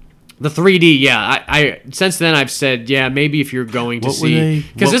 The 3D, yeah. I since then I've said, yeah, maybe if you're going to What were see, they-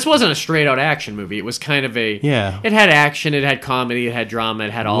 because what- this wasn't a straight out action movie. It was kind of a It had action, it had comedy, it had drama, it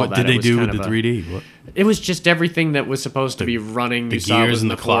had all What that. did It they was do kind with the of 3D? What? It was just everything that was supposed to be running. the You saw it gears was in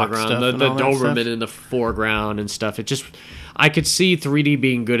and the the clock foreground, stuff the and all that Doberman stuff? in the foreground and stuff. It just, I could see 3D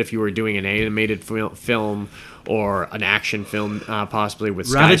being good if you were doing an animated film or an action film, possibly with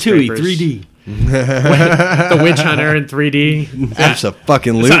Ratatouille, skyscrapers. 3D. The Witch Hunter in 3D.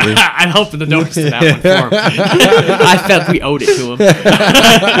 Absolutely. I helped in the notes to that one for him. I felt we owed it to him.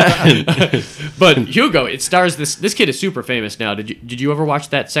 But Hugo, it stars this kid is super famous now. Did you ever watch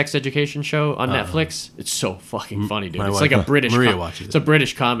that Sex Education show on Netflix? It's so fucking funny, dude. my It's wife, like a British Maria watches It's a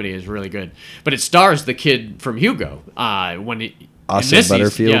British comedy. It's really good. But it stars the kid from Hugo. Austin Butterfield.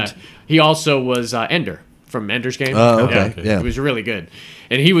 Butterfield? Yeah, he also was Ender from Ender's Game. Oh, okay. Yeah. It was really good.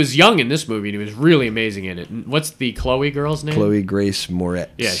 And he was young in this movie, and he was really amazing in it. And what's the Chloe girl's name? Chloe Grace Moretz.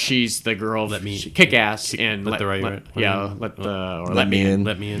 Yeah, she's the girl. Let me- kick ass and let the right- let, right- yeah, let the or let me in.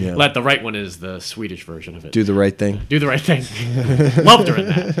 Let me in. Yeah. Let the right one is the Swedish version of it. Do the right thing. Do the right thing. Loved her in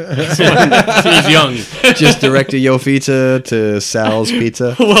that. She's young. Just direct a Yo Pizza to Sal's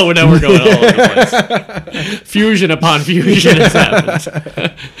Pizza. Well, now we're going all over the place. Fusion upon fusion has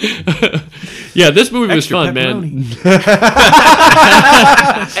happened. Yeah, this movie was fun, man.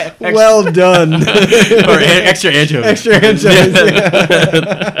 Well done. Or extra anchovies. Extra anchovies.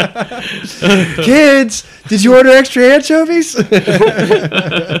 Kids, did you order extra anchovies?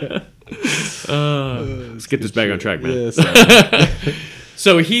 Let's get this back on track, man. Yes.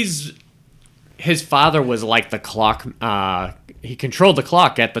 So his father was like the clock. He controlled the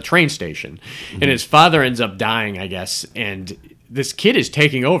clock at the train station, and his father ends up dying, I guess. And this kid is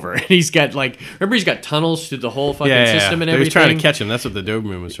taking over, and he's got he's got tunnels through the whole fucking system and They everything. was trying to catch him. That's what the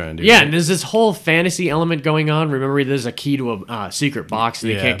Doberman was trying to do. Yeah, right? and there's this whole fantasy element going on. Remember, there's a key to a secret box,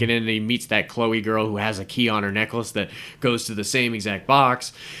 and he Yeah. can't get in, and he meets that Chloe girl who has a key on her necklace that goes to the same exact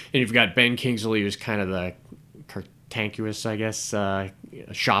box. And you've got Ben Kingsley, who's kind of the cantankerous, I guess,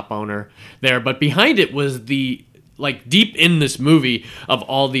 shop owner there. But behind it was the, deep in this movie of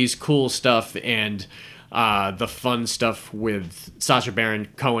all these cool stuff and the fun stuff with Sacha Baron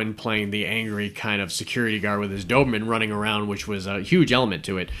Cohen playing the angry kind of security guard with his Doberman running around, which was a huge element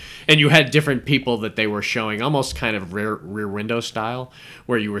to it. And you had different people that they were showing, almost kind of rear window style,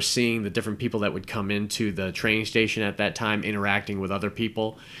 where you were seeing the different people that would come into the train station at that time interacting with other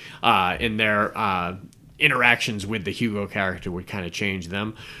people in their interactions with the Hugo character would kind of change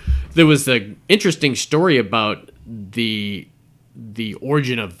them. There was the interesting story about the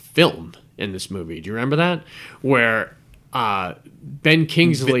origin of film in this movie. Do you remember that? Where Ben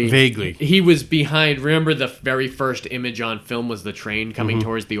Kingsley, vaguely, he was behind. Remember, the very first image on film was the train coming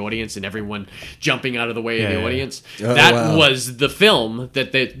towards the audience and everyone jumping out of the way of the audience. That was the film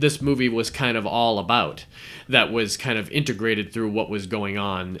that this movie was kind of all about. That was kind of integrated through what was going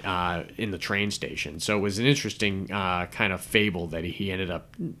on in the train station. So it was an interesting kind of fable that he ended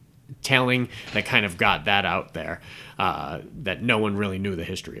up telling that kind of got that out there, that no one really knew the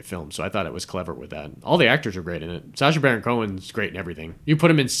history of film. So I thought it was clever with that. All the actors are great in it. Sacha Baron Cohen's great in everything. You put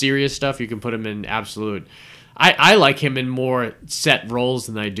him in serious stuff, you can put him in absolute... I like him in more set roles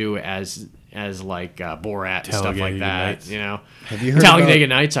than I do as like Borat and stuff like that. Nights. You know, Have you heard Talladega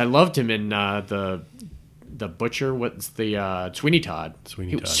Nights? I loved him in the Butcher. What's the Sweeney Todd?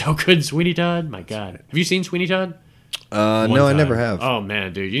 He was so good in Sweeney Todd. My God, have you seen Sweeney Todd? No, I never have. Oh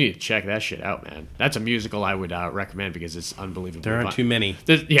man, dude, you need to check that shit out, man. That's a musical I would recommend because it's unbelievably. There aren't too many.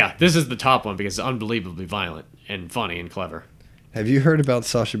 This is the top one because it's unbelievably violent and funny and clever. Have you heard about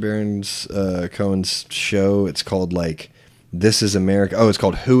Sacha Baron Cohen's show? It's called like This Is America. Oh, it's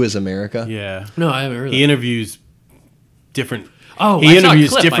called Who Is America? Yeah. No, I haven't heard. He interviews different. Oh, he I saw a interviews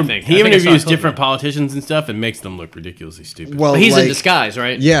clip, different. I think. He I think I saw a interviews clip, different yeah. politicians and stuff, and makes them look ridiculously stupid. Well, He's like, in disguise,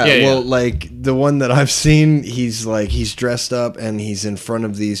 right? Yeah, well, like the one that I've seen, he's dressed up and he's in front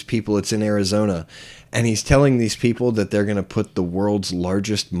of these people. It's in Arizona, and he's telling these people that they're going to put the world's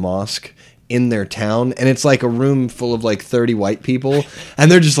largest mosque in their town, and it's like a room full of like 30 white people, and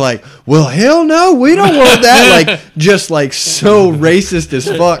they're just like, well, hell no, we don't want that. Like, just like so racist as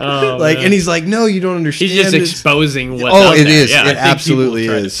fuck. Like, man. And he's like, no, you don't understand. He's just exposing what's oh, out it there. is. Yeah. It absolutely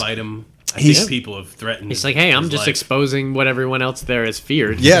is. To fight him. I think people have threatened. He's like, hey, I'm just life. exposing what everyone else there has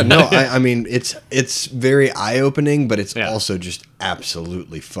feared. Yeah, no, I mean, it's very eye-opening, but it's also just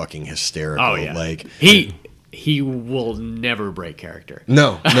absolutely fucking hysterical. Oh yeah, like he will never break character.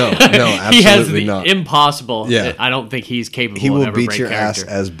 No, absolutely he has the not. impossible. Yeah. I don't think he's capable. He of will ever beat break your character. ass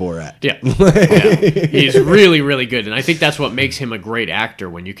as Borat. Yeah. He's really, really good, and I think that's what makes him a great actor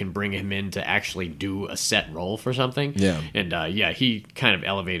when you can bring him in to actually do a set role for something. Yeah, and he kind of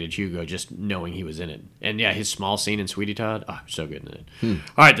elevated Hugo just knowing he was in it, and his small scene in Sweetie Todd, so good in it.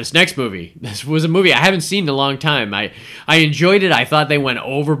 All right, this next movie. This was a movie I haven't seen in a long time. I enjoyed it. I thought they went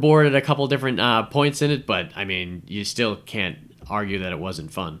overboard at a couple different points in it, but I mean, you still can't argue that it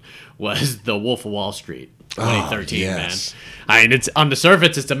wasn't fun. Was The Wolf of Wall Street 2013, yes. man. I mean, it's on the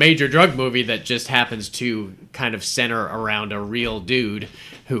surface, it's a major drug movie that just happens to kind of center around a real dude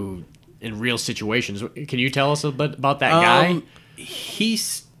who, in real situations. Can you tell us a bit about that guy?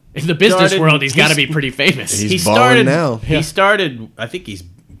 He's in the business world. He's got to be pretty famous. He started now. He started. I think he's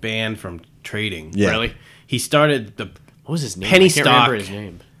banned from trading. Yeah. Really? He started the. What was his name? Penny I can't stock. remember his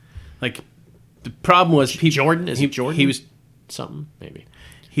name. Like, the problem was people. Jordan? Is it Jordan? He was something maybe.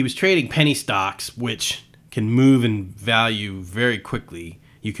 He was trading penny stocks, which can move in value very quickly.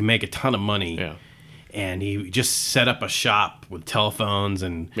 You can make a ton of money. Yeah. And he just set up a shop with telephones,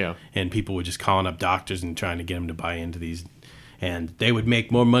 and people were just calling up doctors and trying to get him to buy into these. And they would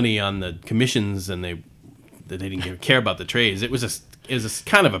make more money on the commissions than they didn't care about the trades. It was a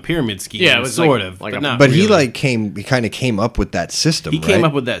kind of a pyramid scheme. Yeah, it was sort like, of, like but a, not But really. he kind of came up with that system. He came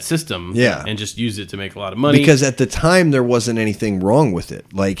up with that system, and just used it to make a lot of money. Because at the time there wasn't anything wrong with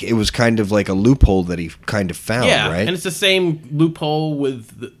it. Like, it was kind of like a loophole that he kind of found. Right? And it's the same loophole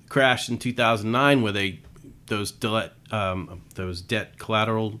with the crash in 2009, where those debt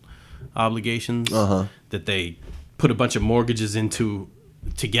collateral obligations that they put a bunch of mortgages into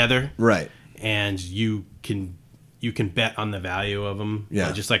together, right? And you can bet on the value of them,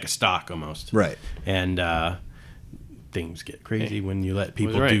 just like a stock almost, right? And things get crazy when you let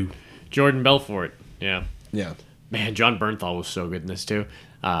people do. Jordan Belfort, yeah. Man, John Bernthal was so good in this too.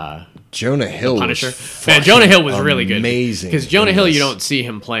 Jonah Hill, Punisher. Man, Jonah Hill was really good. Amazing. Because Jonah Hill, you don't see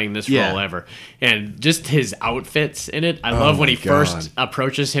him playing this role ever, and just his outfits in it. I love when he first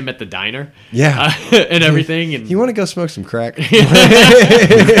approaches him at the diner, and everything. And you want to go smoke some crack?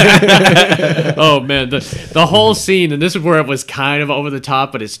 Oh man, the whole scene, and this is where it was kind of over the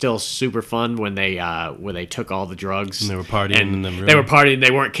top, but it's still super fun when they took all the drugs and they were partying in the room. They were partying, they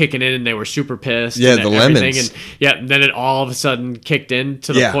weren't kicking in, and they were super pissed. Yeah, and the everything. lemons. And then it all of a sudden kicked in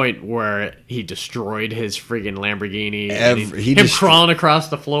to the point where he destroyed his friggin' Lamborghini. Him crawling across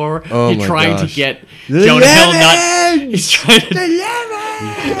the floor. Oh He's trying gosh. to get Jonah Hill not. He's trying to.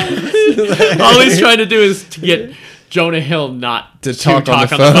 All he's trying to do is to get Jonah Hill not to talk on the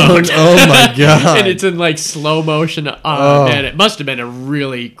phone. Oh my god! And it's in like slow motion. Oh man, it must have been a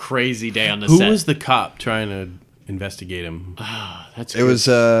really crazy day on the set. Who was the cop trying to investigate him. That's It was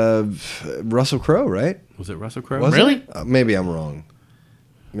Russell Crowe, right? Was it Russell Crowe? Was Really? it? Maybe I'm wrong.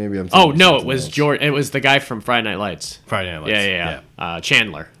 Maybe I'm. Oh thinking no, it something was else. George. It was the guy from Friday Night Lights. Friday Night Lights. Yeah.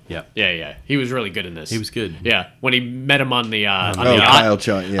 Chandler. Yeah. Yeah. He was really good in this. He was good. Yeah, when he met him on the on Oh, the yacht, Kyle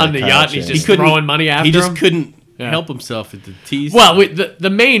Chan- yeah, on the Kyle yacht, and he's Chan. just He couldn't- throwing money after He just him. couldn't Yeah. help himself at the tease. Well, the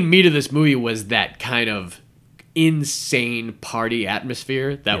main meat of this movie was that kind of insane party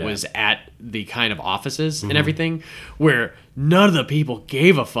atmosphere that Yeah. was at the kind of offices and everything, where none of the people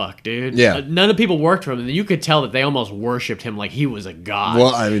gave a fuck, dude. Yeah. None of the people worked for him, and you could tell that they almost worshipped him like he was a god.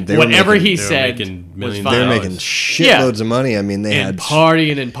 Well, I mean, they were whatever making- he they were said making was millions fine. They're of making shitloads of money. I mean, they and had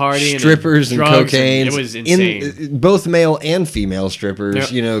partying and partying, strippers and drugs, cocaine. it was insane. Both male and female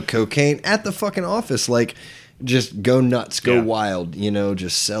strippers. Yeah. You know, cocaine at the fucking office. Like, just go nuts, go Yeah. wild. You know,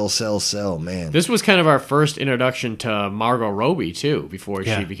 just sell, man. This was kind of our first introduction to Margot Robbie too, before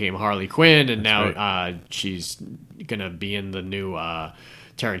Yeah. she became Harley Quinn, and now right. she's gonna be in the new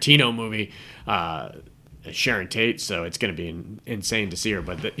Tarantino movie, Sharon Tate. So it's gonna be insane to see her.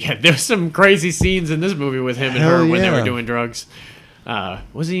 But there's some crazy scenes in this movie with him and Hell her when they yeah. were doing drugs.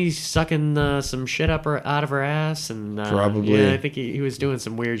 Wasn't he sucking some shit out of her ass? And Probably. yeah, I think he was doing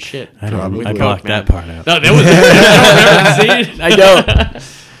some weird shit. I don't. Probably. I With blocked coke, man. that part out. No, that was. I don't remember the scene. I don't.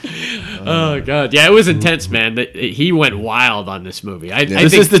 Oh god, yeah, it was intense, man. He went wild on this movie. I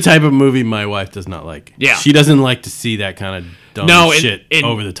This think is the type of movie my wife does not like. Yeah. She doesn't like to see that kind of dumb No, shit, it-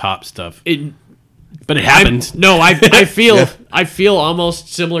 over the top stuff. it, But it happened. I feel I feel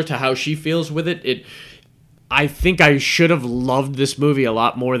almost similar to how she feels with it. I think I should have loved this movie a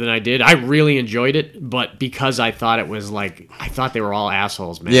lot more than I did. I really enjoyed it, but because I thought it was like, I thought they were all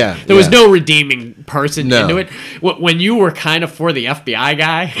assholes, man. Yeah, There was yeah. no redeeming person No. into it. When you were kind of for the FBI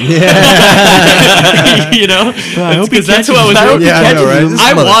guy, you know, because that's what was. Yeah, I know, right? This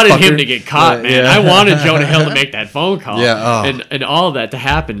I wanted him motherfucker. to get caught, Yeah, man. yeah. I wanted Jonah Hill to make that phone call, Yeah, oh. and all of that to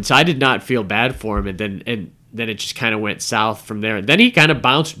happen. So I did not feel bad for him, and then it just kind of went south from there. Then he kind of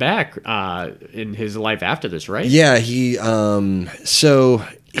bounced back in his life after this, right? Yeah, he. So.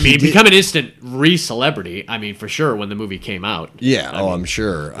 I mean, he became an instant re-celebrity. I mean, for sure, when the movie came out. Yeah, I'm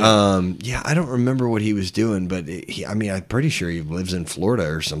sure. Yeah, I don't remember what he was doing, but I'm pretty sure he lives in Florida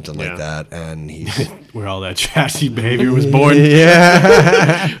or something Yeah. like that, and he's Where all that trashy behavior was born.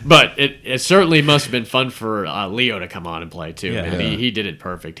 But it certainly must have been fun for Leo to come on and play, too. Yeah. Man. Yeah. He did it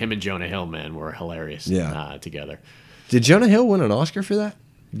perfect. Him and Jonah Hill, man, were hilarious together. Did Jonah Hill win an Oscar for that?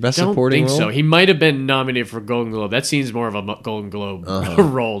 Best Don't supporting think role? so. He might have been nominated for Golden Globe. That seems more of a Golden Globe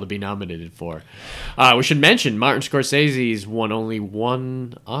role to be nominated for. We should mention Martin Scorsese's won only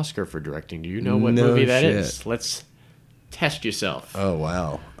one Oscar for directing. Do you know what No movie that shit. is? Let's test yourself. Oh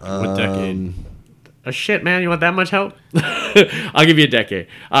wow! What decade? Oh shit, man! You want that much help? I'll give you a decade.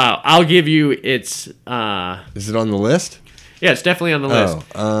 I'll give you its. Is it on the list? Yeah, it's definitely on the list.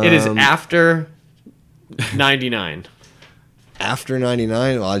 It is after 99. After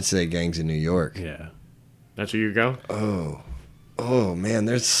 '99, well, I'd say Gangs of New York. Yeah. That's where you go. Oh man,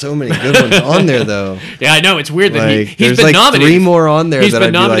 there's so many good ones on there though. Yeah, I know. It's weird that Like, he's there's been like nominated. 3 more on there. He's that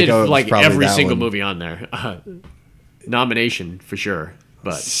been I'd be nominated oh, for it's like probably every that single one. movie on there. Nomination for sure.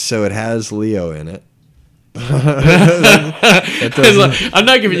 But So it has Leo in it. I'm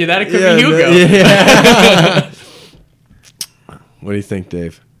not giving you that. It could be Hugo. What do you think,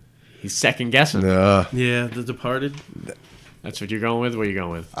 Dave? He's second guessing. No, Yeah, The Departed. That's what you're going with. What are you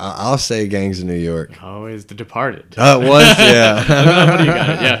going with? I'll say Gangs of New York. Always The Departed. Oh, it was, yeah. What do you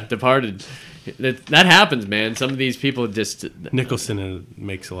got? Yeah, Departed. That happens, man. Some of these people just. Nicholson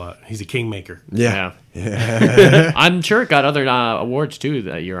makes a lot. He's a kingmaker. Yeah. I'm sure it got other awards too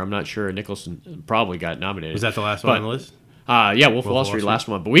that year. I'm not sure. Nicholson probably got nominated. Was that the last one on the list? Yeah, Wolf of Wall Street, last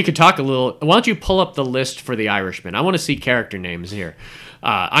one. But we could talk a little. Why don't you pull up the list for The Irishman? I want to see character names here.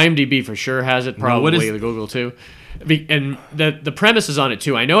 IMDb for sure has it. Probably the Google too. And the premise is on it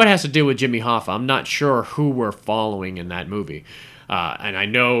too. I know it has to do with Jimmy Hoffa. I'm not sure who we're following in that movie. And I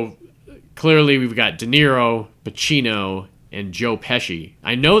know clearly we've got De Niro, Pacino, and Joe Pesci.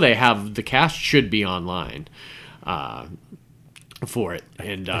 I know they have the cast should be online for it.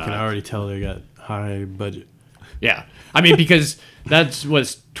 And I can already tell they got high budget. yeah, I mean because that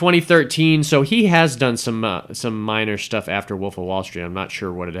was 2013, so he has done some minor stuff after Wolf of Wall Street. I'm not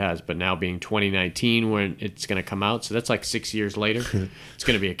sure what it has, but now being 2019 when it's going to come out, so that's like 6 years later. It's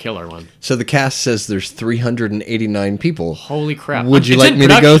going to be a killer one. So the cast says there's 389 people. Holy crap! Would you It's like in me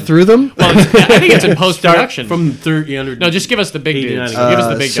to go production. through them? Well, I think it's in post production. From 300. No, just give us the big dudes. 89. Give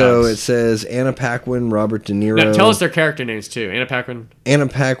us the big So dogs. it says Anna Paquin, Robert De Niro. No, tell us their character names too. Anna Paquin. Anna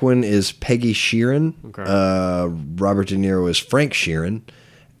Paquin is Peggy Sheeran. Okay. Robert De Niro is Frank Sheeran.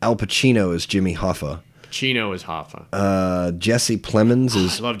 Al Pacino is Jimmy Hoffa. Pacino as Hoffa. Jesse Plemons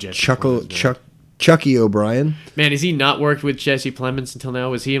is I love Jesse Plemons, man. Chucky O'Brien. Man, has he not worked with Jesse Plemons until now?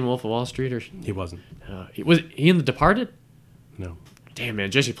 Was he in Wolf of Wall Street? Or He wasn't. was he in The Departed? No. Damn,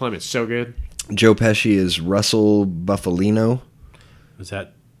 man, Jesse Plemons so good. Joe Pesci is Russell Buffalino. Was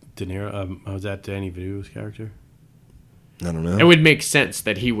that De Niro? Was that Danny DeVito's character? I don't know. It would make sense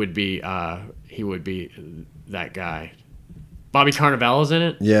that he would be that guy. Bobby Cannavale's in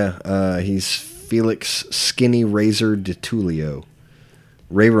it. Yeah, he's Felix Skinny Razor DiTullio.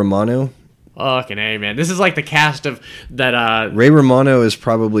 Ray Romano. Fucking A, man. This is like the cast of that. Ray Romano is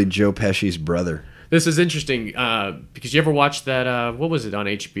probably Joe Pesci's brother. This is interesting because you ever watched that, what was it on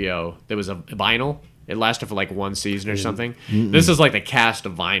HBO? There was a Vinyl. It lasted for like one season or something. This is like the cast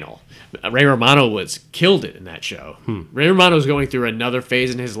of Vinyl. Ray Romano killed it in that show. Ray Romano's going through another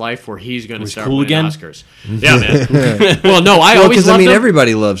phase in his life where he's going to start cool winning again? Oscars. Yeah, man. Well, no, I Well, always because I loved mean, him.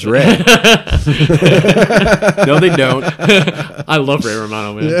 everybody loves Ray. No, they don't. I love Ray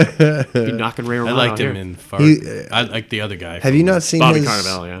Romano, man. Be knocking Ray I Romano liked out him here. in Far. He- I like the other guy. Have you not seen Bobby his?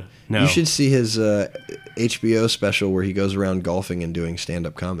 Cannavale, yeah. No. You should see his HBO special where he goes around golfing and doing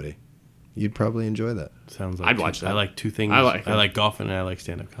stand-up comedy. You'd probably enjoy that. Sounds like I'd watch that. I like two things. I like golfing and I like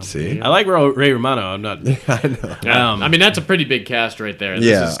stand-up comedy. See? I like Ray Romano. I'm not. I know. Yeah. I mean, that's a pretty big cast right there. This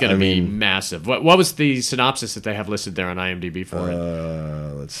Yeah, is going to I be mean- massive. What was the synopsis that they have listed there on IMDb for it?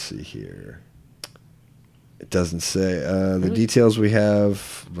 Let's see here. It doesn't say. The details we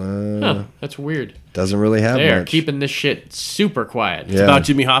have That's weird. doesn't really have They are much. keeping this shit super quiet. Yeah. About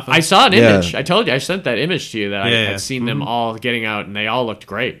Jimmy Hoffa. I saw an Yeah. image. I told you. I sent that image to you that I Yeah, had yeah. seen them all getting out, and they all looked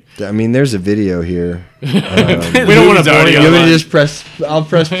great. I mean, there's a video here. We don't want to bore already you. You want me online. to just press? I'll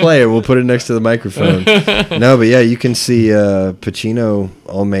press play and we'll put it next to the microphone. No, but yeah, you can see Pacino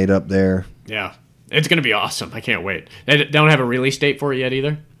all made up there. Yeah. It's going to be awesome. I can't wait. They don't have a release date for it yet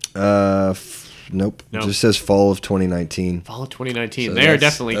either. Nope. No. It just says fall of 2019. Fall of 2019. So they are that's-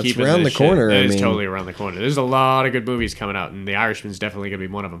 definitely that's keeping around this the corner, Shit. I It is mean. totally around the corner. There's a lot of good movies coming out, and The Irishman's definitely going to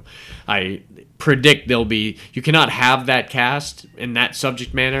be one of them. I predict there'll be. You cannot have that cast in that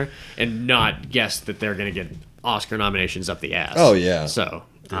subject matter and not guess that they're going to get Oscar nominations up the ass. Oh, yeah. So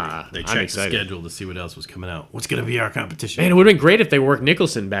They I'm checked the excited. schedule to see what else was coming out. What's going to be our competition? Man, it would have been great if they worked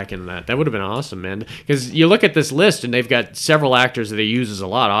Nicholson back in that. That would have been awesome, man. Because you look at this list, and they've got several actors that he uses a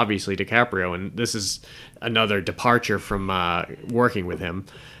lot. Obviously, DiCaprio, and this is another departure from working with him.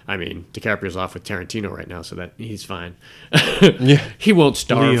 I mean, DiCaprio's off with Tarantino right now, so that he's fine. He won't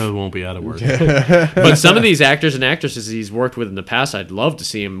starve. Leo won't be out of work. But some of these actors and actresses he's worked with in the past, I'd love to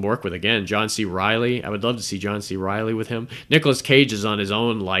see him work with again. John C. Reilly. I would love to see John C. Reilly with him. Nicolas Cage is on his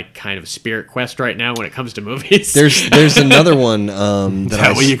own, like, kind of spirit quest right now when it comes to movies. There's another one Is that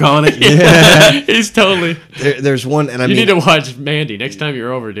that what you calling it? He's totally... there's one, and I You mean, need to watch Mandy next time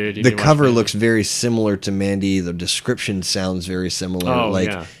you're over, dude. You the need to watch cover Mandy. looks very similar to Mandy. The description sounds very similar. Oh, like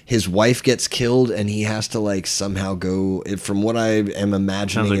yeah. his wife gets killed, and he has to like somehow go. From what I am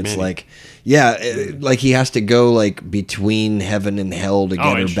imagining, like it's Mandy. like, yeah, like he has to go like between heaven and hell to get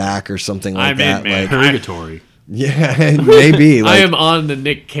Oh, her it's- back or something like I'm in, that. man. Like, Purgatory. yeah, maybe. Like, I am on the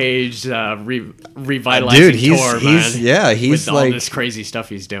Nick Cage revitalizing dude, he's tour, he's man. yeah, he's with all like this crazy stuff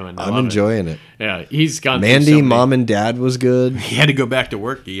he's doing. I I'm love enjoying it. Yeah, he's gone. through Mandy, so many- Mom and Dad was good. He had to go back to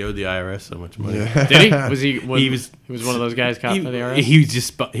work. He owed the IRS so much money. Did he? Was he? He was- He was one of those guys caught by the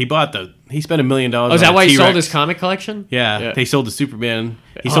IRS. He bought the. He spent $1 million. Oh, is that why he sold his comic collection? Yeah, they sold the Superman.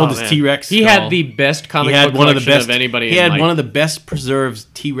 He Oh, sold his man. T-Rex. He had the best comic book collection of anybody. He in, had like- one of the best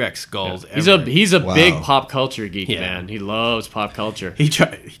preserved T-Rex skulls He's ever. a Wow. big pop culture geek, Yeah. man. He loves pop culture. He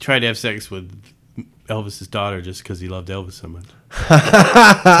tried to have sex with Elvis's daughter just because he loved Elvis so much.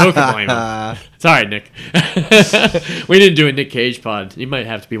 Who can blame him? It's all right, Nick. We didn't do a Nick Cage pod. He might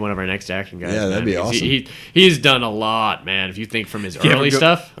have to be one of our next action guys. Yeah, that'd man, be because awesome. He's done a lot, man. If you think from his If you ever early go-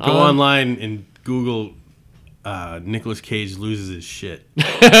 stuff, Go on. online and Google Nicolas Cage loses his shit.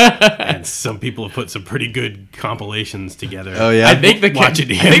 And some people have put some pretty good compilations together. Oh yeah, I think the Watching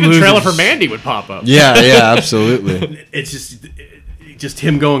I him think the lose trailer his- for Mandy would pop up. yeah, absolutely. It's just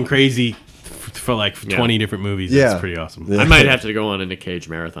him going crazy for like Yeah. 20 different movies. Yeah. It's pretty awesome. Yeah. I might have to go on a Nick Cage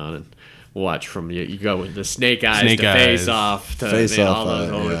marathon and watch from you go with the Snake Eyes Snake to Eyes. Face Off to Face man, Off, all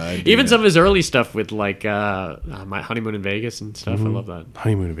those old- yeah, I do even that. some of his early stuff with like my Honeymoon in Vegas and stuff. I love that.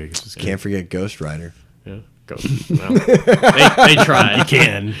 Honeymoon in Vegas is good. Can't forget Ghost Rider. Yeah, go. Well, they tried. You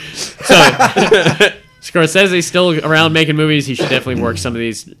can. So Scorsese's still around making movies. He should definitely work some of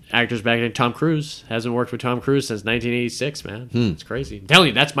these actors back in. Tom Cruise hasn't worked with Tom Cruise since 1986, man. It's crazy. I'm telling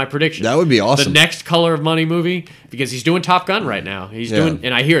you, that's my prediction. That would be awesome. The next Color of Money movie, because he's doing Top Gun right now. He's doing,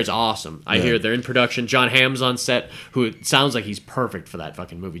 and I hear it's awesome. I hear they're in production. John Hamm's on set, who it sounds like he's perfect for that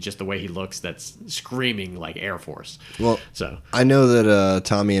fucking movie. Just the way he looks, that's screaming like Air Force. Well, so I know that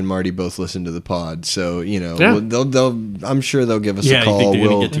Tommy and Marty both listen to the pod, so Yeah. I'm sure they'll give us a Yeah, call. you think they're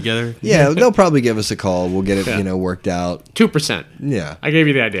going to get together? Yeah, they'll probably give us a call. We'll get it, worked out. 2%. Yeah. I gave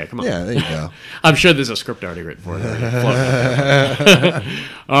you the idea. Come on. Yeah, there you go. I'm sure there's a script already written for it.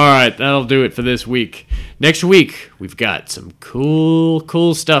 All right, that'll do it for this week. Next week, we've got some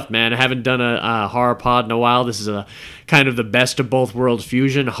cool stuff, man. I haven't done a horror pod in a while. This is a kind of the best of both worlds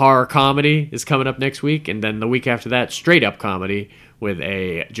fusion. Horror comedy is coming up next week, and then the week after that, straight up comedy with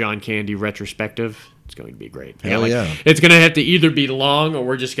a John Candy retrospective. It's going to be great. Hell yeah. It's going to have to either be long, or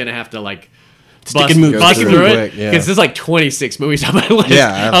we're just going to have to Stick and move bust through through it it, quick, yeah. because there's like 26 movies on my list.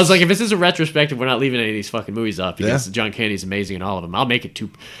 Yeah. I was like, if this is a retrospective, we're not leaving any of these fucking movies up, because Yeah. John Candy's amazing in all of them. I'll make it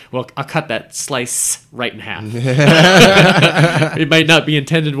I'll cut that slice right in half. It might not be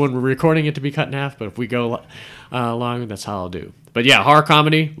intended when we're recording it to be cut in half, but if we go long, that's how I'll do. But yeah, horror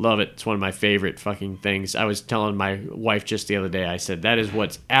comedy, love it. It's one of my favorite fucking things. I was telling my wife just the other day, I said, that is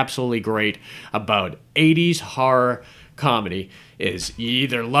what's absolutely great about 80s horror comedy is you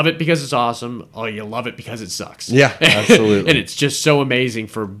either love it because it's awesome or you love it because it sucks. Yeah, absolutely. And it's just so amazing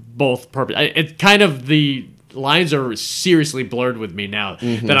for both purposes. It's kind of the lines are seriously blurred with me now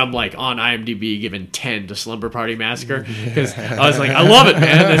that I'm like on IMDb giving 10 to Slumber Party Massacre, because I was like, I love it,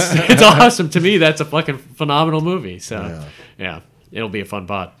 man. It's awesome. To me, that's a fucking phenomenal movie. So yeah, it'll be a fun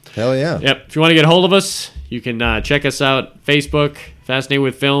pod. Hell yeah. Yep. If you want to get a hold of us, you can check us out. Facebook, Fascinated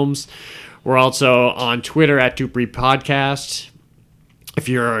with Films. We're also on Twitter at Dupree Podcast. If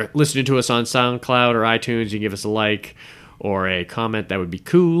you're listening to us on SoundCloud or iTunes, you can give us a like or a comment. That would be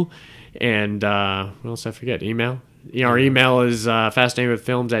cool. And what else did I forget? Email. Our email is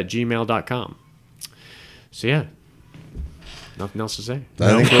fascinatedwithfilms@gmail.com. So yeah, nothing else to say.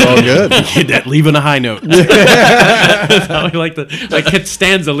 I think we're all good. That leaving a high note. That's how we like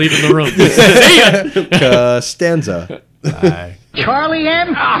Costanza leaving the room. See ya! Stanza. Bye. Charlie M.,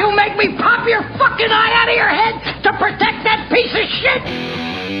 you make me pop your fucking eye out of your head to protect that piece of shit!